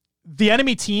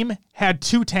enemy team had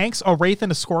 2 tanks, a Wraith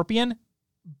and a Scorpion,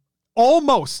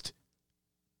 almost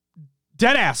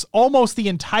deadass, almost the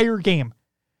entire game.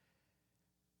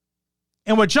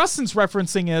 And what Justin's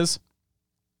referencing is,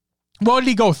 what did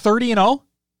he go, 30-0,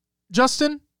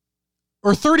 Justin?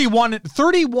 Or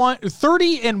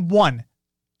 30-1,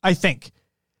 I think.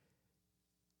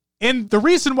 And the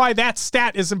reason why that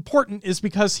stat is important is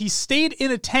because he stayed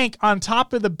in a tank on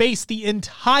top of the base the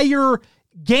entire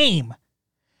game.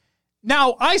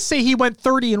 Now, I say he went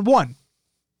 30-1.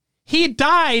 He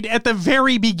died at the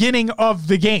very beginning of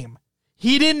the game.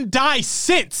 He didn't die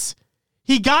since.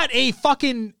 He got a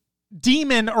fucking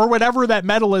demon or whatever that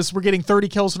medal is for getting 30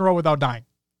 kills in a row without dying.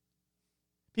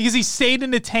 Because he stayed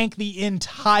in the tank the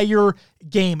entire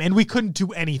game, and we couldn't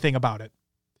do anything about it.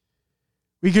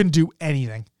 We couldn't do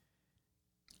anything.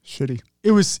 Shitty.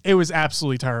 It was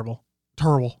absolutely terrible.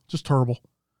 Terrible. Just terrible.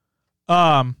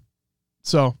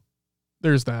 So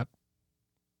there's that.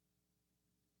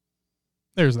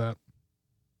 There's that.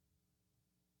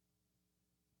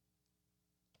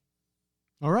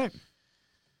 All right.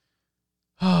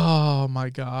 Oh my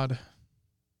God.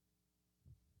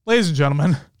 Ladies and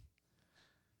gentlemen,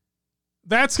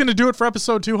 that's going to do it for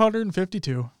episode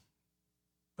 252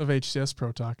 of HCS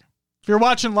Pro Talk. If you're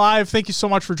watching live, thank you so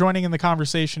much for joining in the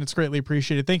conversation. It's greatly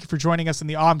appreciated. Thank you for joining us in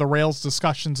the On the Rails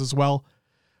discussions as well.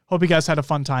 Hope you guys had a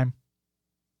fun time.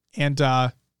 And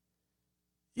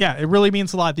yeah, it really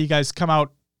means a lot that you guys come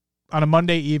out on a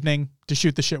Monday evening to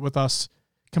shoot the shit with us.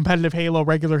 Competitive Halo,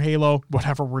 regular Halo,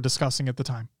 whatever we're discussing at the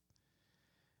time.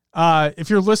 If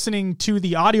you're listening to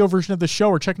the audio version of the show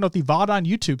or checking out the VOD on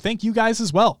YouTube, thank you guys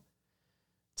as well.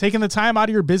 Taking the time out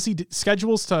of your busy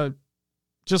schedules to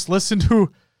just listen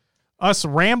to us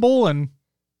ramble and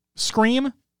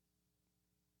scream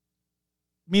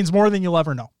means more than you'll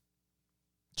ever know.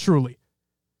 Truly.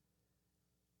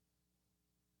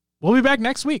 We'll be back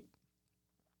next week.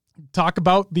 Talk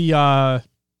about the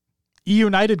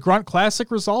E-United Grunt Classic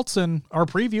results and our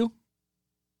preview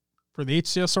for the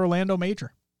HCS Orlando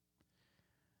Major.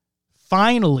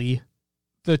 Finally,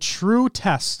 the true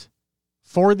test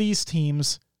for these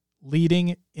teams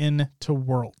leading into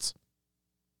Worlds.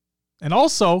 And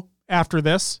also, after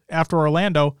this, after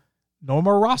Orlando, no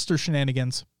more roster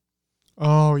shenanigans.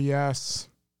 Oh, yes.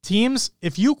 Teams,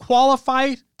 if you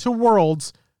qualify to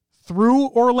Worlds through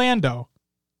Orlando,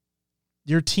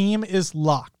 your team is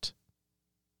locked.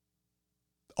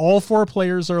 All 4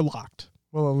 players are locked.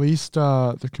 Well, at least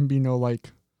there can be no,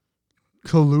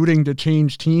 colluding to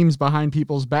change teams behind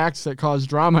people's backs that cause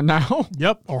drama now.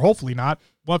 Yep, or hopefully not.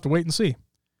 We'll have to wait and see.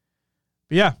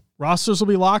 But yeah, rosters will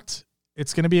be locked.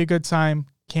 It's going to be a good time.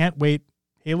 Can't wait.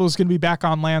 Halo's going to be back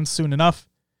on land soon enough.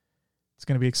 It's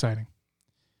going to be exciting.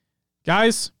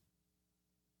 Guys,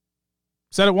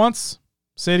 said it once,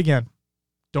 say it again.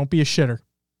 Don't be a shitter.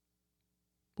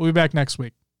 We'll be back next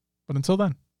week. But until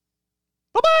then,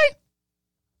 bye-bye.